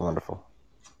 that was wonderful.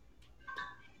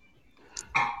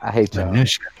 I hate y'all.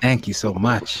 Manushka, thank you so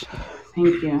much.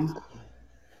 Thank you.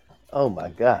 Oh my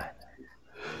God.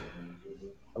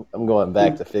 I'm going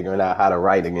back to figuring out how to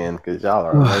write again because y'all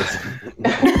are amazing.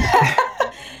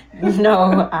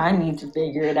 No, I need to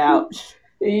figure it out.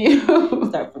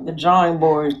 Start from the drawing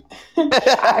board.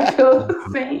 I feel the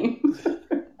same.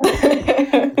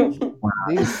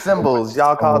 These symbols,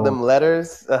 y'all call them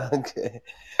letters? Okay.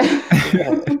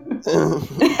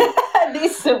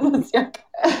 These symbols,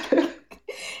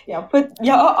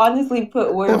 y'all honestly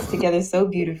put words together so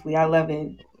beautifully. I love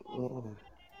it.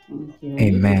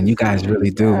 Hey man, you guys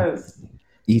really do. Yes.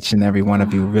 Each and every one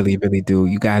of you really, really do.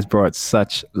 You guys brought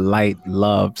such light,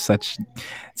 love, such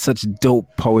dope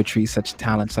poetry, such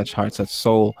talent, such heart, such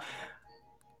soul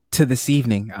to this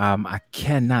evening. I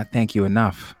cannot thank you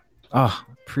enough. Oh,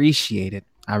 appreciate it.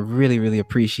 I really, really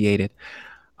appreciate it.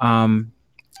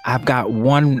 I've got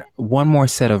one more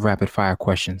set of rapid fire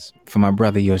questions for my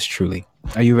brother, yours truly.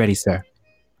 Are you ready, sir?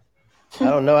 I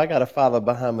don't know. I got to follow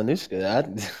behind Manushka.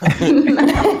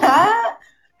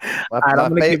 I'm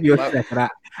going to give you a second.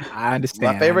 I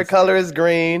understand. My favorite color is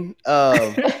green.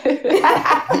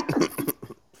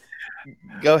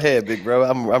 Go ahead, big bro.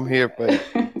 I'm here for you.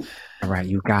 All right,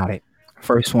 you got it.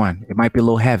 First one. It might be a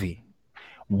little heavy.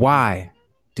 Why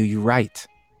do you write?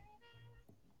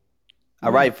 I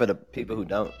write for the people who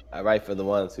don't. I write for the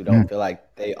ones who don't Mm, feel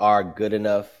like they are good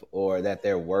enough or that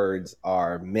their words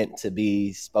are meant to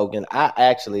be spoken. I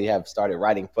actually have started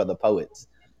writing for the poets.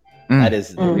 That mm,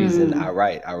 is the reason I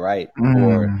write. I write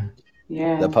for mm. the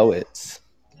Yeah. poets.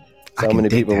 I So can many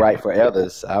dig people that. write for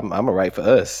others. I'm gonna write for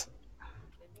us.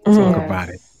 Talk about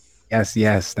it. Yes. Yes,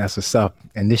 yes, that's what's up.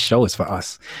 And this show is for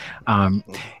us. Um,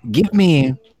 give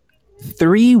me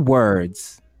 3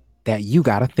 words that you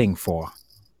got a thing for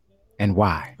and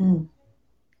why.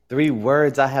 3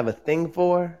 words I have a thing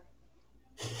for.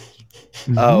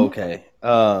 Oh, Hmm. okay.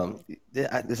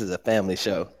 This is a family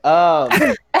show.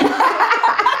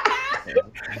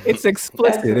 It's That's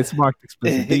explicit. a, It's marked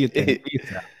explicit. Do your thing. Do your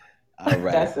thing. All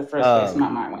right. that's the first place my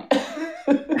mind went.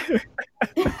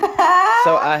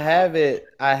 So I have it.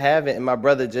 I have it, and my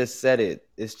brother just said it.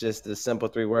 It's just the simple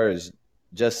 3 words.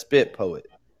 Just spit, poet.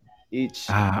 Each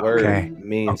Ah, word okay. Mm,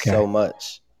 means Okay. so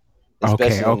much, Okay.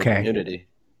 especially in the Okay. community.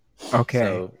 Okay.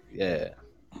 So yeah.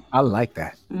 I like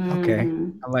that. Okay.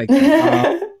 mhm. I like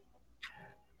that.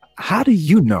 How do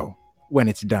you know when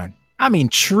it's done? I mean,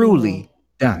 truly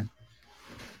done.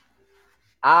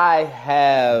 I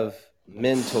have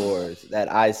mentors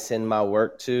that I send my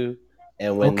work to,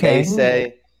 and when they Okay.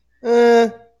 say,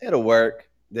 it'll work,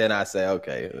 then I say,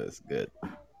 okay, that's good.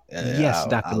 Yes,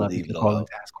 Dr. I'll Love, you leave can it call in alone.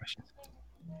 to ask questions.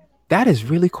 That is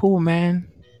really cool, man.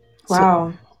 So,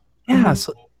 Wow. yeah.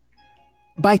 So,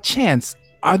 by chance,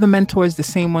 are the mentors the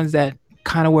same ones that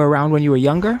kind of were around when you were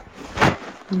younger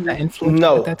that Mm. influenced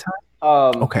you at that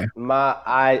No. time? Okay.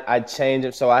 I change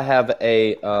it. So I have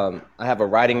a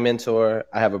writing mentor,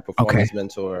 I have a Okay. performance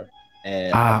mentor,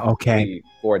 and Ah, okay.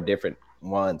 4 different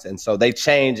ones. And so they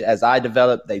change as I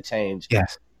develop, they change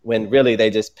Yes. when really they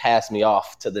just pass me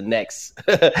off to the next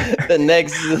the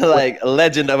next like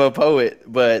legend of a poet,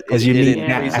 but Because you it need that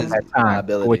Yeah. at increases that my time for what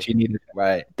ability. you needed.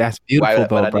 Right. That's beautiful, What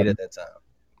though, I need brother. at that time.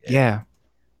 Yeah. Yeah,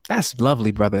 that's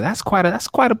lovely, brother. That's quite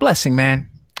a blessing, man.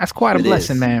 That's quite a It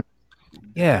blessing, is. man. It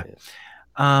Yeah. is.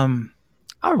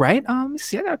 All right. Let's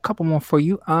see. I got a couple more for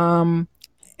you.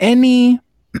 Any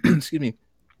excuse me,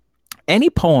 any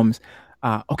poems?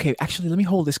 Okay, actually, let me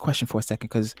hold this question for a second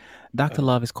because Dr. Okay.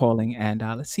 Love is calling, and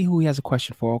let's see who he has a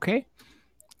question for. Okay,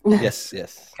 Yes, let's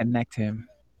yes. connect him.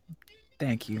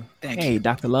 Thank you. Hey,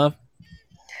 Dr. Love,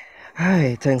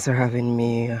 Hi, thanks for having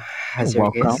me as your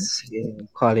welcome. guest. Yeah,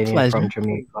 calling in from Pleasure.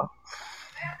 Jamaica,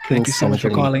 Thank you so Kingston, much for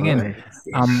calling in. Jamaica.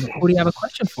 Yes. Who do you have a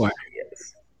question for?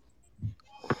 Yes.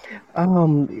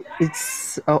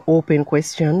 It's an open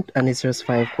question, and it's just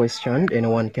 5 questions.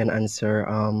 Anyone can answer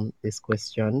this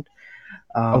question.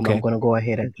 I'm Okay. gonna go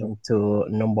ahead and jump to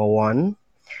number one.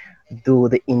 Do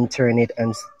the internet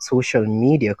and social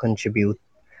media contribute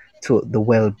to the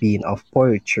well-being of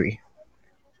poetry?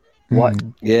 What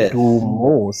Mm, do Yes.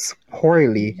 most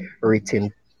poorly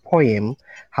written poems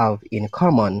have in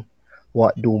common?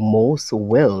 What do most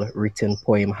well-written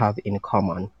poems have in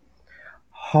common?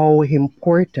 How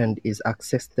important is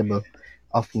accessible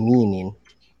of meaning?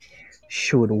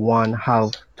 Should one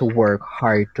have to work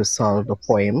hard to solve the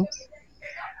poem?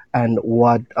 And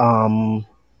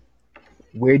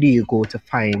where do you go to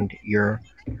find your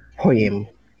poem?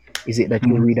 Is it that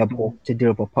you mhm. read a book to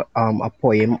develop a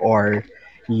poem, or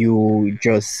you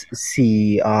just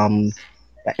see the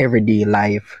everyday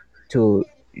life to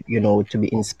to be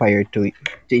inspired to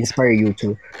inspire you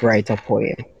to write a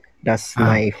poem? That's Uh,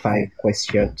 my 5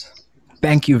 questions.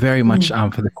 Thank you very much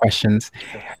for the questions.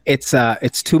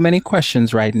 It's too many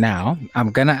questions right now.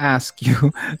 I'm gonna ask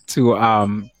you to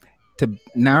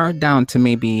narrow it down to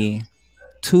maybe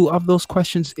 2 of those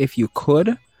questions if you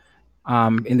could,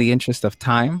 in the interest of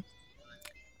time.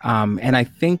 And I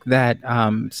think that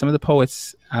some of the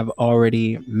poets have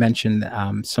already mentioned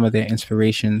some of their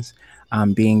inspirations,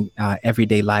 being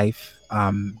everyday life,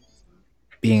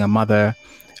 being a mother,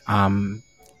 um,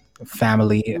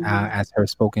 family, Mhm. as her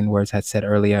spoken words had said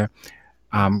earlier.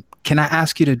 Can I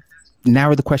ask you to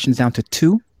narrow the questions down to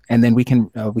 2, and then we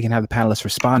can have the panelists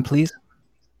respond, please?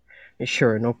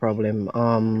 Sure, no problem.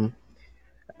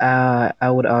 I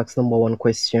would ask number one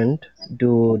question: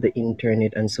 do the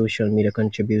internet and social media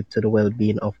contribute to the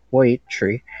well-being of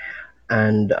poetry?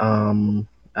 And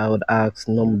I would ask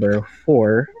number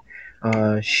four: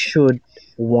 should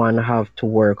one have to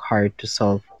work hard to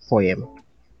solve poem?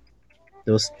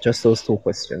 Those 2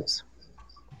 questions.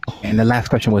 And the last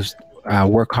question was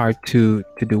work hard to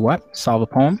do what? Solve a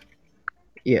poem.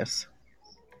 Yes.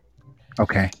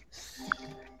 Okay.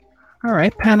 All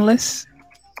right, panelists.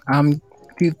 Um,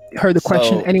 you heard the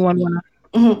question. So Anyone wanna?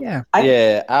 Yeah.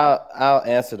 Yeah, I'll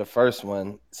answer the first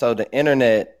one. So the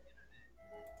internet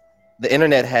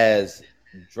has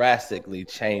drastically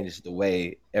changed the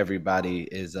way everybody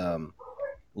is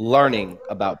learning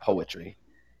about poetry.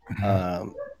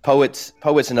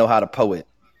 Poets know how to poet,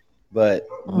 but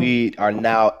we are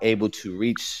now able to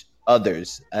reach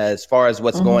others as far as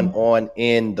what's going on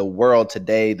in the world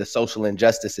today, the social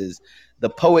injustices. The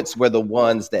poets were the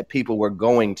ones that people were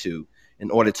going to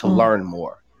in order to learn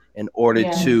more, in order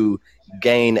Yeah. to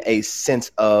gain a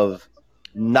sense of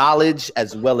knowledge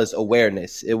as well as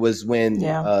awareness. It was when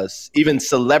even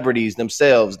celebrities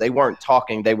themselves, they weren't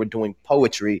talking, they were doing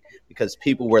poetry because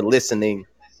people were listening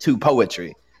to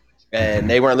poetry, and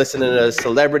they weren't listening to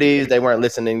celebrities, they weren't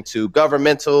listening to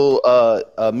governmental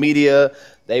media,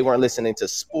 they weren't listening to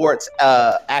sports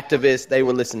activists, they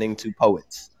were listening to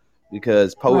poets,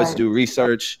 because poets do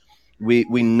research.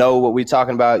 We know what we're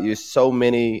talking about. There's so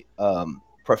many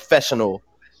professional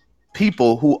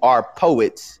people who are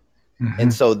poets,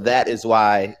 and so that is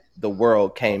why the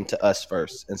world came to us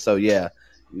first. And so yeah,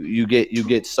 you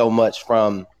get so much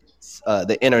from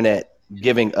the internet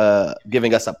giving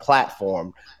us a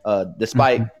platform,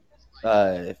 despite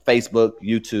Facebook,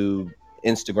 YouTube,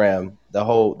 Instagram, the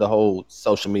whole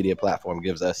social media platform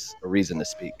gives us a reason to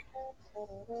speak.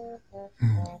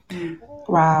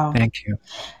 Wow. Thank you.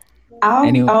 I'll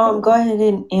Anyone? go ahead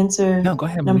and answer No, go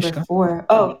ahead, number Manishka. 4.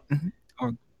 Oh, Or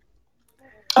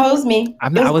it was me.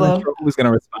 I'm It not. I was wasn't Glow. sure who was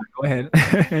gonna respond. Go ahead.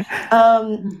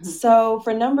 So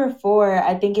for number 4,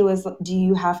 I think it was, do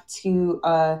you have to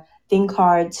think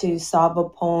hard to solve a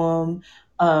poem?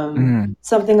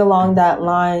 Something along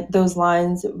those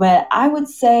lines. But I would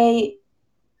say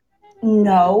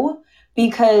no,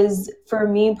 because for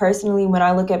me personally, when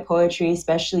I look at poetry,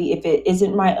 especially if it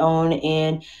isn't my own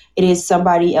and it is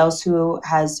somebody else who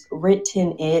has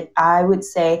written it, I would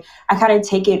say I kind of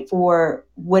take it for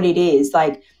what it is,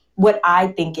 like what I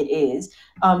think it is.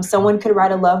 Someone could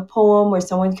write a love poem, or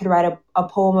someone could write a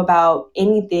poem about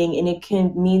anything, and it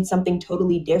can mean something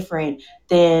totally different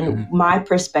than my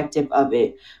perspective of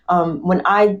it. When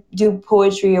I do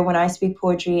poetry, or when I speak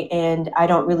poetry, and I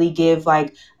don't really give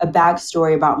like a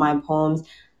backstory about my poems,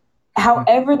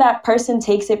 however that person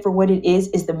takes it for what it is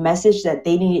the message that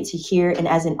they needed to hear. And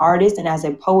as an artist and as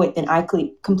a poet, then I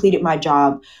completed my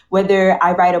job. Whether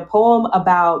I write a poem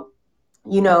about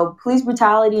police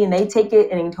brutality, and they take it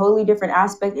in a totally different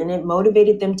aspect, and it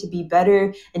motivated them to be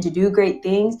better and to do great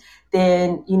things,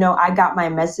 then, I got my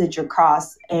message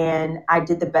across and I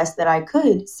did the best that I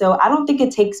could. So I don't think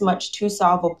it takes much to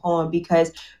solve a poem,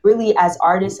 because really, as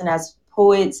artists and as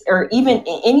poets, or even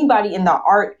anybody in the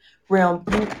art realm,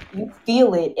 you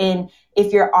feel it. And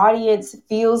if your audience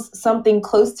feels something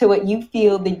close to what you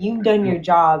feel, then you've done your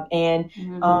job. And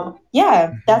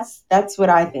that's what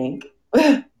I think.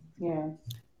 Yeah.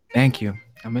 Thank you.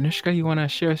 Manishka, you want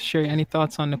to share any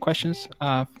thoughts on the questions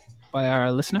by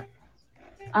our listener?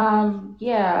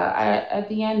 Yeah, at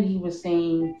the end, he was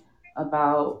saying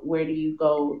about where do you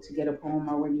go to get a poem,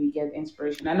 or where do you get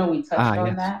inspiration. I know we touched on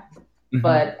Yes. that,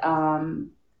 but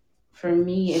for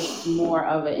me, it's more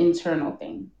of an internal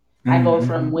thing. I go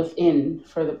from within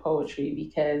for the poetry,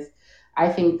 because I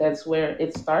think that's where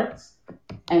it starts.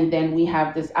 And then we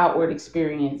have this outward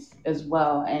experience as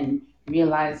well, and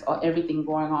realize everything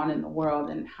going on in the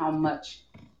world and how much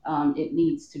it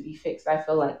needs to be fixed. I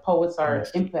feel like poets are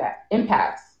Yes.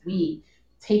 empaths. We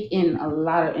take in a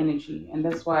lot of energy, and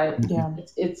that's why Yeah.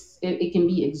 it can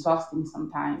be exhausting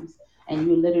sometimes. And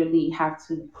you literally have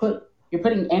to you're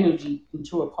putting energy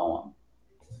into a poem,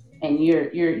 and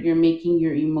you're making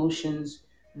your emotions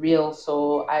real.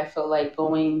 So I feel like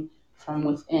going from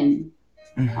within,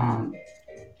 um,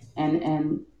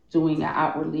 and doing an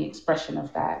outwardly expression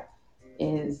of that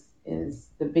is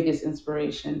the biggest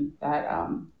inspiration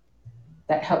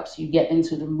that helps you get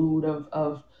into the mood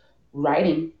of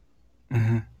writing,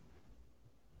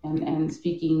 and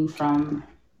speaking from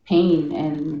pain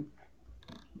and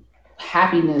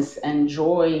happiness and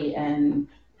joy and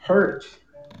hurt.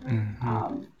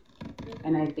 Um,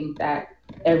 and I think that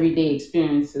everyday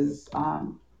experiences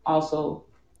also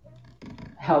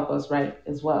help us write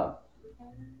as well.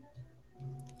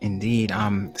 Indeed.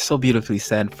 So beautifully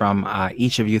said from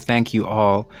each of you. Thank you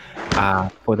all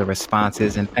for the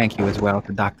responses, and thank you as well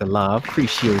to Dr. Love.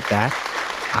 Appreciate that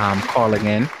calling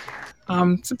in.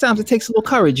 Sometimes it takes a little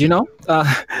courage, to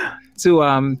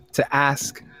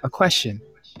ask a question.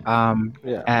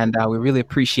 Yeah. And we really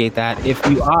appreciate that. If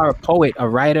you are a poet, a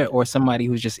writer, or somebody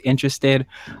who's just interested,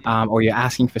 or you're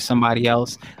asking for somebody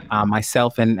else,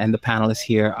 myself and the panelists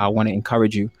here, I want to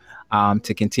encourage you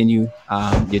to continue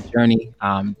your journey.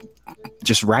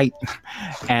 just write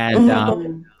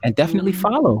and definitely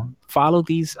follow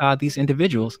these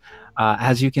individuals.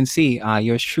 As you can see,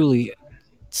 yours truly,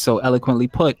 so eloquently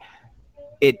put,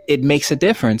 it makes a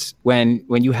difference when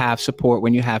you have support,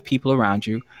 when you have people around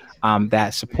you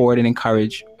that support and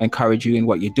encourage you in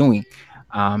what you're doing.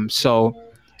 So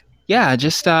yeah,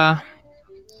 just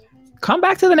come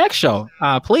back to the next show,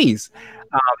 please.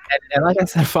 And like I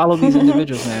said, follow these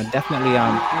individuals, man. Definitely.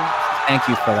 Thank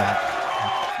you for that.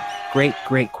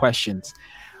 Great questions.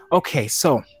 Okay,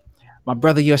 so my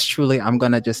brother, yours truly, I'm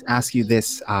gonna just ask you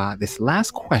this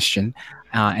last question,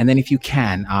 and then if you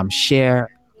can share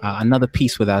another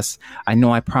piece with us. I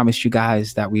know I promised you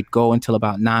guys that we'd go until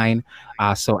about 9,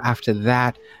 so after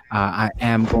that, I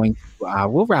am going to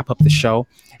we'll wrap up the show,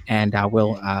 and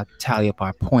we'll tally up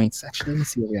our points. Actually, let me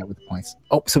see where we're at with the points.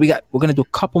 Oh, so we're gonna do a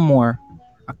couple more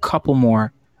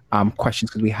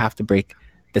questions because we have to break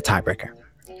the tiebreaker.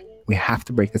 We have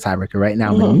to break the tiebreaker right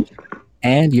now, Manish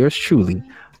and yours truly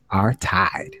are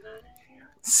tied.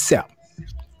 So,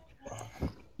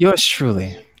 yours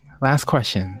truly, last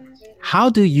question. How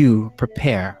do you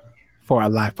prepare for a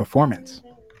live performance?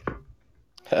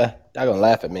 Y'all gonna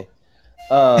laugh at me.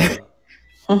 I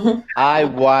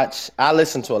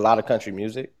listen to a lot of country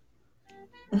music.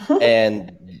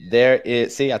 And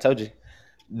I told you.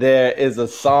 There is a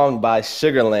song by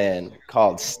Sugarland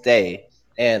called Stay.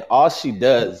 And all she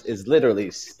does is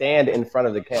literally stand in front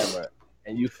of the camera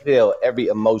and you feel every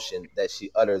emotion that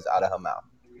she utters out of her mouth.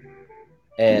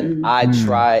 And I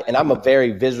try, and I'm a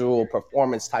very visual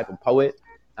performance type of poet.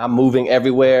 I'm moving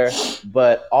everywhere,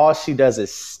 but all she does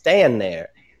is stand there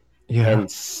and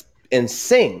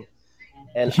sing.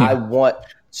 And I want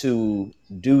to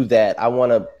do that. I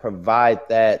want to provide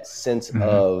that sense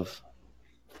of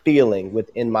feeling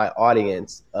within my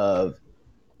audience of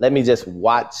let me just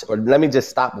watch, or let me just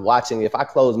stop watching. If I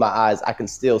close my eyes, I can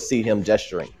still see him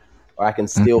gesturing, or I can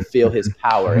still feel his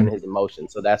power and his emotion.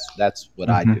 So that's what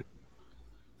I do.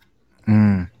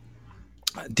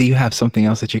 Do you have something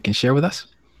else that you can share with us?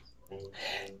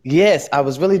 Yes, I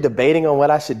was really debating on what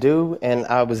I should do, and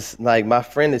I was like, my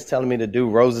friend is telling me to do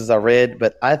Roses Are Red,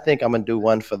 but I think I'm gonna do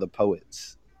one for the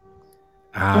poets.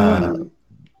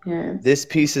 This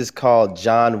piece is called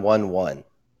John 1:1.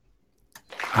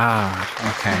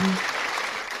 Okay.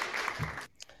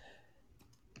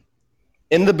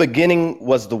 In the beginning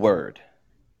was the Word.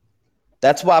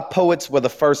 That's why poets were the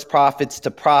first prophets to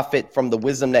profit from the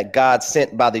wisdom that God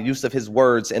sent by the use of his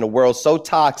words in a world so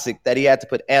toxic that he had to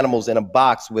put animals in a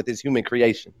box with his human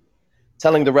creation,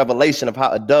 telling the revelation of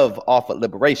how a dove offered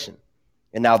liberation.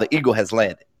 And now the eagle has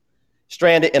landed,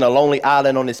 stranded in a lonely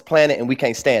island on this planet, and we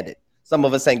can't stand it. Some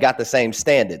of us ain't got the same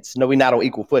standards. No, we're not on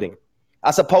equal footing.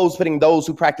 I suppose putting those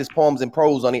who practice poems and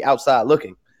prose on the outside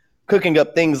looking, cooking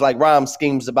up things like rhyme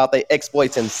schemes about their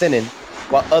exploits and sinning,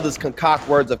 while others concoct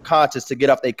words of conscience to get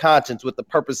off their conscience with the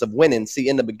purpose of winning. See,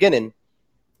 in the beginning,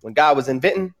 when God was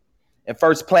inventing and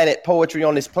first planted poetry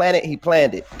on this planet, he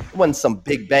planned it. It wasn't some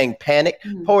big bang panic.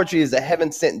 Poetry is a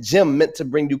heaven-sent gem meant to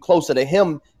bring you closer to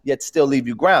him, yet still leave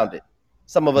you grounded.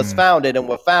 Some of us found it and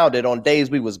were founded on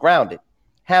days we was grounded,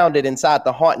 hounded inside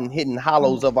the haunting hidden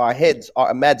hollows of our heads,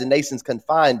 our imaginations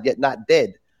confined yet not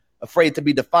dead, afraid to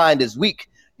be defined as weak,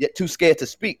 yet too scared to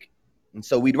speak. And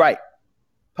so we'd write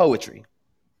poetry.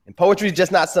 And poetry is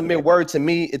just not some mere word to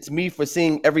me. It's me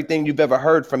foreseeing everything you've ever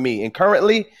heard from me. And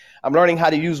currently, I'm learning how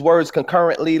to use words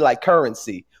concurrently like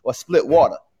currency or split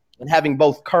water and having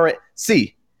both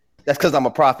currency. That's because I'm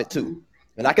a prophet too.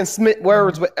 And I can smith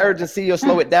words with urgency or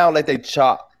slow it down like they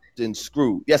chopped and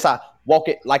screwed. Yes, I walk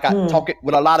it like I talk it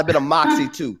with a lot of bit of moxie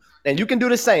too. And you can do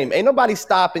the same. Ain't nobody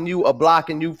stopping you or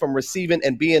blocking you from receiving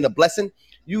and being a blessing.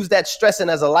 Use that stressing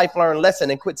as a life learned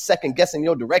lesson and quit second guessing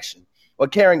your direction or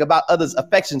caring about others'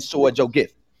 affections towards your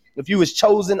gift. If you was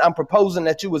chosen, I'm proposing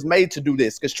that you was made to do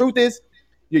this. Because truth is,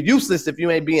 you're useless if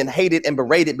you ain't being hated and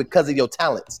berated because of your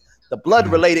talents. The blood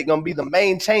related gonna be the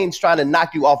main change trying to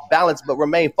knock you off balance, but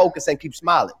remain focused and keep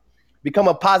smiling. Become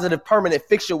a positive permanent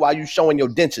fixture while you showing your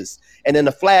dentures. And in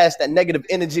a flash, that negative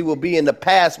energy will be in the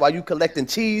past while you collecting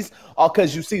cheese, all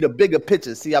because you see the bigger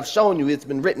picture. See, I've shown you it's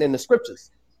been written in the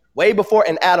scriptures. Way before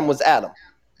an Adam was Adam.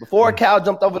 Before a cow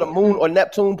jumped over the moon or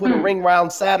Neptune put a ring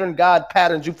around Saturn, God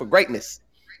patterned you for greatness.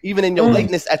 Even in your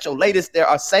lateness, at your latest, there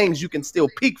are sayings you can still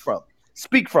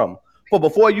speak from. For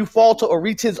before you falter or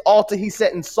reach his altar, he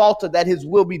set in Psalter that his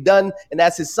will be done. And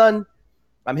as his son,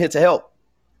 I'm here to help.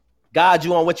 Guide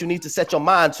you on what you need to set your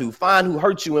mind to. Find who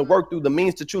hurt you and work through the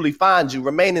means to truly find you.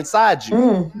 Remain inside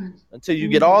you until you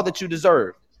get all that you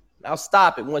deserve. Now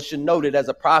stop it once you're noted as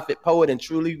a prophet, poet, and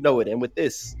truly know it. And with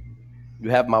this,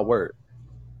 you have my word.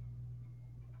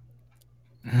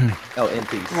 Oh, in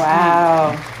peace.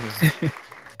 Wow.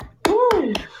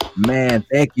 Ooh, Man,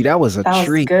 thank you. That was a That was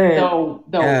treat. good.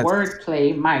 the Yes.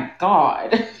 wordplay, my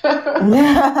God. Thank you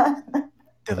y'all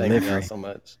Delivery. so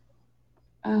much.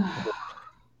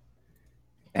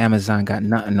 Amazon got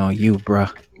nothing on you,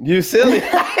 bruh. You silly.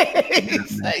 Man.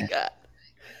 Thank God.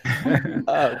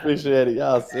 I appreciate it.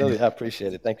 Y'all silly. I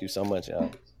appreciate it. Thank you so much,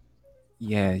 y'all.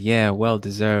 Yeah, well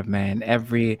deserved, man.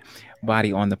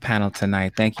 Everybody on the panel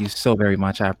tonight, thank you so very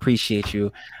much. I appreciate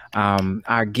you.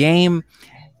 Our game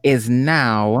is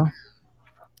now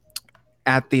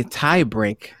at the tie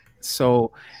break.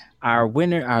 So our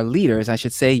leaders, I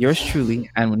should say, yours truly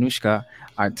and Manushka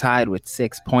are tied with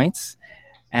 6 points.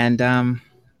 And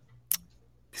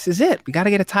this is it. We got to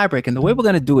get a tiebreak. And the way we're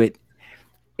going to do it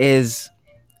is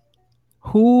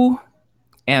who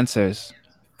answers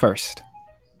first.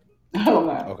 Oh,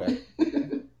 wow. Okay.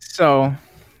 So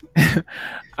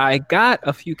I got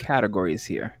a few categories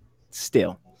here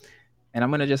still. And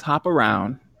I'm going to just hop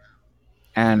around,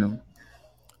 and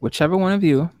whichever one of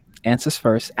you answers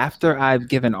first after I've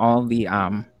given all the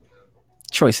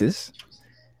choices,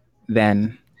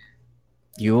 then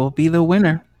you'll be the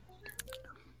winner.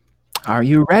 Are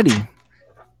you ready?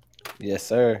 Yes,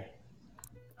 sir.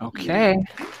 Okay.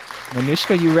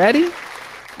 Manushka, you ready?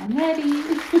 I'm ready.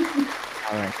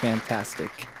 All right,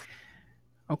 fantastic.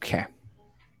 Okay.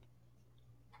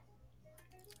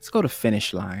 Let's go to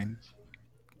finish line.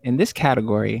 In this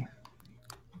category,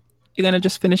 you're going to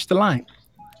just finish the line.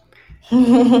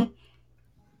 The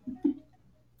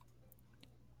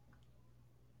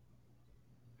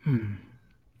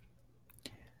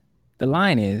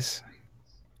line is,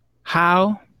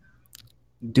 how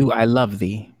do I love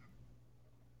thee?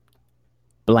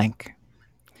 Blank.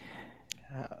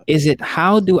 Is it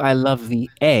how do I love thee?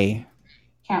 A.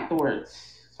 Count the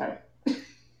words. Sorry.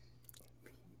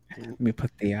 Let me put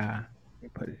it here.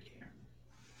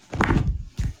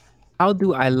 How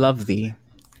do I love thee?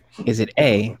 Is it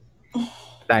A,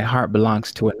 thy heart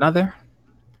belongs to another?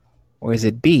 Or is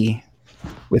it B,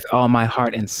 with all my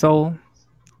heart and soul?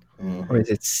 Or is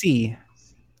it C,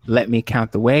 let me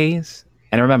count the ways?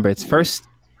 And remember, it's first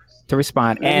to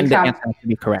respond Let me and the count. answer has to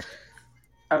be correct.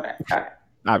 Okay.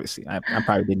 Obviously, I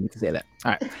probably didn't need to say that.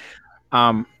 All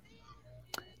right.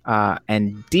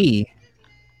 And D,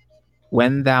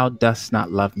 when thou dost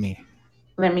not love me.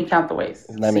 Let me count the ways.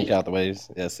 Let me See. count the waves.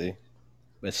 Yeah, see.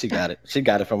 But she got it. She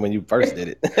got it from when you first did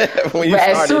it. When you But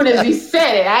as started. soon as you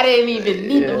said it, I didn't even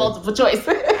need the multiple choice.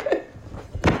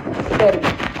 Get it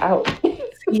out.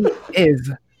 C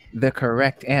is the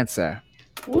correct answer.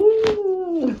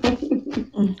 Woo.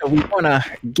 So we want to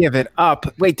give it up.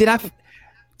 Wait, did I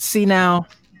see now?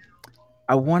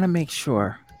 I want to make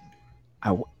sure.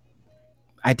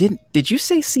 I didn't. Did you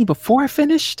say C before I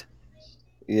finished?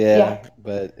 Yeah,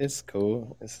 but it's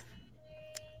cool. It's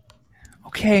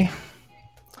Okay.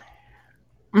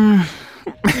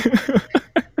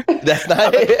 that's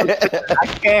not it. I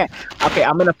can't. Okay,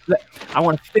 I'm gonna. I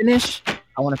want to finish.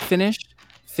 I want to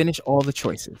finish all the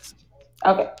choices.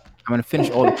 Okay. I'm gonna finish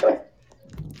all the choices.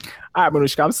 All right,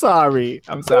 Manushka.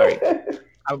 I'm sorry.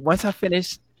 Once I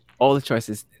finish all the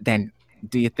choices, then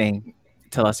do your thing.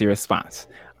 Tell us your response.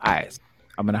 All right.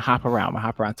 I'm gonna hop around. I'm gonna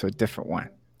hop around to a different one.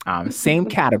 Same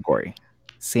category.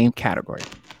 Same category.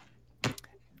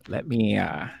 Let me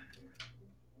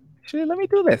actually let me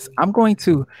do this. I'm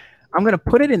gonna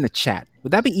put it in the chat.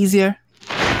 Would that be easier?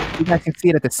 You guys can see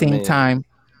it at the same time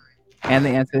and the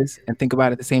answers and think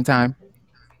about it at the same time.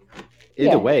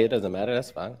 Either way, it doesn't matter.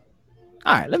 That's fine.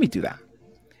 All right, let me do that.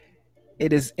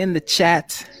 It is in the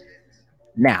chat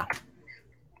now.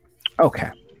 Okay.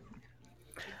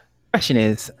 Question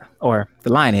is, or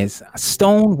the line is,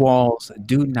 stone walls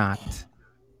do not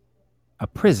a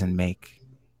prison make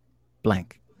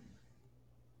blank.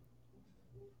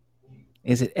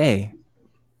 Is it A,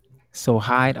 so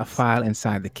hide a file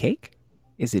inside the cake?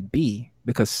 Is it B,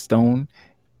 because stone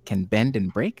can bend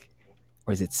and break?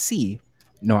 Or is it C,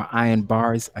 nor iron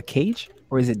bars a cage?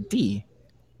 Or is it D,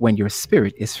 when your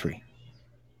spirit is free?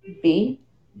 B.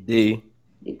 D.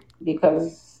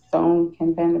 Because stone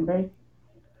can bend and break.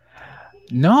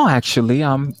 No, actually,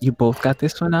 you both got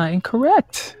this one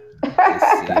incorrect.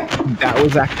 That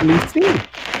was actually C.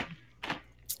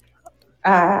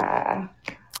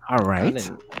 All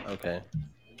right. Okay.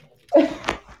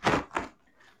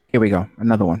 Here we go.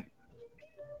 Another one.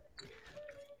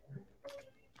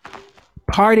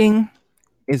 Parting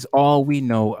is all we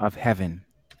know of heaven.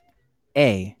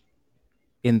 A,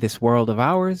 in this world of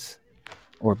ours.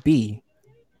 Or B,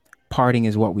 parting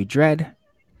is what we dread.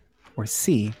 Or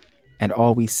C, and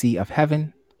all we see of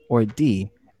heaven. Or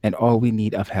D, and all we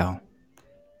need of hell.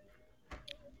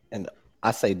 And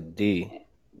I say D.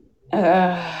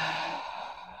 I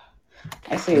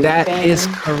say That Fame. is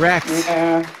correct.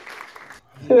 Yeah.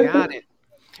 You got it.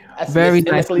 That's Very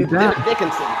Miss nicely done.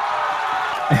 Dickinson.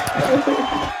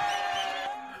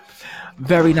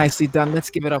 Very nicely done. Let's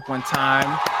give it up one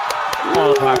time.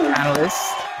 All of our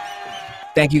panelists.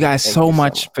 Thank you guys so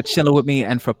much for chilling with me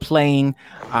and for playing.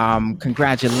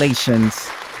 Congratulations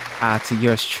to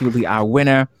yours truly, our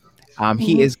winner.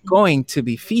 He is going to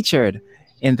be featured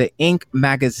in the Ink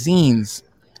magazine's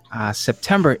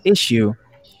September issue.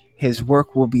 His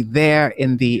work will be there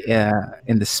in the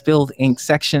spilled ink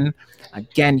section.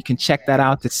 Again, you can check that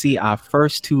out to see our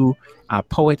first two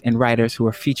poet and writers who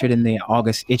are featured in the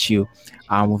August issue.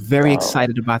 We're very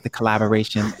excited about the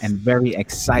collaboration and very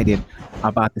excited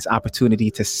about this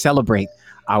opportunity to celebrate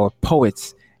our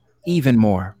poets even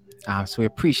more. So we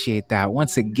appreciate that.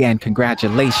 Once again,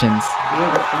 congratulations.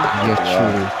 You're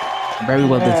truly very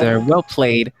well deserved. Well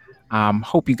played.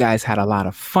 Hope you guys had a lot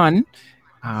of fun.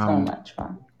 So much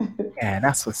fun. Yeah,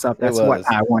 that's what's up. That's what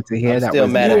I want to hear. I'm still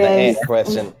mad at the ant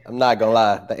question. I'm not gonna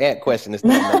lie. The ant question is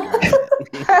still making me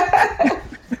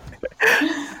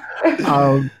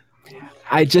mad.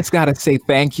 I just gotta say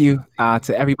thank you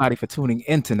to everybody for tuning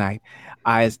in tonight.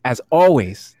 As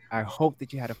always, I hope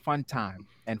that you had a fun time.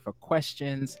 And for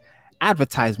questions,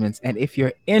 advertisements, and if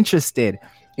you're interested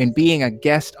in being a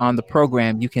guest on the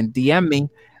program, you can DM me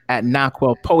at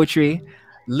Naquel Poetry.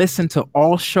 Listen to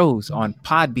all shows on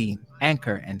Podbean,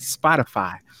 Anchor, and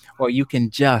Spotify, or you can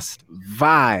just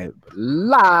vibe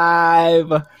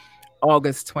live.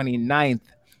 August 29th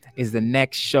is the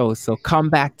next show, so come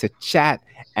back to chat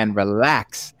and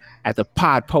relax at the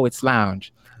PodPoets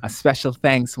Lounge. A special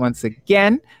thanks once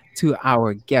again to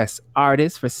our guest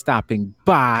artists for stopping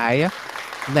by.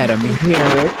 Let them hear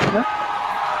it.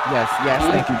 Yes,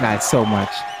 thank you guys so much.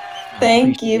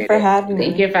 Thank you for having me.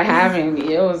 Thank you for having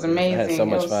me. It was amazing. So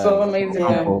much it was fun. so amazing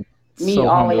to meet so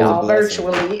all of y'all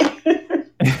virtually.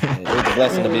 It was a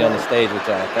blessing to be on the stage with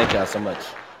y'all. Thank y'all so much.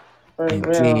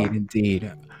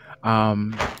 Indeed.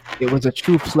 It was a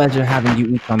true pleasure having you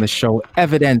each on the show,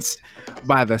 evidenced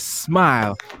by the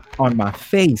smile on my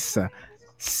face.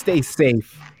 Stay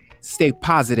safe, stay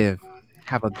positive,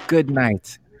 have a good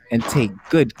night, and take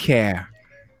good care.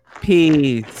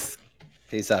 Peace.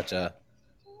 Peace out, y'all.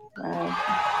 Bye.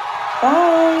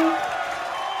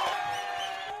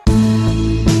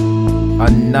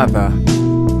 Another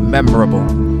memorable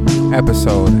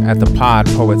episode at the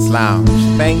PodPoets Lounge.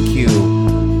 Thank you,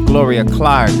 Gloria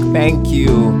Clark. Thank you,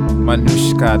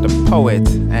 Manushka the Poet.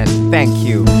 And thank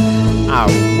you, our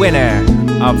winner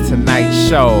of tonight's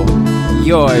show,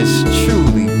 yours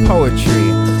truly,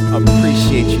 Poetry.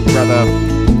 Appreciate you, brother.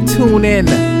 Tune in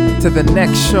to the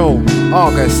next show,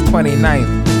 August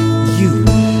 29th. You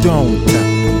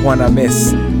don't want to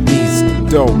miss these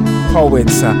dope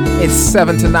poets. It's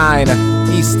 7 to 9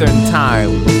 Eastern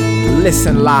Time.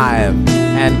 Listen live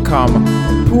and come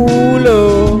pool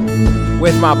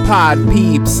with my pod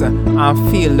peeps. I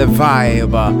feel the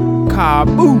vibe.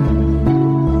 Kaboom!